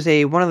she was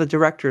one of the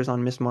directors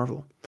on Miss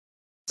Marvel.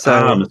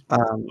 So,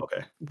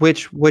 okay,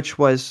 which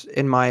was,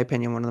 in my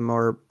opinion, one of the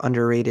more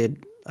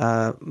underrated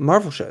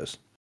Marvel shows,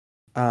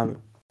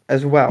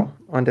 as well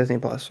on Disney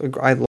Plus.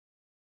 I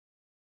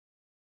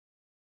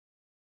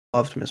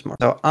loved Miss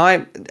Marvel.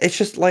 So it's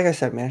just like I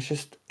said, man. It's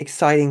just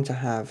exciting to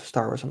have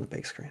Star Wars on the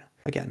big screen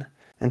again,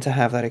 and to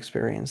have that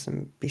experience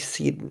and be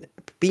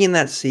in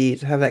that seat,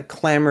 to have that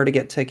clamor to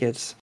get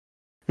tickets.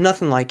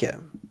 Nothing like it.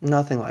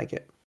 Nothing like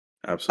it.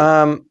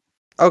 Absolutely.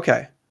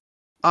 Okay.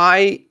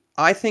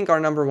 I think our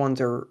number ones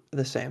are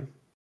the same.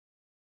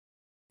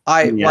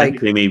 I think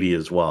they may be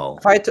as well.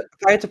 If I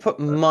had to put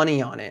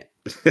money on it,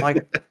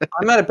 like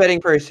I'm not a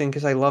betting person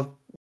because I love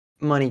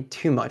money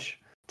too much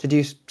to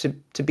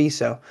be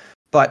so.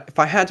 But if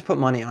I had to put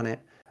money on it,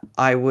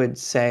 I would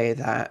say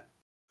that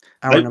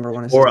our number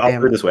one is. Or I'll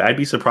put it this way: I'd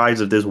be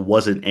surprised if this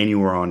wasn't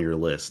anywhere on your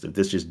list. If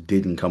this just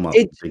didn't come up.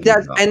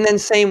 And then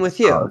same with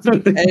you.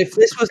 And if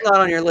this was not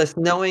on your list,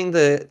 knowing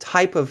the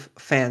type of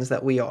fans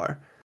that we are,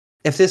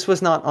 if this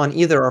was not on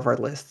either of our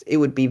lists, it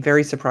would be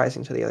very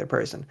surprising to the other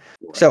person.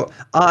 Right. So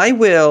I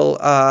will.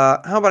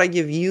 How about I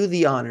give you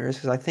the honors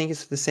because I think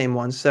it's the same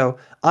one. So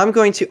here's what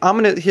I'm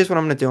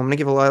gonna do. I'm gonna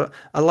give a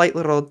light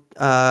little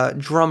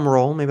drum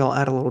roll. Maybe I'll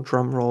add a little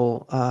drum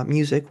roll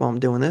music while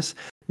I'm doing this.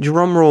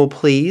 Drum roll,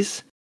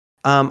 please.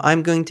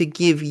 I'm going to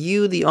give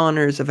you the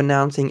honors of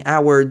announcing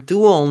our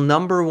dual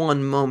number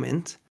one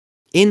moment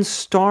in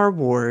Star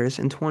Wars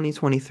in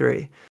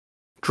 2023.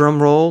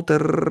 Drum roll.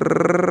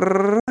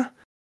 Go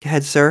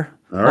ahead, sir.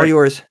 All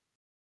yours.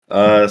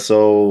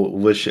 So,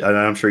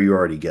 I'm sure you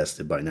already guessed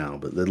it by now,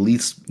 but the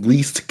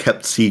least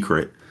kept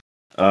secret.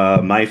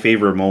 My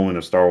favorite moment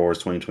of Star Wars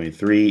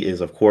 2023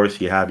 is, of course,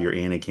 you have your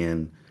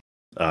Anakin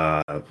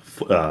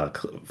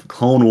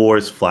Clone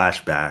Wars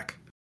flashback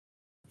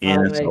in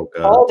Ahsoka.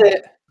 Called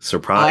it.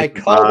 Surprise!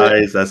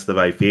 That's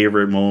my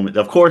favorite moment.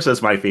 Of course,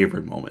 that's my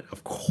favorite moment.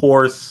 Of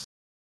course,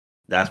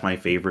 that's my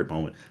favorite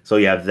moment. So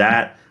you have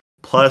that,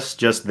 plus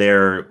just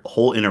their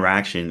whole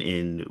interaction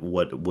in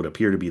what would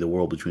appear to be the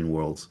world between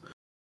worlds,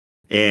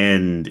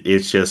 and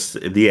it's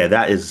just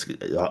that is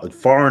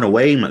far and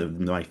away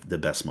the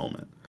best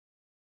moment.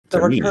 The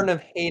return of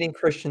Hayden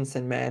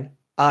Christensen, man.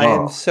 I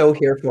am so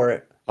here for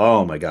it.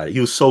 Oh my god, he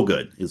was so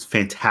good. It was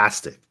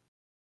fantastic.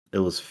 It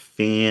was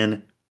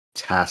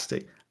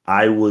fantastic.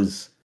 I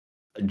was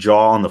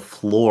jaw on the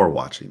floor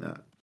watching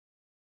that.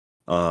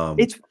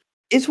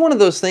 It's one of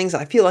those things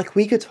I feel like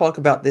we could talk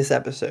about this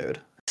episode,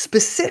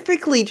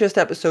 specifically just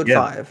episode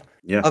 5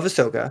 of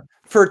Ahsoka,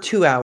 for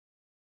 2 hours.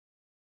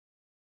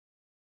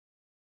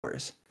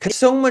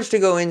 So much to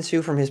go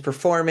into, from his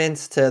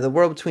performance to the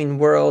world between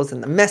worlds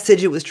and the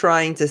message it was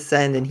trying to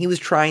send and he was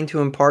trying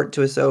to impart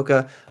to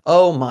Ahsoka.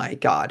 Oh my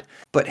god.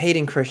 But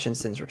Hayden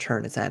Christensen's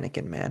return as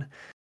Anakin, man.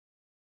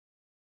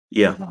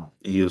 Yeah,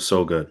 he was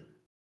so good.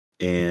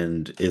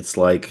 And it's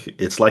like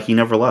he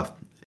never left,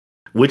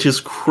 which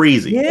is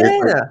crazy.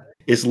 Yeah,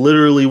 it's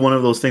literally one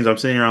of those things. I'm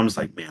sitting here, I'm just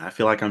like, man, I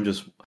feel like I'm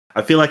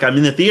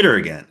in the theater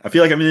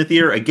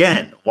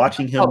again.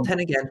 Watching him.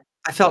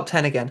 I felt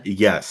 10 again.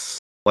 Yes,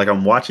 like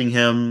I'm watching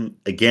him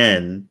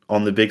again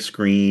on the big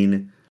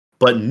screen,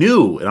 but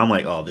new, and I'm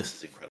like, oh,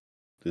 this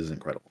is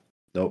incredible.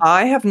 Nope.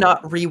 I have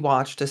not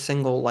rewatched a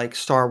single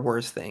Star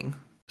Wars thing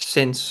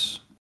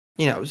since.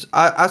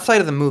 Outside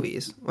of the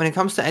movies, when it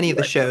comes to any of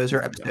the shows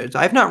or episodes,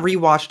 I've not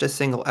rewatched a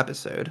single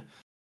episode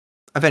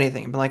of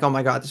anything. I've been like, oh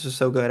my god, this was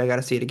so good. I got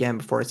to see it again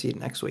before I see it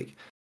next week.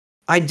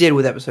 I did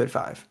with episode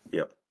 5.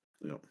 Yep.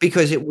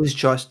 Because it was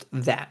just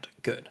that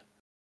good.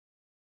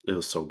 It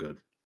was so good.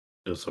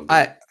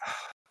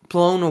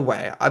 Blown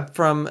away.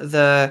 From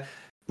the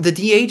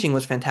de-aging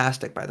was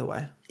fantastic, by the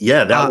way.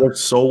 Yeah, that worked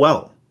so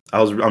well.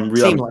 I'm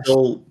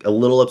still a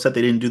little upset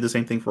they didn't do the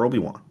same thing for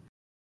Obi-Wan.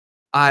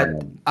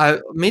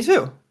 Me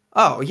too.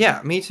 Oh yeah,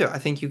 me too. I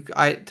think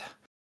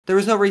there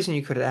was no reason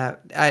you could have.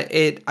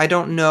 I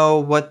don't know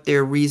what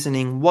their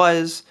reasoning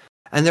was,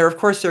 and there are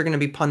going to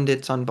be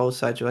pundits on both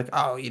sides. You're like,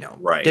 oh,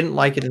 didn't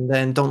like it and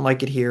then don't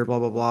like it here, blah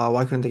blah blah.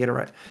 Why couldn't they get it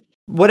right?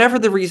 Whatever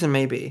the reason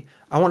may be,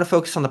 I want to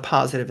focus on the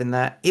positive in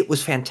that it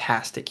was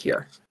fantastic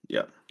here.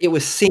 Yeah. It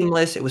was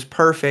seamless. It was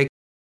perfect.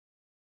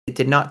 It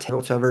did not take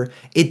over.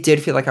 It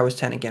did feel like I was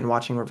 10 again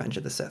watching Revenge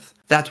of the Sith.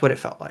 That's what it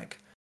felt like,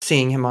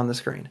 seeing him on the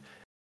screen.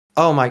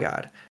 Oh my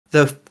god.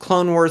 The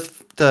Clone Wars,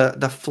 the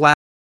flashback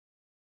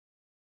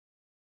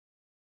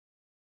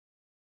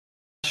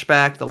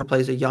that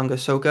plays a young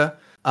Ahsoka,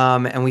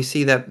 and we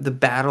see that the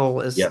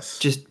battle is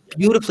just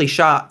beautifully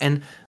shot.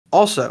 And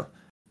also,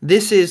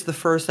 this is the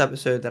first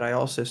episode that I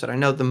also said I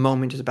know the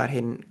moment is about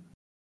Hayden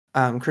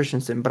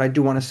Christensen, but I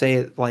do want to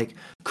say like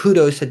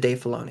kudos to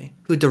Dave Filoni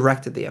who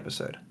directed the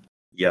episode.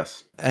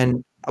 Yes,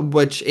 and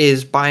which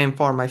is by and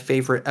far my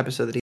favorite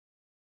episode that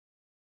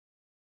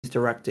he's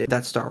directed.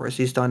 That's Star Wars.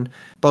 He's done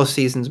both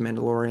seasons,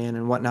 Mandalorian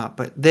and whatnot,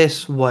 but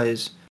this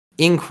was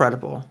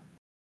incredible,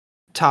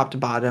 top to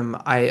bottom.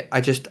 I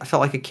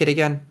felt like a kid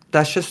again.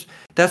 That's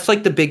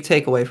like the big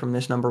takeaway from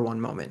this number one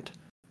moment,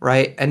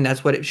 right? And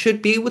that's what it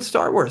should be with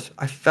Star Wars.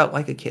 I felt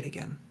like a kid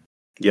again.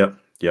 Yep,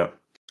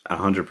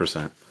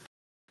 100%.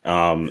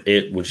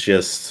 It was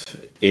just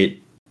it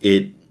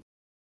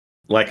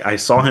like I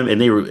saw him, and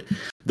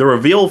the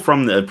reveal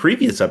from the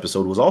previous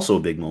episode was also a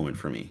big moment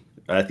for me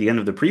at the end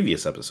of the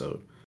previous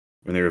episode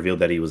when they revealed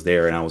that he was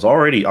there, and I was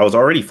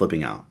already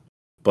flipping out.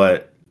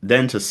 But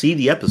then to see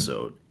the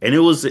episode, and it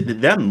was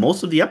them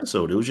most of the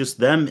episode, it was just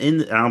them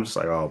and I'm just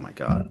like, oh my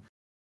god,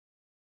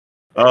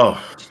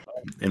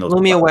 It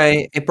blew me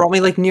away. It brought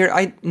me like near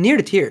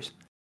to tears.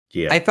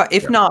 Yeah, I thought,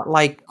 if not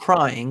like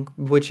crying,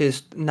 which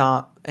is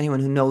not anyone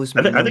who knows me.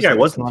 I think I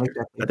was.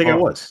 I think I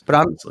was.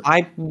 But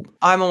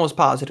I'm almost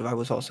positive I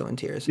was also in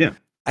tears. Yeah.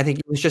 I think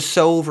it was just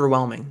so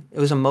overwhelming. It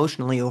was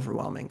emotionally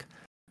overwhelming,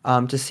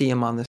 to see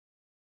him on this.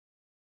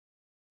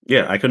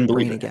 Yeah, I couldn't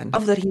believe it. Again. The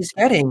love that he's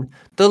getting,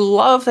 the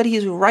love that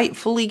he's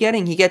rightfully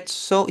getting. He got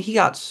so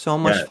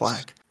much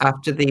flack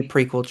after the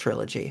prequel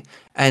trilogy,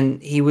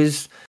 and he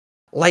was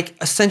like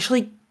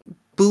essentially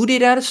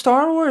booted out of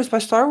Star Wars by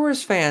Star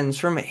Wars fans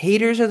from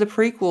haters of the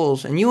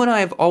prequels. And you and I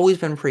have always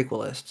been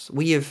prequelists.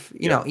 We have,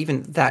 you know,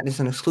 even that is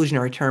an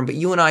exclusionary term, but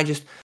you and I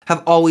just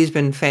have always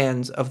been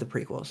fans of the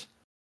prequels.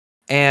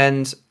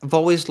 And I've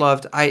always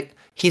loved,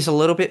 he's a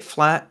little bit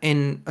flat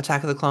in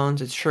Attack of the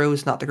Clones. It's true,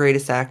 it's not the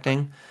greatest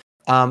acting.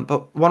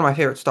 But one of my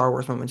favorite Star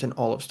Wars moments in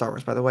all of Star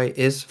Wars, by the way,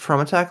 is from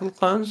Attack of the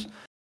Clones,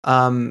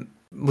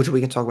 which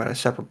we can talk about at a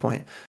separate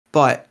point.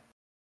 But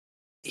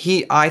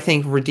he, I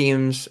think,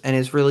 redeems and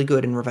is really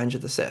good in Revenge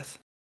of the Sith.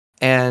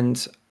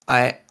 And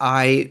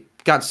I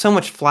got so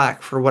much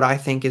flack for what I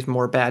think is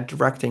more bad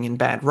directing and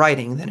bad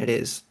writing than it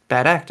is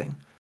bad acting.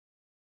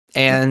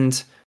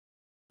 And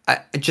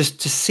just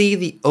to see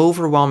the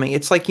overwhelming,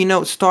 it's like, you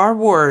know, Star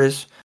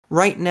Wars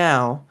right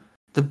now,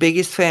 the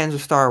biggest fans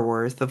of Star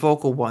Wars, the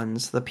vocal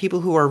ones, the people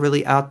who are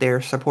really out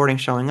there supporting,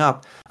 showing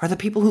up, are the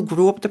people who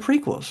grew up with the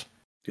prequels.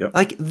 Yep.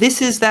 Like,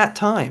 this is that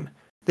time.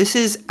 This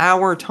is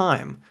our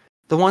time.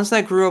 The ones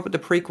that grew up with the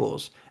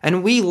prequels.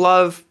 And we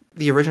love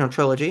the original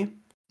trilogy,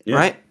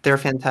 right? They're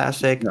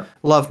fantastic. Yeah.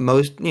 Love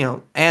most, you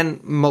know, and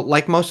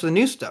like most of the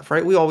new stuff,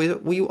 right? We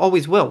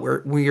always will.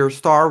 We're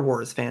Star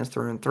Wars fans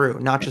through and through.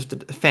 Not just a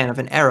fan of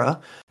an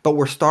era, but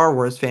we're Star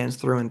Wars fans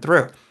through and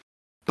through.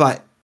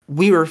 But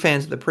we were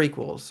fans of the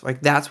prequels. Like,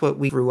 that's what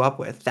we grew up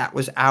with. That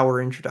was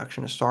our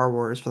introduction to Star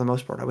Wars for the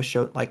most part.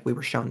 We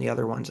were shown the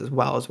other ones as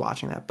well as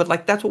watching that. But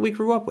like, that's what we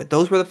grew up with.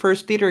 Those were the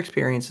first theater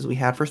experiences we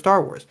had for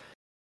Star Wars.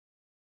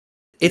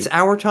 It's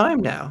our time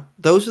now.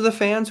 Those are the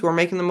fans who are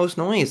making the most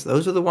noise.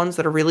 Those are the ones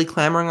that are really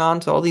clamoring on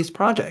to all these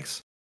projects.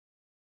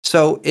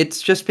 So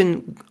it's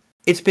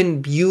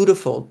been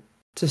beautiful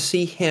to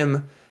see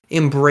him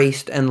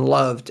embraced and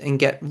loved and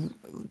get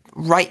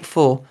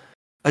rightful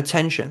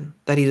attention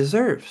that he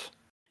deserves.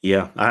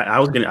 Yeah,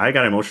 I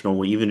got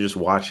emotional even just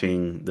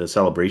watching the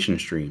celebration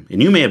stream,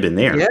 and you may have been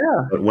there. Yeah,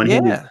 but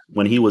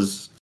when he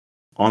was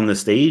on the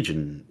stage,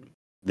 and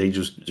they it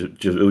was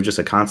just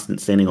a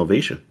constant standing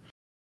ovation.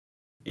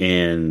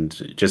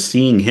 And just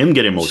seeing him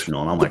get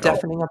emotional, and I'm like,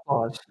 deafening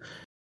applause.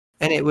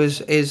 And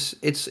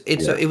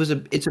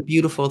it's a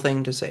beautiful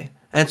thing to see,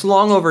 and it's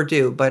long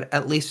overdue, but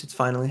at least it's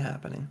finally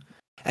happening.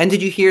 And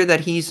did you hear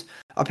that he's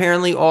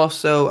apparently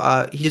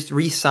also he just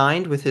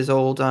re-signed with his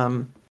old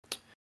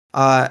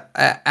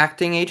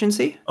acting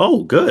agency?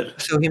 Oh, good.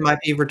 So he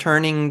might be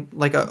returning,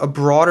 like a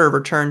broader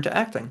return to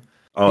acting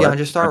beyond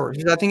just Star Wars.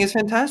 I think it's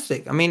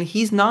fantastic. I mean,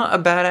 he's not a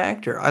bad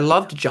actor. I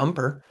loved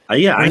Jumper.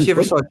 Yeah, if you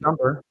ever saw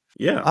Jumper.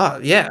 Yeah.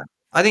 Yeah.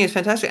 I think it's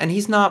fantastic. And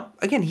he's not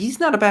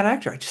a bad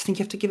actor. I just think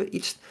you have to give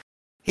it.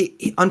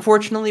 He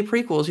unfortunately,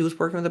 prequels, he was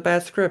working with a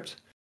bad script.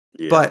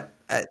 Yeah. But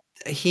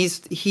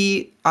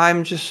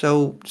I'm just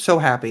so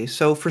happy.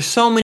 So for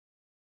so many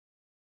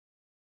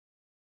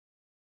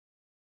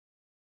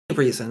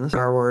reasons,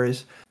 Star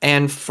Wars,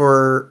 and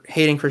for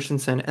Hayden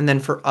Christensen, and then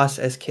for us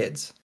as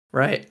kids,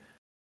 right?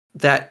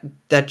 It's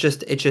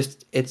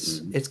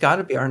got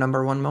to be our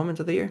number one moment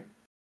of the year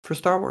for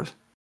Star Wars.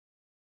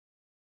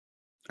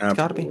 It's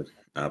got to be.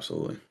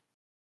 Absolutely.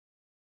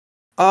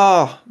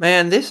 Oh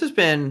man, this has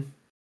been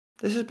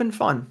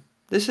fun.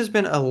 This has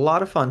been a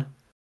lot of fun.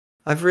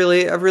 I've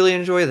really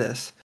enjoyed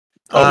this.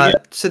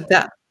 This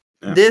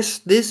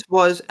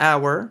was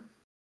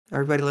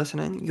everybody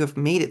listening, you have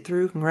made it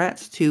through.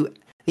 Congrats to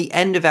the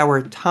end of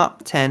our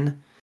top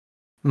 10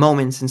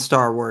 moments in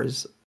Star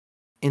Wars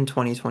in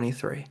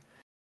 2023.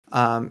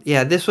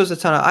 This was a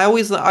ton of. I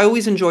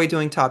always enjoy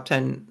doing top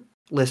 10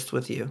 lists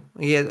with you.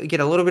 We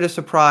get a little bit of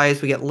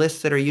surprise. We get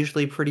lists that are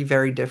usually pretty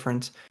very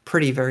different.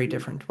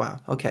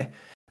 Wow. Okay.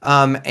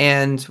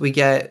 And we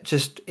get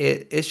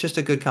it's just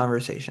a good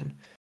conversation.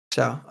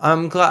 So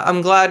I'm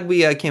glad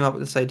we came up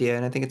with this idea,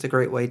 and I think it's a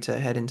great way to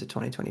head into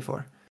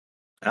 2024.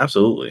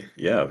 Absolutely.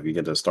 Yeah, we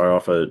get to start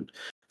off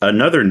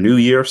another new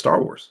year of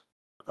Star Wars.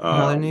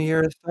 Another new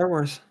year of Star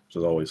Wars. Which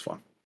is always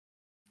fun.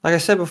 Like I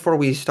said before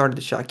we started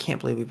the show, I can't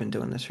believe we've been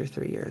doing this for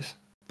 3 years.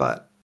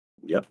 But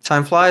Yep.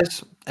 time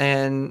flies,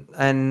 and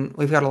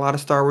we've got a lot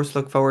of Star Wars to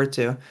look forward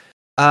to.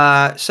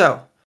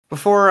 So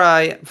before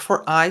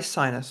I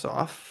sign us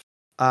off,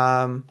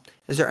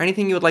 is there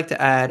anything you would like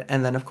to add?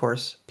 And then, of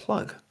course,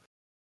 plug.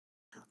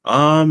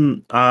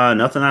 Nothing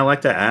I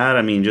like to add.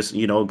 I mean, just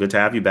good to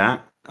have you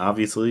back.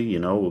 Obviously,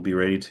 we'll be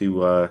ready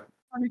to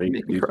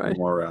Make me cry.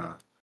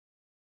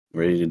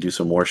 ready to do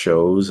some more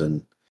shows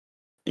and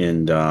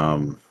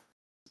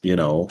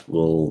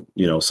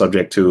we'll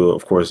subject to,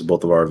 of course,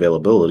 both of our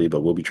availability,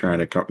 but we'll be trying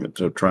to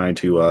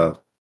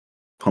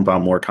pump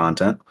out more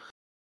content.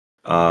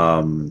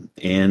 And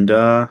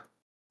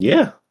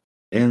yeah,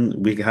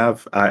 and we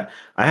have I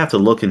have to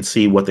look and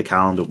see what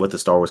the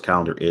Star Wars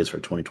calendar is for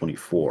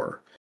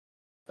 2024.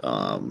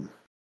 I'm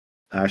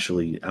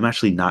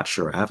actually not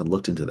sure. I haven't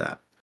looked into that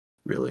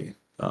really.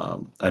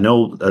 I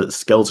know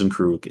Skeleton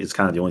Crew is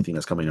kind of the only thing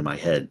that's coming to my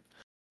head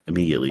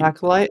immediately.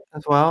 Acolyte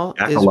as well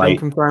has been Acolyte,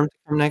 confirmed to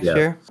come next yeah,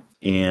 year.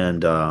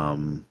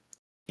 and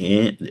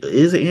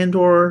is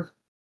Andor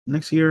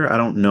next year? I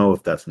don't know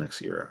if that's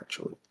next year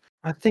actually.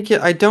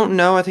 I don't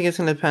know. I think it's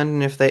going to depend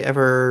on if they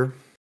ever,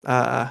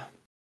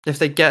 if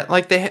they get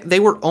like they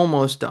were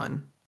almost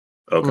done.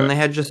 Okay. And they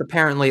had just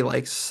apparently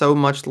like so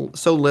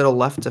little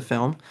left to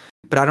film,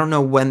 but I don't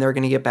know when they're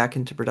going to get back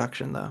into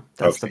production though.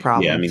 That's the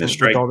problem. Yeah, I mean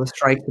with all the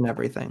strikes and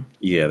everything.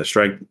 Yeah, the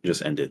strike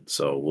just ended,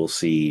 so we'll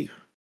see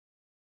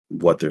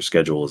what their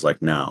schedule is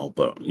like now.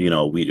 But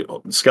we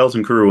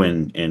Skeleton Crew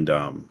and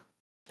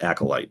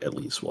Acolyte at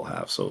least will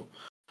have. So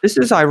this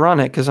is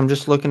ironic because I'm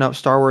just looking up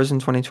Star Wars in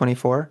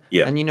 2024.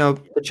 Yeah, and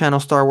the channel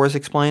Star Wars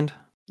Explained.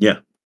 Yeah.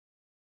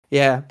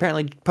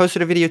 Apparently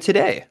posted a video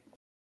today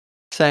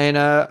saying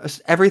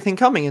everything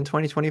coming in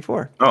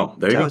 2024. Oh,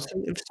 there you go.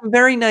 Some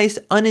very nice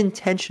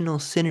unintentional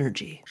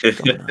synergy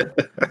going on.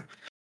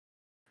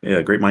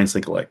 Yeah, great minds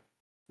think alike.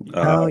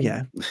 Oh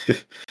yeah.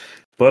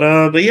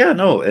 but yeah,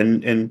 no,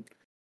 and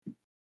of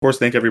course,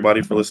 thank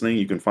everybody for listening.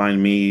 You can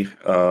find me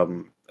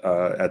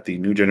at the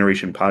New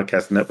Generation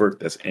Podcast Network.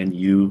 That's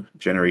NU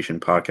Generation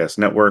Podcast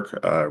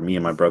Network. Me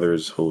and my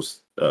brothers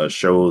host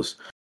shows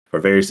for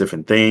various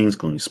different things,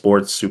 including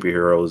sports,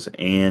 superheroes,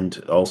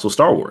 and also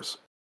Star Wars.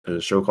 There's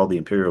a show called The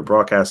Imperial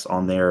Broadcast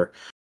on there,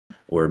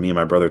 where me and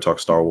my brother talk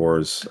Star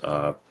Wars,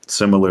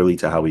 similarly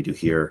to how we do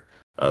here.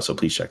 So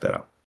please check that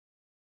out.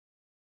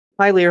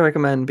 Highly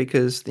recommend,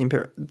 because the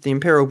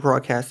Imperial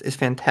Broadcast is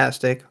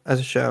fantastic as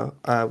a show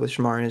with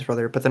Shamari and his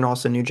brother, but then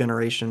also New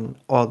Generation,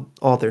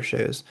 all their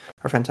shows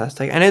are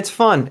fantastic, and it's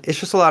fun. It's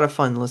just a lot of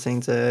fun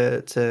listening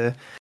to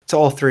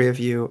all three of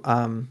you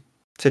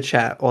to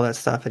chat all that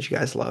stuff that you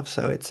guys love.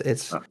 So it's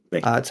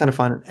a ton of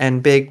fun,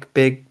 and big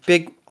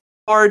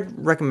hard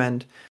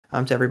recommend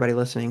to everybody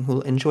listening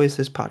who enjoys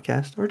this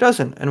podcast or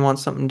doesn't and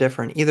wants something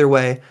different. Either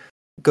way,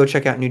 go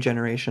check out New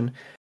Generation.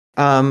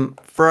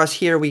 For us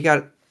here, we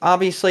got.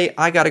 Obviously,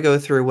 I got to go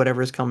through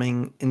whatever's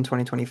coming in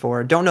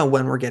 2024. Don't know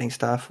when we're getting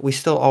stuff. We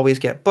still always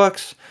get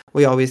books.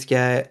 We always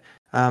get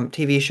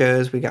TV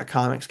shows. We got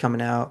comics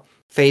coming out.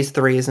 Phase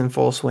 3 is in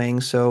full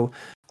swing. So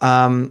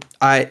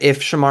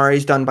if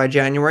Shamari's done by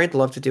January, I'd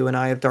love to do an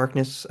Eye of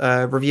Darkness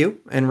review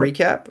and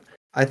recap.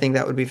 I think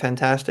that would be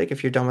fantastic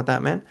if you're done with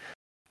that, man.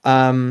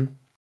 And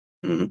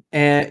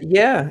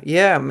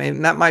yeah,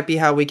 man, that might be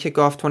how we kick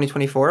off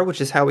 2024, which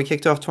is how we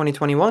kicked off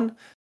 2021.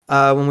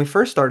 When we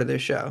first started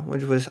this show,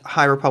 which was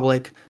High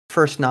Republic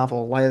first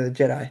novel, Light of the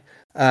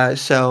Jedi.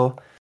 So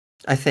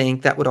I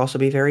think that would also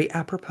be very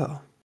apropos.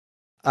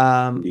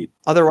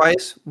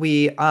 Otherwise,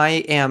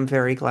 I am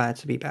very glad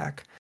to be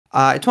back.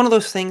 It's one of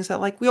those things that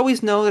we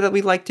always know that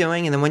we like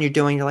doing, and then when you're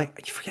doing, you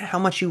forget how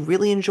much you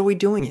really enjoy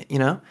doing it.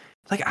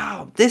 It's like,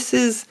 oh, this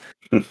is.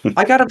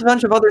 I got a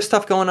bunch of other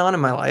stuff going on in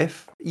my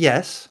life,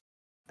 yes,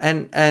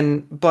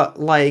 but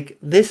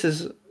this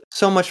is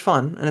so much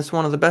fun, and it's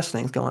one of the best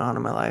things going on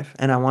in my life,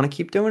 and I want to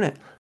keep doing it.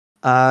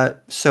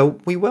 So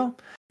we will.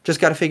 Just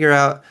got to figure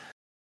out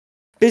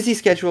busy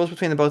schedules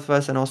between the both of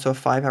us, and also a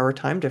 5-hour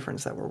time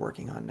difference that we're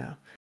working on now,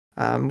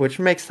 which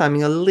makes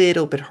timing a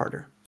little bit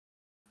harder.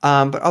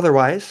 But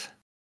otherwise,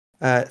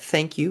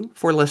 thank you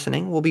for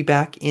listening. We'll be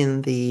back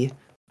in the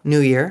new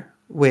year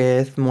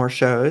with more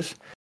shows.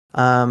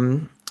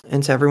 And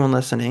to everyone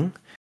listening,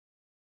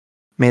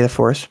 may the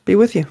Force be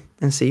with you,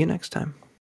 and see you next time.